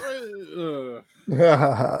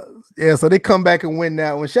 Yeah, so they come back and win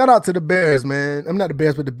that one. Shout out to the Bears, man. I'm not the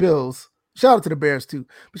Bears, but the Bills. Shout out to the Bears too.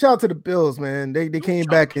 But shout out to the Bills, man. They came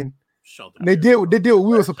back and they did what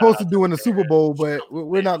we were supposed to do in the Super Bowl, but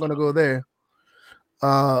we're not gonna go there.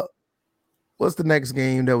 What's the next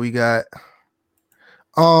game that we got?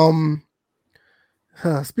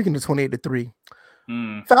 Speaking of 28-3,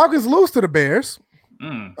 Falcons lose to the Bears.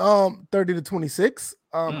 30-26.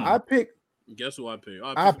 I picked. Guess who I picked?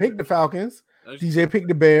 I picked the Falcons. DJ picked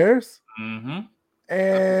the Bears. Mm-hmm.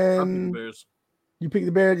 And the Bears. You picked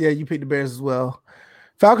the Bears? Yeah, you picked the Bears as well.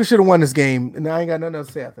 Falcons should have won this game, and I ain't got nothing else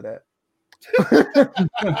to say after that.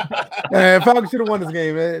 Falcons should have won this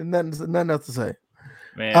game, man. Nothing else to say.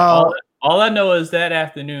 Man, all I know is that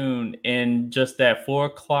afternoon in just that 4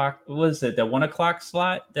 o'clock, what was it, that 1 o'clock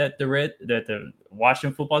slot that the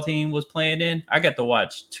Washington football team was playing in, I got to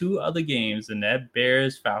watch 2 other games, and that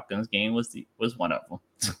Bears Falcons game was one of them.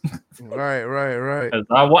 Right.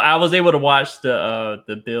 I was able to watch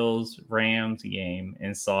the Bills Rams game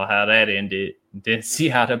and saw how that ended. Didn't see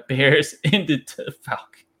how the Bears ended to the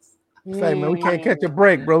Falcons. Say, man, we can't catch a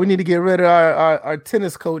break, bro. We need to get rid of our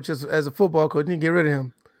tennis coach as a football coach. We need to get rid of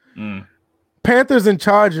him. Panthers and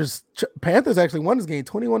Chargers. Panthers actually won this game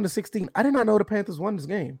 21-16. I did not know the Panthers won this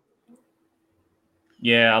game.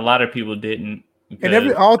 Yeah, a lot of people didn't.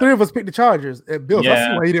 And all 3 of us picked the Chargers. Bill, I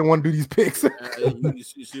see why you didn't want to do these picks. I'm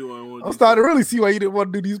starting to really see why you didn't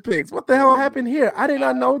want to do these picks. What the hell happened here? I did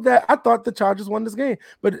not know that. I thought the Chargers won this game,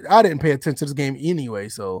 but I didn't pay attention to this game anyway.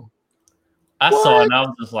 So I saw it and I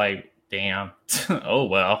was just like, damn. Oh,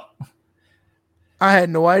 well. I had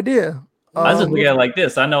no idea. I just look at it like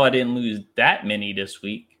this. I know I didn't lose that many this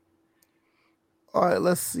week. All right,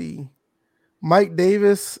 let's see. Mike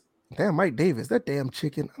Davis. Damn, Mike Davis, that damn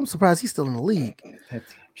chicken. I'm surprised he's still in the league.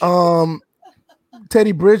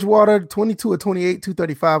 Teddy Bridgewater, 22 of 28,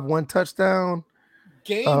 235, 1 touchdown.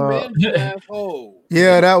 Game manager asshole.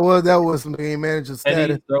 Yeah, that was some game manager status.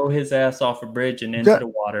 Teddy throw his ass off a bridge and into the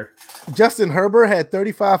water. Justin Herbert had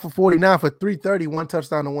 35 for 49 for 330, 1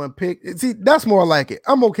 touchdown and 1 pick. See, that's more like it.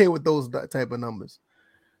 I'm okay with those type of numbers.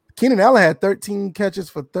 Keenan Allen had 13 catches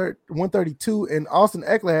for 132, and Austin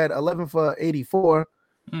Eckler had 11 for 84.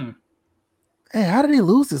 Hey, how did he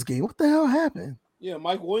lose this game? What the hell happened? Yeah,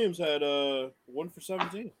 Mike Williams had 1 for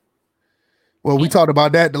 17. Well, we talked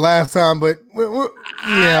about that the last time, but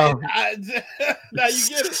yeah. Now you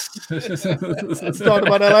get it. We talked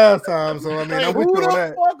about that last time, so I mean, hey, I'm with you on that.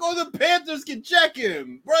 Who the fuck on the Panthers can check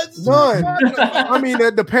him? None. I mean,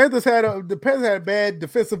 the Panthers had a bad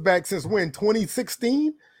defensive back since when?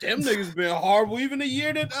 2016. Them niggas been horrible. Even the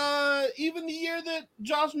year that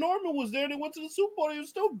Josh Norman was there, they went to the Super Bowl. He was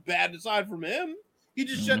still bad aside from him. He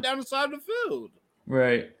just shut down the side of the field.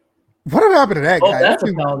 Right. Whatever happened to that guy? That's a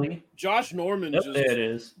penalty. Josh Norman. Yep, there it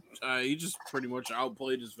is. He just pretty much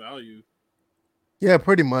outplayed his value. Yeah,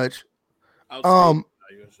 pretty much.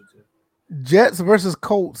 Jets versus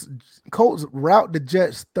Colts. Colts rout the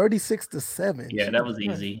Jets 36-7. Yeah, that was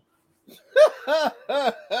easy.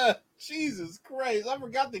 Jesus Christ. I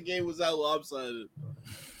forgot the game was that lopsided.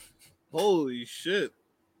 Holy shit.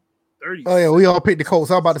 30. Oh, yeah, we all picked the Colts.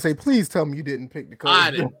 I was about to say, please tell me you didn't pick the Colts. I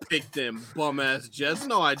didn't pick them bum-ass Jets.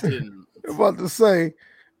 No, I didn't. I was about to say,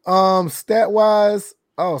 stat-wise,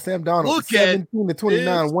 Sam Darnold, 17-29,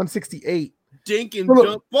 168. Dink and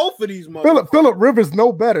jump both of these motherfuckers. Phillip Rivers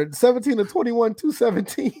no better, 17-21,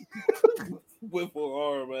 217. Whipple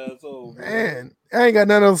arm asshole. Man, I ain't got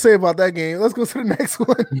nothing else to say about that game. Let's go to the next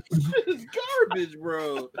one. It's garbage,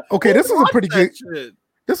 bro. Okay, this was a pretty good shit.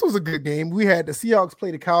 This was a good game. We had the Seahawks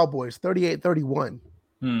play the Cowboys 38-31.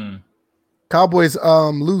 Cowboys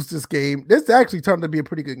lose this game. This actually turned out to be a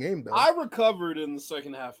pretty good game, though. I recovered in the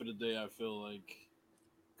second half of the day, I feel like.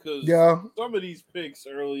 Because some of these picks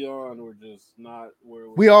early on were just not where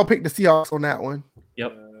we all picked the Seahawks on that one.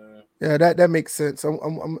 Yep. Yeah, that makes sense. I'm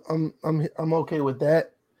okay with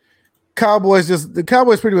that. The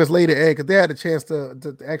Cowboys pretty much laid an egg because they had a chance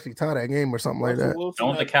to actually tie that game or something like that.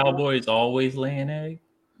 Don't the Cowboys always lay an egg?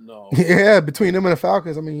 No. Yeah, between them and the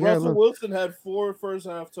Falcons. I mean, Russell Wilson had 4 first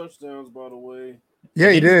half touchdowns, by the way. Yeah,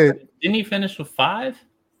 he did. Didn't he finish with 5?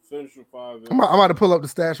 Finished with 5. Yeah. I'm about to pull up the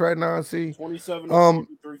stats right now and see. 27,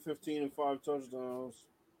 315, and 5 touchdowns.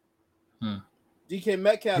 DK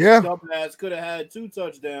Metcalf, dumbass, could have had 2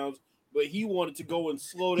 touchdowns, but he wanted to go and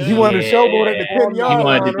slow down. He wanted to showboat at the 10-yard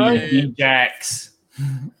line, He wanted to be Jax.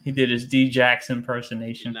 He did his D-Jax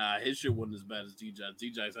impersonation. Nah, his shit wasn't as bad as D-Jax.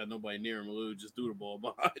 D-Jax had nobody near him. Lou just threw the ball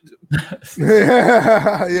behind him.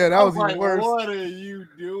 Yeah, that was even worse. What are you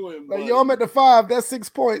doing, like, yo, I'm at the 5. That's 6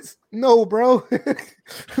 points. No, bro.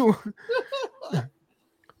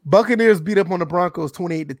 Buccaneers beat up on the Broncos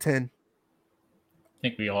 28-10. I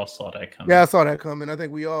think we all saw that coming. Yeah, I saw that coming. I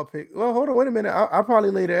think we all picked. Well, hold on, wait a minute. I probably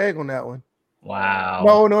laid an egg on that one.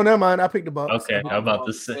 Wow. No, never mind. I picked the Bucs. Okay, I'm about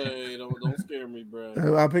to say. Don't scare me,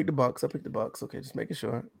 bro. I picked the Bucs. Okay, just making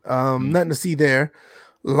sure. Nothing to see there.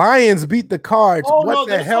 Lions beat the Cards. What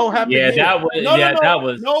the hell happened? Yeah, here? that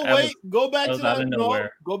was. Go back to that. No,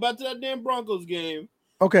 go back to that damn Broncos game.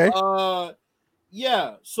 Okay.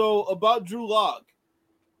 Yeah. So about Drew Lock.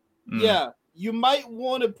 Yeah, you might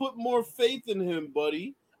want to put more faith in him,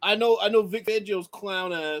 buddy. I know Vic Fangio's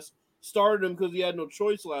clown ass started him because he had no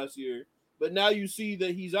choice last year, but now you see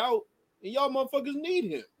that he's out, and y'all motherfuckers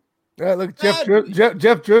need him. Yeah, look,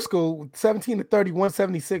 Jeff Driscoll, 17-30,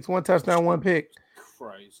 176, 1 touchdown, 1 pick.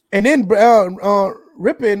 Christ. And then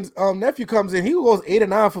Rippen's nephew comes in. He goes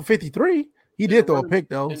 8-9 for 53. He did throw a pick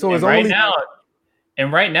though. So it's right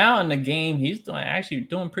now in the game, he's actually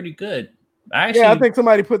doing pretty good. I think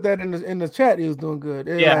somebody put that in the chat. He was doing good.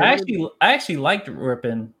 I actually liked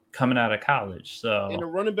Rippon coming out of college. So and the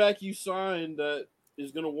running back you signed that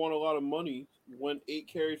is going to want a lot of money went 8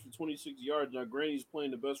 carries for 26 yards. Now, Granny's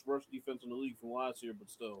playing the best rush defense in the league from last year, but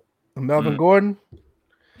still. Melvin Gordon.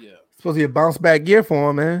 Yeah, supposed to be a bounce back year for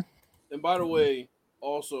him, man. And by the way,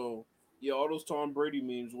 also, all those Tom Brady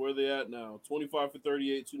memes, where are they at now? 25 for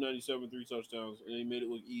 38, 297, 3 touchdowns, and they made it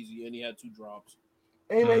look easy, and he had 2 drops.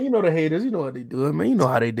 Hey, man, you know the haters. You know what they do, man. You know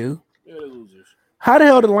how they do. Yeah, they're losers. How the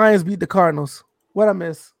hell did the Lions beat the Cardinals? What I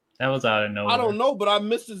miss? That was out of nowhere. I don't know, but I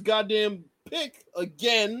missed this goddamn pick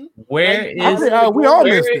again. Where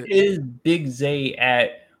is Big Zay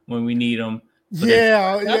at when we need him?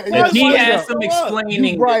 Yeah. He has some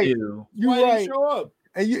explaining to do. You're right. Show up?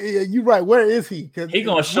 And you're right. Where is he? He's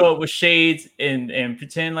gonna show up with shades and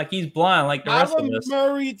pretend like he's blind, like the rest of us.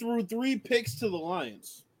 Murray threw 3 picks to the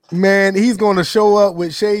Lions. Man, he's going to show up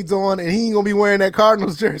with shades on, and he ain't going to be wearing that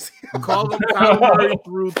Cardinals jersey. Kyler Murray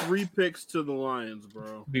threw 3 picks to the Lions,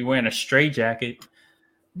 bro. Be wearing a straight jacket.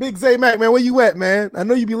 Big Zay Mac, man, where you at, man? I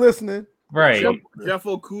know you be listening. Right. Jeff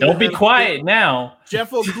Okudah. Don't be quiet now.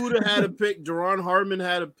 Jeff Okudah had a pick. Deron Harmon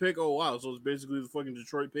had a pick. Oh, wow. So it's basically the fucking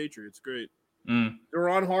Detroit Patriots. Great.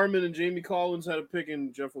 Deron Harmon and Jamie Collins had a pick,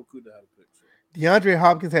 and Jeff Okudah had a pick. So. DeAndre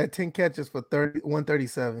Hopkins had 10 catches for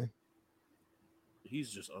 137. He's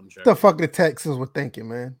just unchecked. What the fuck the Texans were thinking,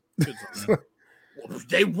 man?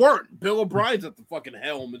 They weren't. Bill O'Brien's at the fucking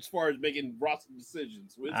helm as far as making roster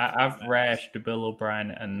decisions. I've rashed Bill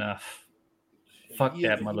O'Brien enough. Fuck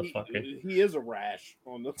that motherfucker. He is a rash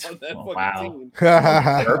on that fucking team.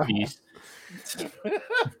 Herpes.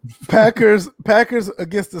 Packers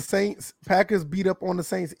against the Saints. Packers beat up on the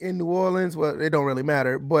Saints in New Orleans. Well, it don't really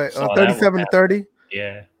matter, but 37-30.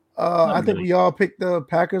 Yeah. I think we all picked the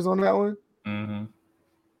Packers on that one. Mm-hmm.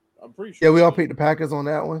 I'm pretty sure. Yeah, we all picked the Packers on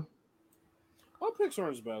that one. My picks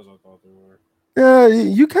aren't as bad as I thought they were. Yeah,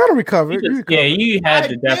 you kind of recovered. You had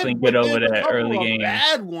to definitely get over that early game.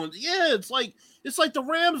 Bad ones. Yeah, it's like the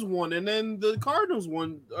Rams one, and then the Cardinals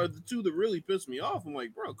one are the 2 that really pissed me off. I'm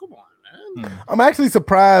like, bro, come on, man. I'm actually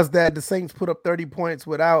surprised that the Saints put up 30 points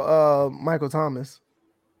without Michael Thomas.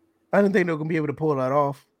 I didn't think they were gonna be able to pull that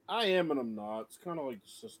off. I am, and I'm not. It's kind of like the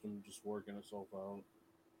system just working itself out.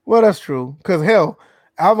 Well, that's true. Because hell,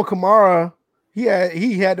 Alvin Kamara, he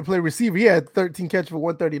had to play receiver. He had 13 catches for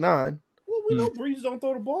 139. Well, we know Breeze don't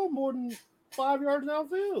throw the ball more than 5 yards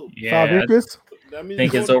downfield. Yeah, 5 inches. I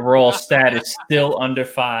think his overall stat is still under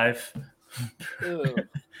 5.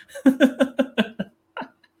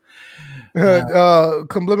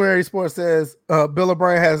 Complimentary Sports says Bill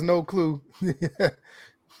O'Brien has no clue.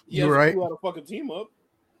 You're right. How to fuck a team up.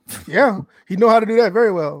 Yeah, he know how to do that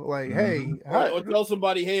very well. Like, hey, or tell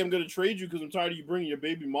somebody, hey, I'm going to trade you because I'm tired of you bringing your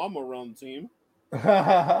baby mama around the team.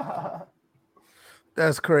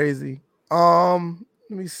 That's crazy. Let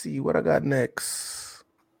me see what I got next.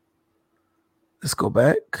 Let's go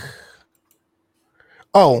back.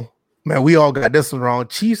 Oh man, we all got this one wrong.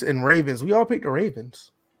 Chiefs and Ravens. We all picked the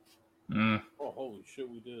Ravens. Oh, holy shit,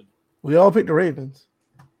 we did. We all picked the Ravens,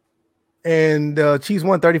 and Chiefs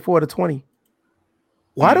won 34-20.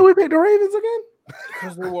 Why do we pick the Ravens again?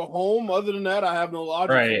 Because they were home. Other than that, I have no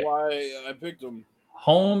logic for why I picked them.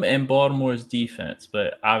 Home and Baltimore's defense,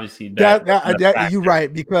 but obviously you're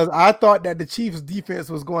right, because I thought that the Chiefs' defense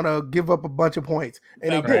was going to give up a bunch of points,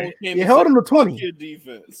 and it held them to 20.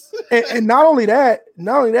 Defense. and not only that,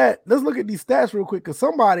 let's look at these stats real quick, because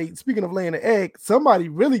somebody, speaking of laying an egg, somebody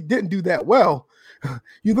really didn't do that well.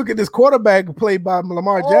 You look at this quarterback played by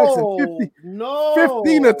Lamar Jackson,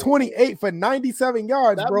 15 to 28 for 97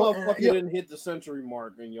 yards, that bro. That motherfucker didn't hit the century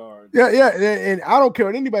mark in yards. Yeah, and I don't care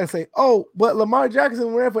what anybody say. Oh, but Lamar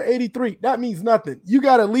Jackson ran for 83. That means nothing. You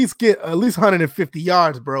got to at least 150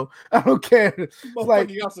 yards, bro. I don't care. It's like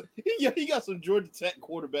he got some Georgia Tech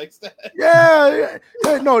quarterback stats. Yeah.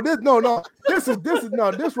 No,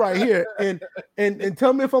 this right here. And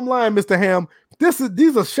tell me if I'm lying, Mr. Ham.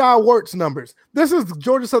 These are Shy Wirtz numbers. This is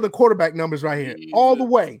Georgia Southern quarterback numbers right here, all the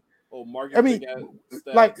way. Oh, Mark, I mean,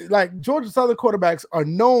 like Georgia Southern quarterbacks are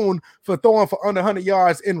known for throwing for under 100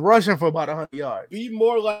 yards and rushing for about 100 yards. Be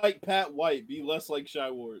more like Pat White. Be less like Shy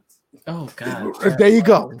Wirtz. Oh God! There you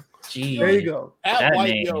go. Jeez. There you go.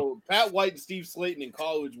 Pat White and Steve Slayton in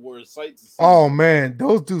college were a sight to see. Oh man,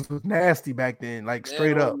 those dudes was nasty back then. Like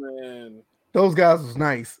straight up. Man. Those guys was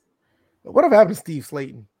nice. Whatever happened to Steve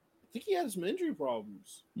Slayton? I think he had some injury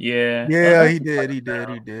problems. Yeah, he did.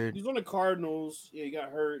 He's on the Cardinals. Yeah, he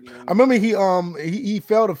got hurt. I remember he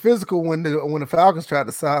failed a physical when the Falcons tried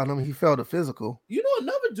to sign him. He failed a physical. You know,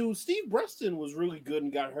 another dude, Steve Breston, was really good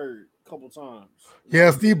and got hurt a couple times. Yeah,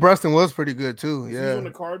 Steve Breston was pretty good too. Yeah, he was on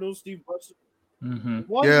the Cardinals. Steve Breston.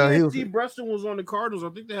 Mm-hmm. Steve Breston was on the Cardinals. I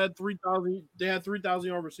think they had 3,000. They had 3,000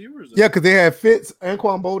 yard receivers. Yeah, because they had Fitz,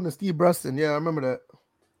 Anquan Bolden, and Steve Breston. Yeah, I remember that.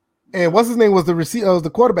 And what's his name was the receiver? Was the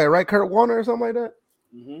quarterback, right? Kurt Warner or something like that.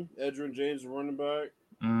 Mm-hmm. Edgerrin James, the running back.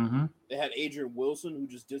 Mm-hmm. They had Adrian Wilson, who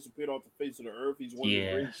just disappeared off the face of the earth. He's one of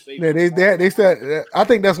the greatest safeties. Yeah, they said. I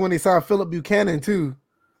think that's when they signed Philip Buchanan too.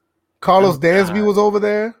 Carlos Dansby was over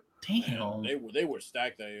there. Damn, they were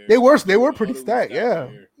stacked that year. They were pretty stacked. Yeah.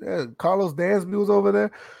 Carlos Dansby was over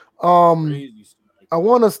there. Crazy stacked. I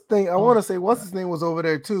want to say what's his name was over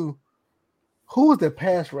there too. Who was the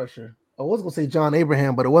pass rusher? I was gonna say John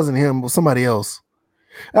Abraham, but it wasn't him. It was somebody else.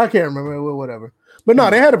 I can't remember. Whatever. But no,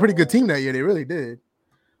 they had a pretty good team that year. They really did.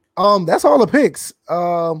 That's all the picks.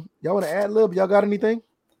 Y'all want to ad lib? Y'all got anything?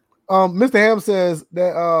 Mr. Ham says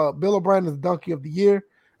that Bill O'Brien is the donkey of the year.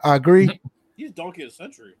 I agree. He's donkey of the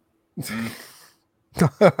century.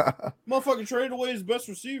 Motherfucker traded away his best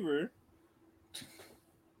receiver.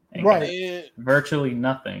 Right. Virtually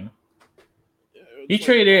nothing. He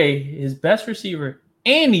traded his best receiver.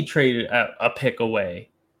 And he traded a pick away.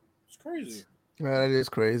 It's crazy. Man, that is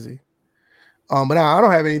crazy. But I don't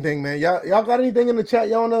have anything, man. Y'all got anything in the chat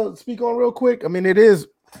y'all want to speak on real quick? I mean, it is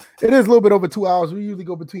a little bit over 2 hours. We usually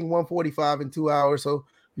go between 1:45 and 2 hours. So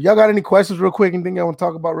if y'all got any questions real quick, anything y'all want to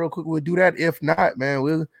talk about real quick, we'll do that. If not, man,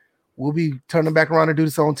 we'll be turning back around and do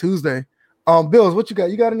this on Tuesday. Bills, what you got?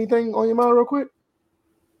 You got anything on your mind real quick?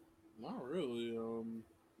 Not really.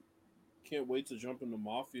 Can't wait to jump into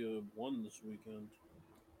Mafia 1 this weekend.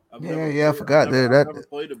 I forgot that. I've never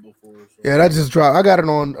played it before. So. Yeah, that just dropped. I got it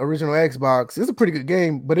on original Xbox. It's a pretty good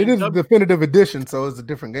game, but it is a definitive edition, so it's a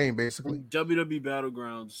different game basically. WWE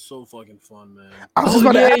Battlegrounds, so fucking fun, man. I was just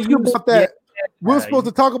about to ask you about that. We were supposed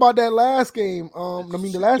to talk about that last game.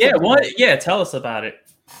 The last. Yeah, what? Yeah, tell us about it.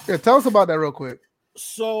 Yeah, tell us about that real quick.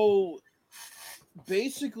 So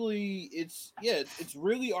basically, it's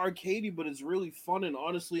really arcadey, but it's really fun, and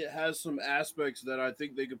honestly, it has some aspects that I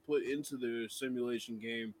think they could put into the simulation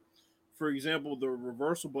game. For example, the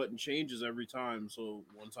reversal button changes every time. So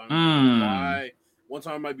one time it might be Y, one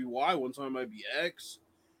time it might be Y, one time it might be X.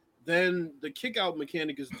 Then the kick out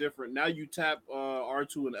mechanic is different. Now you tap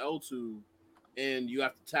R2 and L2, and you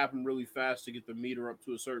have to tap them really fast to get the meter up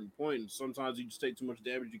to a certain point. And sometimes you just take too much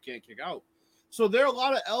damage, you can't kick out. So there are a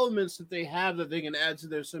lot of elements that they have that they can add to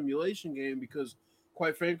their simulation game because,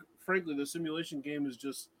 quite frankly, the simulation game is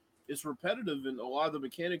it's repetitive and a lot of the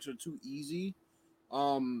mechanics are too easy.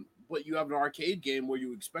 But you have an arcade game where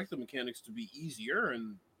you expect the mechanics to be easier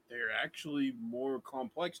and they're actually more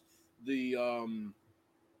complex. The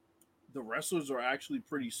wrestlers are actually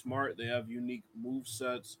pretty smart. They have unique move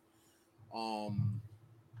sets.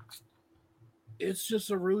 It's just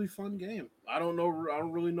a really fun game. I don't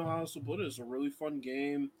really know how else to put it. It's a really fun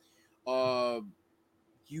game.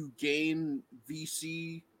 You gain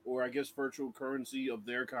VC, or I guess virtual currency of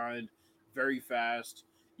their kind, very fast.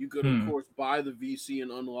 You could, of course, buy the VC and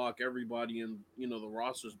unlock everybody, and the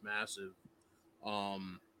roster's massive. But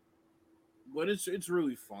it's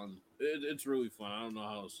really fun. It's really fun. I don't know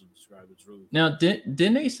how else to describe it. It's really fun. Now,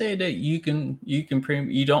 didn't they say that you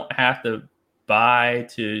don't have to buy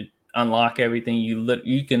to unlock everything?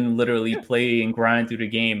 You can literally play and grind through the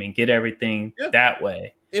game and get everything that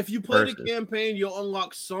way. If you play the campaign, you'll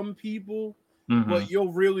unlock some people, but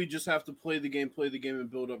you'll really just have to play the game and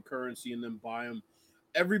build up currency and then buy them.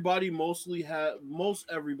 Most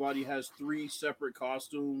everybody has 3 separate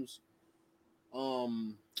costumes. But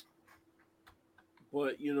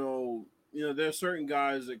there are certain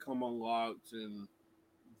guys that come unlocked, and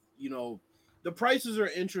the prices are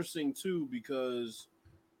interesting too because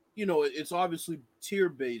it's obviously tier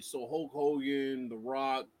based. So Hulk Hogan, The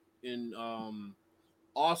Rock, and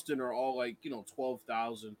Austin are all like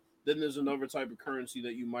 12,000. Then there's another type of currency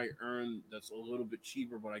that you might earn that's a little bit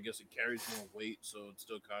cheaper, but I guess it carries more weight, so it's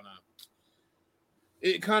still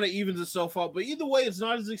kind of evens itself out. But either way, it's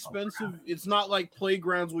not as expensive. It's not like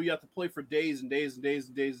Playgrounds where you have to play for days and days and days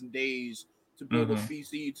and days and days to build a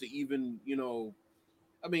PC to even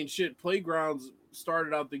I mean, shit. Playgrounds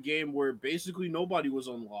started out the game where basically nobody was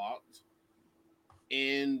unlocked,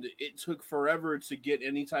 and it took forever to get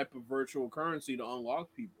any type of virtual currency to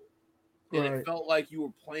unlock people. And it felt like you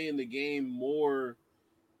were playing the game more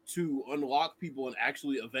to unlock people and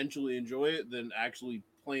actually eventually enjoy it than actually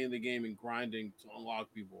playing the game and grinding to unlock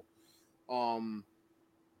people.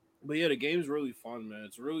 But yeah, the game's really fun, man.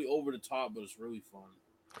 It's really over the top, but it's really fun.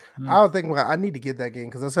 I was thinking I need to get that game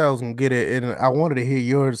because I said I was gonna get it, and I wanted to hear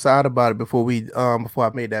your side about it before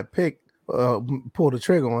I made that pick, pull the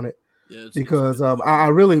trigger on it. Yeah, because I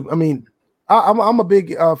really, I mean, I'm a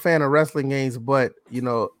big fan of wrestling games, but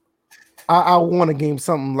I want a game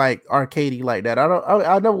something like arcadey like that.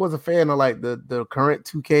 I never was a fan of like the current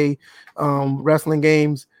 2K wrestling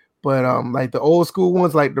games, but like the old school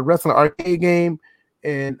ones, like the wrestling arcade game,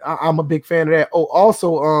 and I'm a big fan of that. Oh,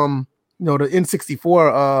 also the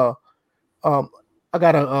N64. I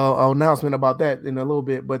got an announcement about that in a little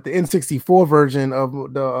bit, but the N64 version of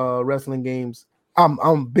the wrestling games,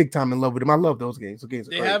 I'm big time in love with them. I love those games.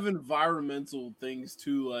 They have environmental things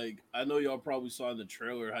too. Like I know y'all probably saw in the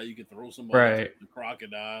trailer how you could throw somebody into the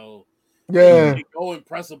crocodile. Yeah, you can go and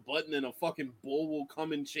press a button and a fucking bull will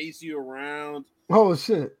come and chase you around. Oh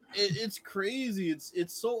shit! It's crazy.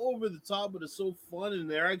 It's so over the top, but it's so fun,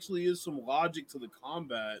 and there actually is some logic to the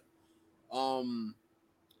combat.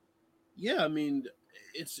 Yeah, I mean,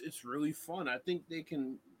 it's really fun. I think they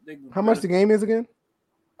can How much the game is again?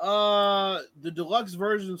 The deluxe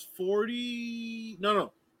version's 40.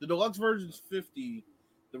 No, the deluxe version's 50.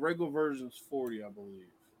 The regular version's 40, I believe.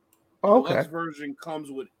 The deluxe version comes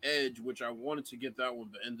with Edge, which I wanted to get that one,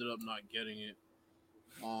 but ended up not getting it.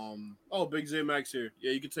 Big Z Max here.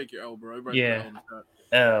 Yeah, you can take your L, bro. Everybody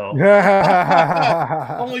L.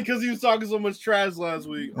 Only because he was talking so much trash last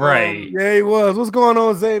week. Right. Yeah, he was. What's going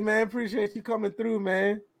on, Zay, man? Appreciate you coming through,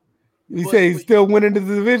 man. You say he's still winning the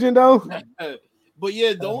division, though? But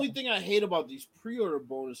yeah, the only thing I hate about these pre-order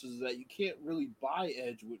bonuses is that you can't really buy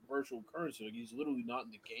Edge with virtual currency. Like he's literally not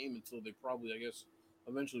in the game until they probably, I guess,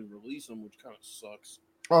 eventually release him, which kind of sucks.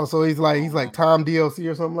 Oh, so he's like Tom DLC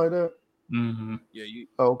or something like that. Mm-hmm. Yeah,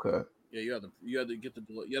 okay. Yeah, you had to get the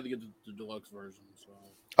deluxe version. So.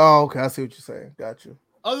 Oh, okay. I see what you're saying. Got you.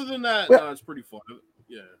 Other than that, it's pretty fun.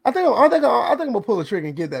 Yeah. I think I'm gonna pull the trigger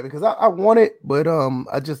and get that because I want it, but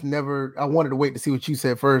I just never. I wanted to wait to see what you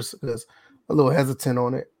said first because I'm a little hesitant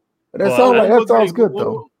on it. But that sounds good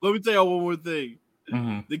though. Let me tell you one more thing.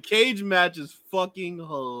 Mm-hmm. The cage match is fucking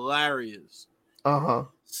hilarious. Uh-huh.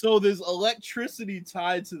 So there's electricity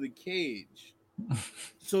tied to the cage.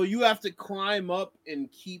 So you have to climb up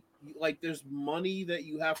and keep there's money that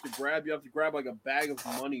you have to grab. You have to grab like a bag of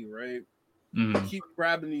money, right? Mm-hmm. Keep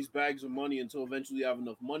grabbing these bags of money until eventually you have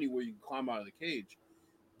enough money where you can climb out of the cage.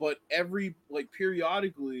 But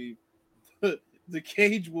periodically, the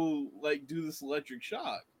cage will do this electric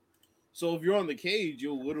shock. So if you're on the cage,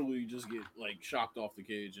 you'll literally just get shocked off the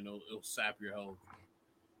cage and it'll sap your health.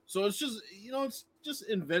 So it's just it's just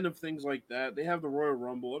inventive things like that. They have the Royal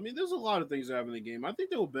Rumble. I mean, there's a lot of things that have in the game. I think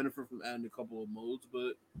they will benefit from adding a couple of modes,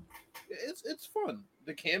 but it's fun.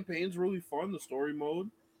 The campaign's really fun. The story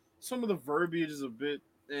mode. Some of the verbiage is a bit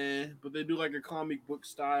but they do like a comic book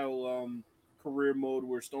style career mode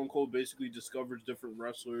where Stone Cold basically discovers different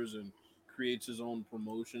wrestlers and creates his own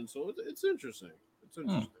promotion. So it's interesting. It's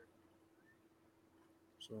interesting.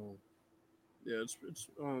 So yeah,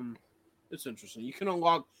 it's interesting. You can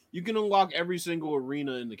unlock every single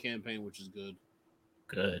arena in the campaign, which is good.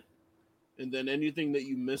 Good. And then anything that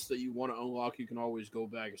you missed that you want to unlock, you can always go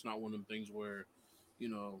back. It's not one of them things where,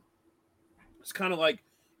 it's kind of like,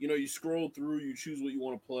 you scroll through, you choose what you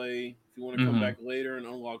want to play. If you want to come back later and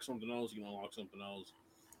unlock something else, you can unlock something else.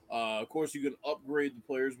 Of course, you can upgrade the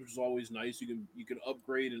players, which is always nice. You can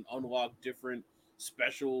upgrade and unlock different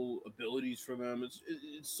special abilities for them. It's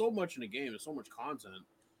so much in the game. It's so much content.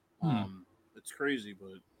 It's crazy,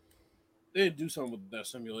 but they didn't do something with that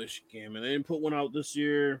simulation game, and they didn't put one out this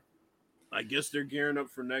year. I guess they're gearing up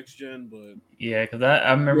for next gen, but yeah, because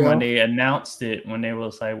I remember when they announced it, when they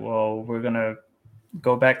was like, "Well, we're gonna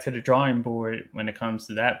go back to the drawing board when it comes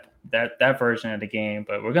to that that version of the game.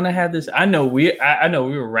 But we're gonna have this. I know we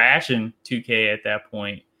were rashing 2K at that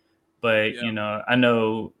point, but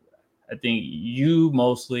I think you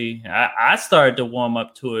mostly. I started to warm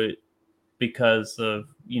up to it because of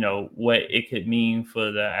what it could mean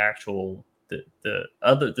for the actual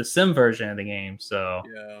the sim version of the game. So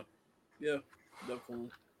yeah, definitely.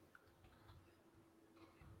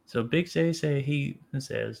 So Big J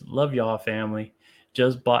says, "Love y'all, family.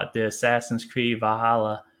 Just bought the Assassin's Creed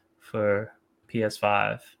Valhalla for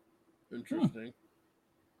PS5." Interesting.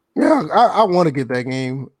 Yeah, I want to get that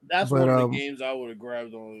game. That's one of the games I would have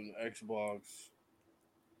grabbed on Xbox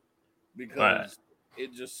because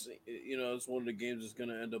it just, it's one of the games that's going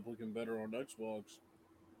to end up looking better on Xbox.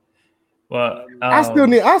 Well, I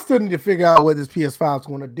still need to figure out what this PS5 is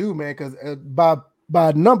going to do, man. Because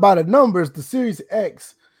by the numbers, the Series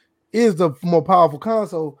X is the more powerful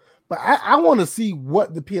console. But I want to see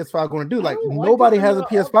what the PS5 is going to do. Like nobody has a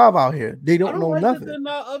PS5 out here. They don't know nothing. They're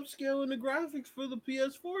not upscaling the graphics for the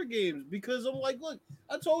PS4 games because I'm like, look,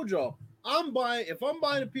 I told y'all, if I'm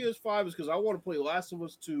buying a PS5, it's because I want to play Last of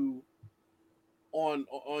Us 2 on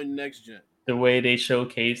next gen. The way they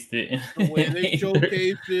showcased it. The way they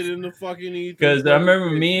showcased it in the fucking E3. Because I remember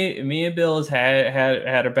me and Bills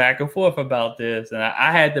had a back and forth about this, and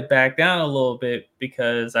I had to back down a little bit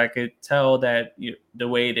because I could tell that the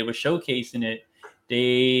way they were showcasing it,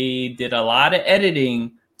 they did a lot of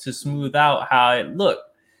editing to smooth out how it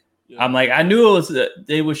looked. Yeah. I'm like, I knew it was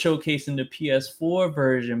they were showcasing the PS4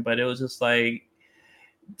 version, but it was just like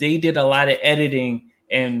they did a lot of editing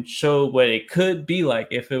and showed what it could be like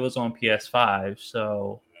if it was on PS5.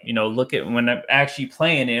 So, look at when I'm actually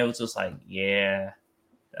playing it, it was just like, yeah.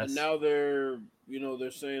 And now they're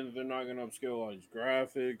saying that they're not going to upscale all these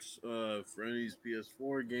graphics for any of these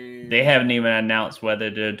PS4 games. They haven't even announced whether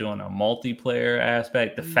they're doing a multiplayer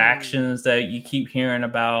aspect. The factions that you keep hearing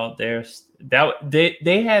about, they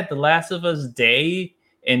had The Last of Us Day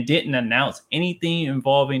and didn't announce anything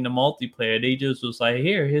involving the multiplayer. They just was like,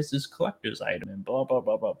 here's this collector's item and blah, blah,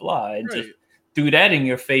 blah, blah, blah. And just threw that in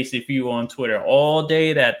your face if you were on Twitter all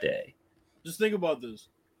day that day. Just think about this.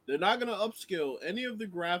 They're not going to upscale any of the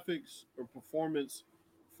graphics or performance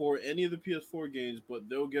for any of the PS4 games, but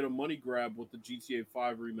they'll get a money grab with the GTA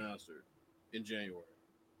 5 remaster in January.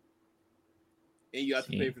 And you have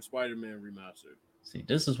to pay for Spider-Man remastered. See,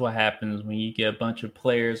 this is what happens when you get a bunch of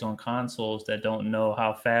players on consoles that don't know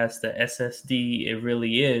how fast the SSD it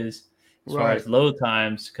really is as far as load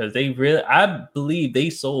times, because I believe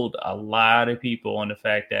they sold a lot of people on the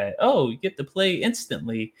fact that, you get to play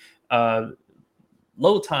instantly.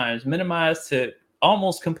 Load times minimized to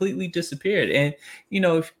almost completely disappeared. And,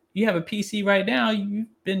 if you have a PC right now, you've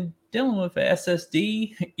been dealing with an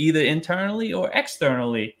SSD either internally or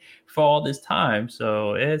externally for all this time.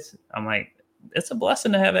 So I'm like, it's a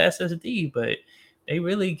blessing to have an SSD, but they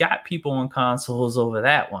really got people on consoles over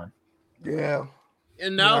that one. Yeah.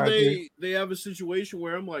 And now they have a situation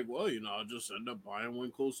where I'm like, well, I'll just end up buying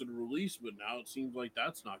one closer to release, but now it seems like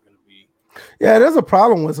that's not going to be. Yeah, there's a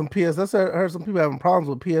problem with some PS. I heard some people having problems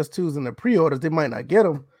with PS2s and the pre-orders. They might not get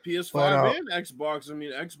them. PS5 and Xbox. I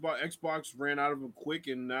mean, Xbox ran out of them quick,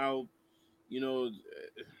 and now,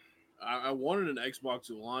 I wanted an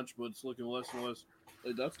Xbox at launch, but it's looking less and less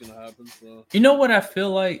like that's gonna happen. So you know what I feel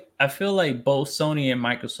like? I feel like both Sony and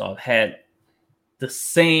Microsoft had the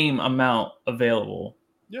same amount available.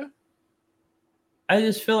 Yeah. I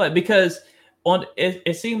just feel like because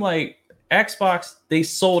it seemed like Xbox, they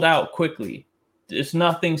sold out quickly. There's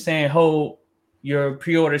nothing saying, your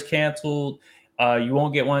pre-order's canceled. You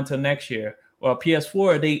won't get one until next year. Well,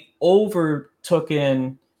 PS4, they overtook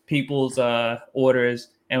in people's orders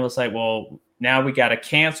and was like, well, now we got to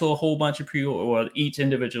cancel a whole bunch of pre-orders, or each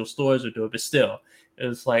individual stores will do it. But still, it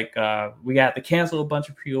was like, we got to cancel a bunch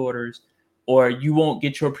of pre-orders, or you won't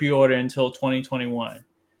get your pre-order until 2021. And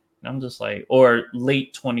I'm just like, or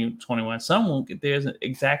late 2021. Some won't get theirs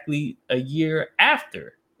exactly a year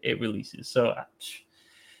after it releases. So,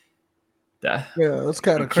 it's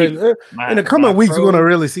kind of crazy. In the coming weeks, we're going to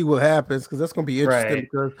really see what happens, because that's going to be interesting.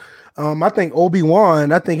 Because I think Obi-Wan,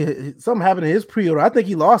 something happened to his pre-order. I think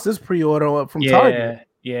he lost his pre-order from Target.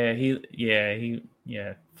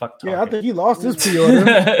 Fuck Target. Yeah, I think he lost his pre-order.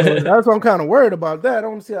 So that's why I'm kind of worried about that. I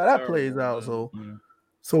want to see how that plays out.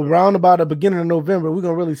 So round about the beginning of November, we're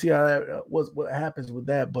gonna really see how that what happens with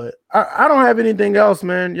that. But I don't have anything else,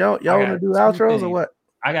 man. Y'all want to do outros or what?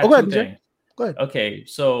 I got two things. Go ahead. Okay,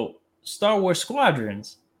 so Star Wars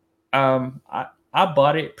Squadrons. I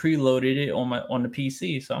bought it, preloaded it on the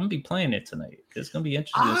PC, so I'm gonna be playing it tonight. It's gonna be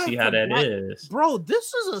interesting to see how that is. Bro,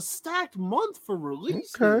 this is a stacked month for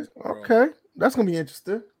release. Okay, that's gonna be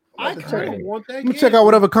interesting. I kind of want that. Let me check out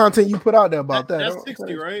whatever content you put out there about that. That's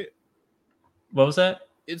 60, right? What was that?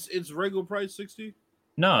 It's regular price 60.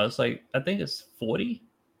 No, it's like I think it's 40.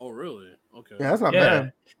 Oh, really? Okay. Yeah, that's not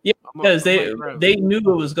bad. Yeah, because they knew it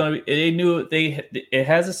was gonna be. They knew it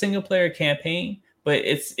has a single player campaign, but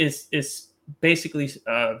it's basically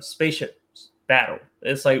spaceship battle.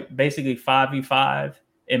 It's like basically 5v5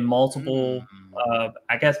 in multiple,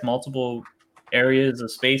 I guess multiple areas of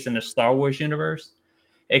space in the Star Wars universe.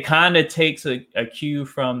 It kind of takes a cue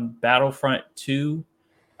from Battlefront 2.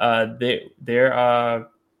 Their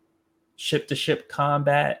ship-to-ship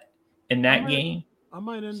combat in that game. I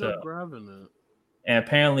might end up grabbing it. And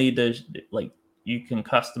apparently, you can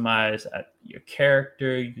customize your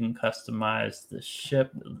character. You can customize the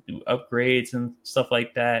ship, do upgrades and stuff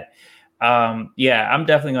like that. Yeah, I'm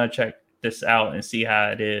definitely gonna check this out and see how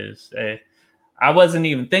it is. I wasn't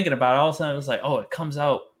even thinking about it. All of a sudden, it was like, oh, it comes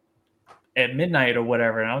out at midnight or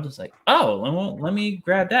whatever, and I was just like, oh, let me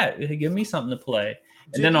grab that. Give me something to play.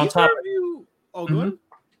 And then on top, good.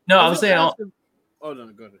 No, I was saying. No, go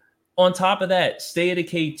ahead. On top of that, State of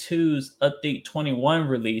Decay 2's Update 21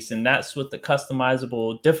 release, and that's with the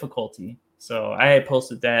customizable difficulty. So I had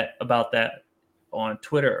posted about that on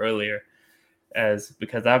Twitter earlier,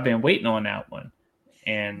 because I've been waiting on that one,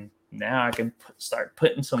 and now I can start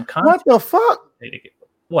putting some content. What the fuck?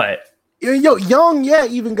 What? Yo, Young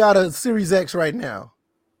even got a Series X right now.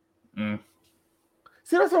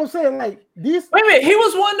 See, that's what I'm saying. Like these. Wait a minute, he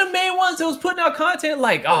was one of the main ones that was putting out content.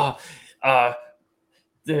 Like,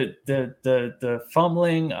 the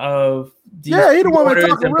fumbling of these he the one orders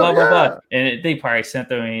talking and blah blah yeah. blah, and they probably sent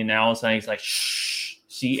them in. And all of a sudden he's like, "Shh,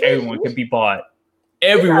 see, everyone can be bought.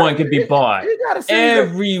 Everyone can be bought.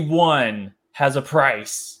 Everyone has a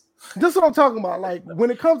price." This is what I'm talking about. Like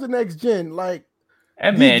when it comes to next gen, like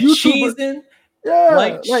that man cheesing. Yeah,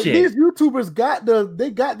 like shit. These YouTubers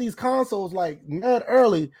got these consoles like mad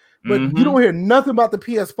early. But you don't hear nothing about the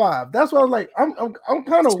PS5. That's why I was like, I'm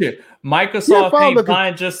kind of Microsoft ain't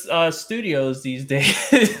buying just studios these days.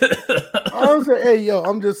 I'm saying, hey yo,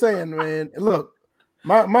 I'm just saying, man. Look,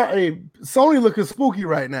 my Sony looking spooky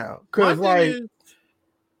right now because like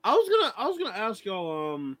I was gonna ask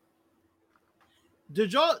y'all,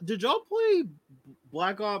 did y'all play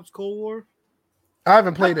Black Ops Cold War? I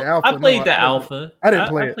haven't played the alpha. I played the alpha. I didn't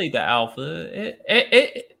play it. I played the alpha.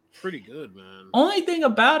 It pretty good, man. Only thing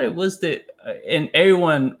about it was that, and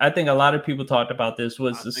everyone, I think a lot of people talked about this,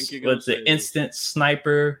 was the instant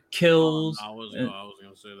sniper kills. I was gonna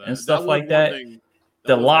say that and stuff like that.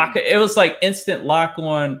 The lock, it was like instant lock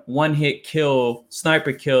on, one hit kill,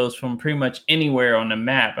 sniper kills from pretty much anywhere on the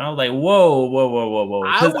map. And I was like, whoa,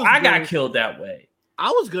 because I got killed that way.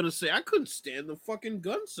 I was gonna say I couldn't stand the fucking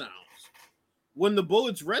gun sounds. When the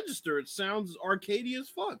bullets register, it sounds arcadey as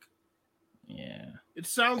fuck. Yeah. It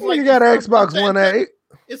sounds like you got an Xbox One X.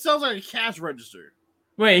 It sounds like a cash register.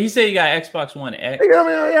 Wait, he said you got Xbox One X.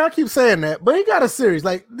 I keep saying that, but he got a series.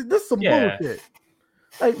 Like this is some bullshit.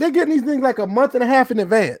 Like they're getting these things like a month and a half in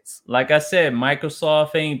advance. Like I said,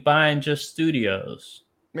 Microsoft ain't buying just studios.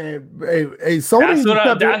 Man, hey, Sony.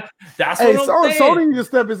 Sony need to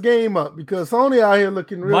step his game up because Sony out here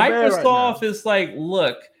looking real bad right now. Microsoft is like,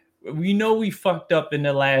 look, we know we fucked up in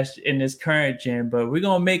this current gen, but we're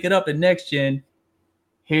gonna make it up in next gen.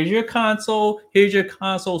 Here's your console.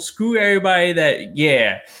 Screw everybody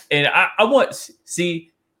and I want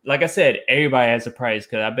see, like I said, everybody has a price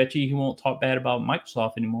because I bet you he won't talk bad about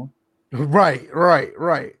Microsoft anymore. Right.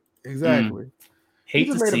 Exactly. Hate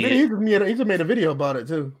to see it. He just made a video about it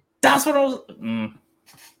too. That's what I was.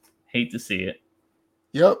 Hate to see it.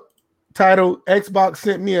 Yep. Title: Xbox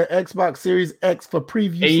sent me an Xbox Series X for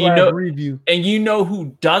preview / review. And you know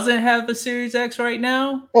who doesn't have a Series X right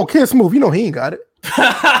now? Oh, Ken Smooth. You know he ain't got it.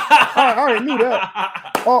 I already knew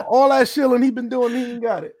that. All that shilling he been doing, he ain't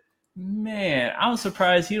got it. Man, I'm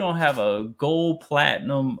surprised he don't have a gold,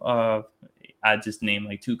 platinum. I just named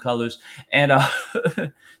like two colors and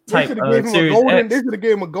type Series X. They should have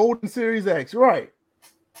gave him a golden Series X, right?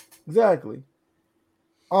 Exactly.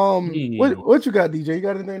 What you got, DJ? You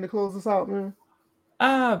got anything to close us out, man?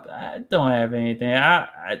 I don't have anything.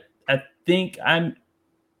 I think I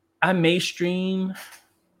may stream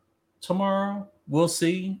tomorrow. We'll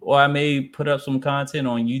see, or I may put up some content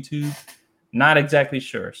on YouTube. Not exactly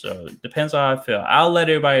sure, so it depends on how I feel. I'll let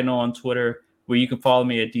everybody know on Twitter, where you can follow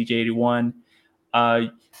me at DJ81.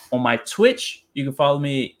 On my Twitch, you can follow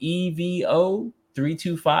me at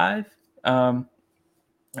EVO325.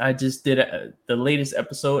 I just did the latest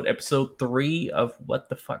episode 3 of What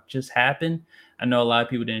the Fuck Just Happened. I know a lot of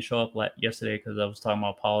people didn't show up yesterday because I was talking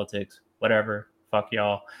about politics. Whatever. Fuck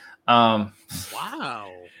y'all.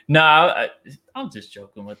 Wow. No, I'm just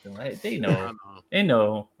joking with them. They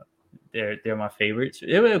know they're my favorites.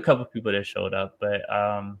 There were a couple people that showed up, but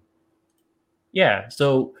yeah.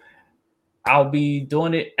 So I'll be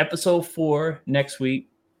doing it episode 4 next week.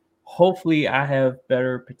 Hopefully, I have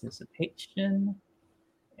better participation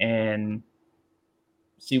and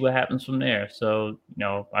see what happens from there. So,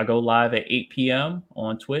 I go live at 8 p.m.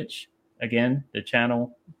 on Twitch. Again, the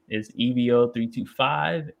channel is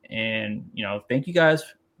EVO325. And, thank you guys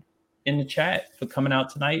in the chat for coming out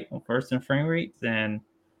tonight on First and Frame Rates. And,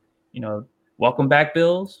 welcome back,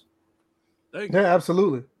 Bills. Yeah,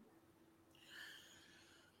 absolutely.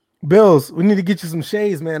 Bills, we need to get you some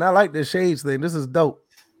shades, man. I like this shades thing. This is dope.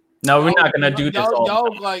 No, we're not gonna do this.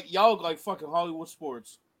 Y'all look like fucking Hollywood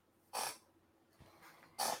Sports.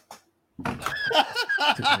 Yeah.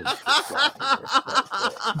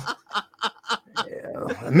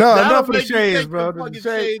 No, enough of the shades, bro.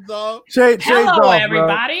 Shades off. Shades Hello, off,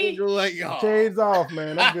 everybody. Shades off,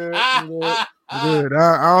 man. I'm good. Good.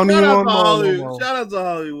 I don't even want more. Shout out to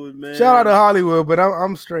Hollywood, man. Shout out to Hollywood, but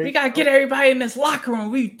I'm straight. We gotta get everybody in this locker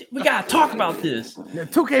room. We gotta talk about this.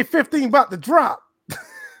 2K15 about to drop.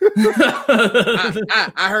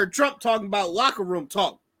 I heard Trump talking about locker room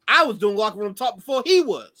talk. I was doing locker room talk before he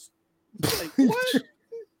was. Like, what?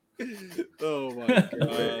 Oh my god!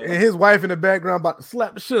 And his wife in the background about to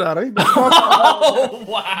slap the shit out of him. Oh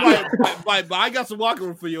wow! But I got some locker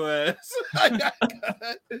room for your ass.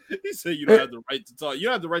 He said you don't have the right to talk. You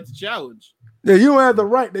don't have the right to challenge. Yeah, you don't have the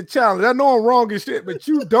right to challenge. I know I'm wrong and shit, but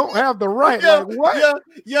you don't have the right. Yeah, like what?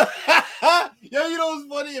 Yeah. Yeah, you know what's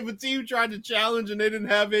funny? If a team tried to challenge and they didn't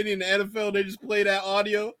have any in the NFL, they just play that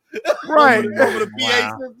audio right over the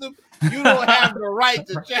PA system. You don't have the right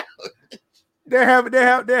to challenge. They have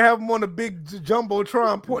them on a big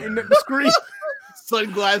jumbotron pointing at the screen.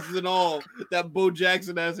 Sunglasses and all. That Bo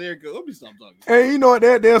Jackson ass haircut. Let me stop talking. Hey, you know what?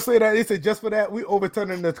 They'll say that. They say just for that, we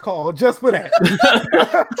overturning the call. Just for that.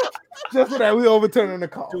 Just for that, we overturning the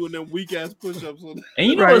call. Doing them weak ass push-ups. And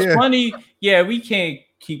you know what's funny? Yeah, we can't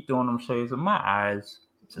keep doing them shades of my eyes.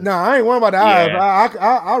 No, I ain't worried about the eyes.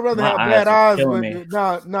 I'd rather have bad eyes, but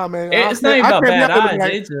nah, man. It's not even about bad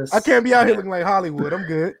eyes. I can't be out here looking like Hollywood. I'm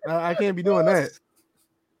good. I can't be doing that.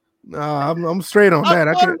 Nah, I'm straight on that.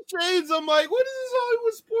 I can't. Shades. I'm like, what is this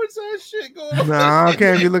Hollywood sports ass shit going on? Nah, I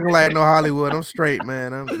can't be looking like no Hollywood. I'm straight,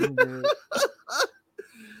 man. I'm good.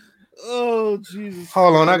 Oh Jesus!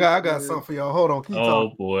 Hold on, I got something for y'all. Hold on, keep talking.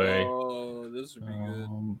 Oh boy. Oh, this would be good.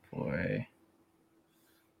 Oh boy.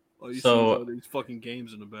 Oh, you see all these fucking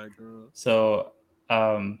games in the background. So,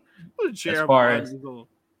 as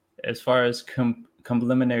far as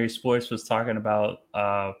Complimentary Sports was talking about,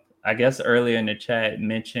 I guess earlier in the chat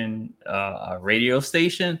mentioned a radio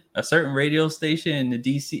station, a certain radio station in the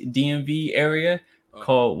DMV area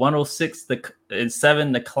called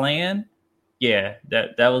 106.7 The Clan. Yeah,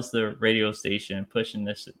 that was the radio station pushing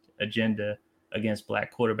this agenda against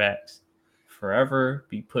black quarterbacks. Forever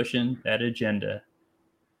be pushing that agenda.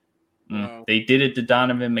 Wow. They did it to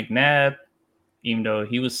Donovan McNabb, even though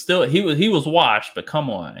he was washed. But come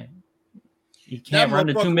on, he can't run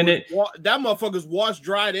the 2 minute. That motherfucker's washed,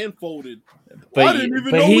 dried, and folded. But I didn't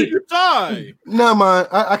even know he could die. No, man,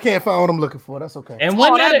 I can't find what I'm looking for. That's okay. And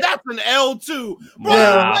that's an L too.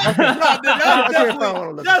 Wow. That's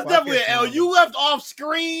definitely an L. You left off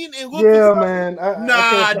screen and looked. Yeah, man.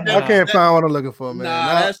 I can't find what I'm looking for,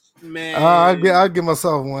 man. I'll give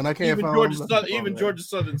myself one. I can't find even Georgia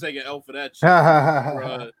Southern take an L for that shit.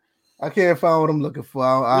 I can't find what I'm looking for.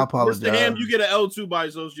 I apologize. Mr. Ham, you get an L2 by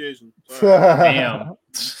association. Damn.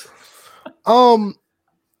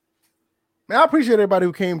 Man, I appreciate everybody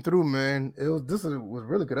who came through, man. This was a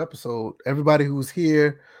really good episode. Everybody who's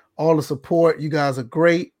here, all the support, you guys are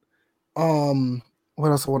great. What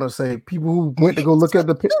else I want to say? People who went to go look at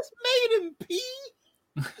the picture. Just made him pee.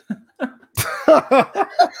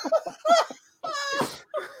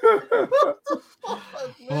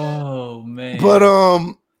 Oh man. But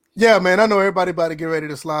yeah, man, I know everybody about to get ready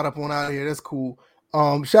to slide up on out of here. That's cool.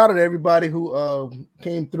 Shout out to everybody who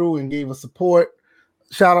came through and gave us support.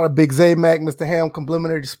 Shout out to Big Zay Mac, Mr. Ham,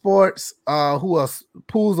 Complimentary Sports. Who else?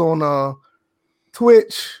 Pools on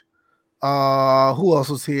Twitch. Who else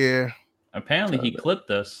was here? Apparently he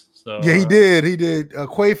clipped us. So yeah, he did.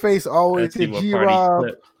 Quayface always hit G-Rob.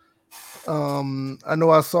 I know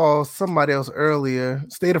I saw somebody else earlier.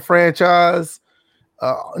 State of Franchise.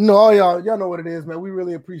 All y'all know what it is, man. We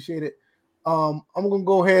really appreciate it. I'm gonna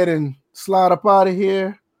go ahead and slide up out of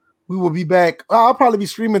here. We will be back. I'll probably be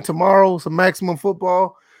streaming tomorrow some Maximum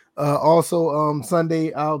Football. Also,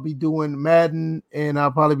 Sunday I'll be doing Madden, and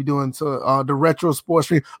I'll probably be doing the retro sports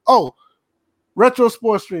stream. Oh, Retro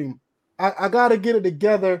Sports Stream. I gotta get it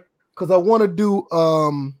together because I want to do.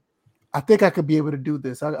 I think I could be able to do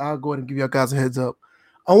this. I'll go ahead and give you guys a heads up.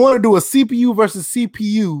 I want to do a CPU versus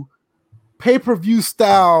CPU pay-per-view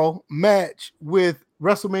style match with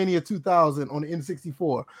WrestleMania 2000 on the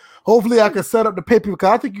N64. Hopefully, I can set up the pay-per-view because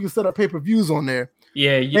I think you can set up pay-per-views on there.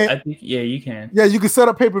 Yeah, I think you can. Yeah, you can set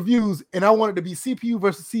up pay-per-views, and I want it to be CPU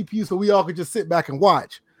versus CPU, so we all could just sit back and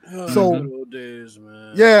watch. Days,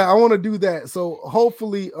 man. Yeah, I want to do that. So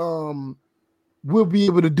hopefully, we'll be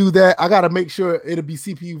able to do that. I got to make sure it'll be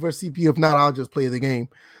CPU versus CPU. If not, I'll just play the game.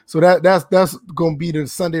 So that's going to be the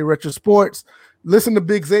Sunday Retro Sports. Listen to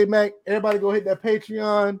Big Zaymac. Everybody go hit that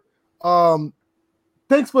Patreon.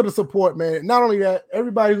 Thanks for the support, man. Not only that,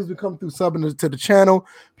 everybody who's been coming through subbing to the channel,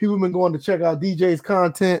 people have been going to check out DJ's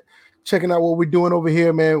content, checking out what we're doing over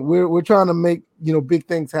here, man. We're trying to make, big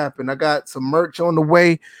things happen. I got some merch on the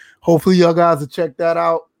way. Hopefully y'all guys will check that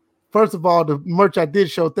out. First of all, the merch I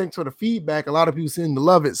did show, thanks for the feedback. A lot of people seem to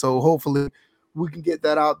love it. So hopefully we can get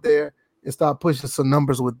that out there and start pushing some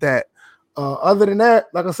numbers with that. Other than that,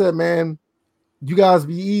 like I said, man, you guys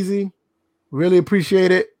be easy. Really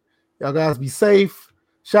appreciate it. Y'all guys be safe.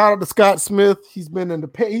 Shout out to Scott Smith. He's been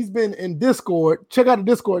in Discord. Check out the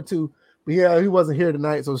Discord too. But yeah, he wasn't here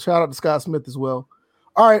tonight. So shout out to Scott Smith as well.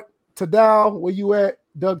 All right. Tadal, where you at?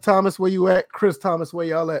 Doug Thomas, where you at? Chris Thomas, where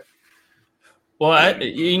y'all at? Well,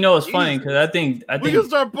 it's funny because I think we can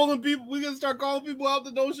start pulling people. We can start calling people out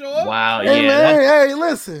that don't show up. Wow, hey, man, hey,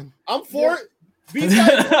 listen, I'm for it.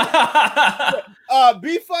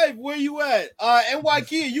 B5, where you at? NY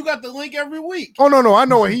Kid, you got the link every week. Oh no, I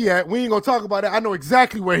know where he at. We ain't gonna talk about that. I know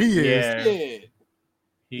exactly where he is. Yeah.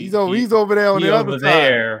 He's over there on the other side.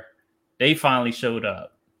 There, they finally showed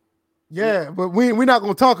up. Yeah, but we're not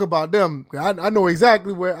gonna talk about them. I know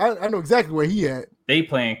exactly where I know exactly where he at. They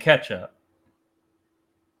playing catch up.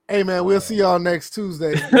 Hey man, we'll see y'all next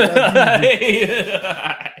Tuesday.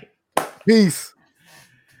 Peace.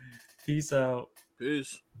 Peace out.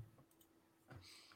 Peace.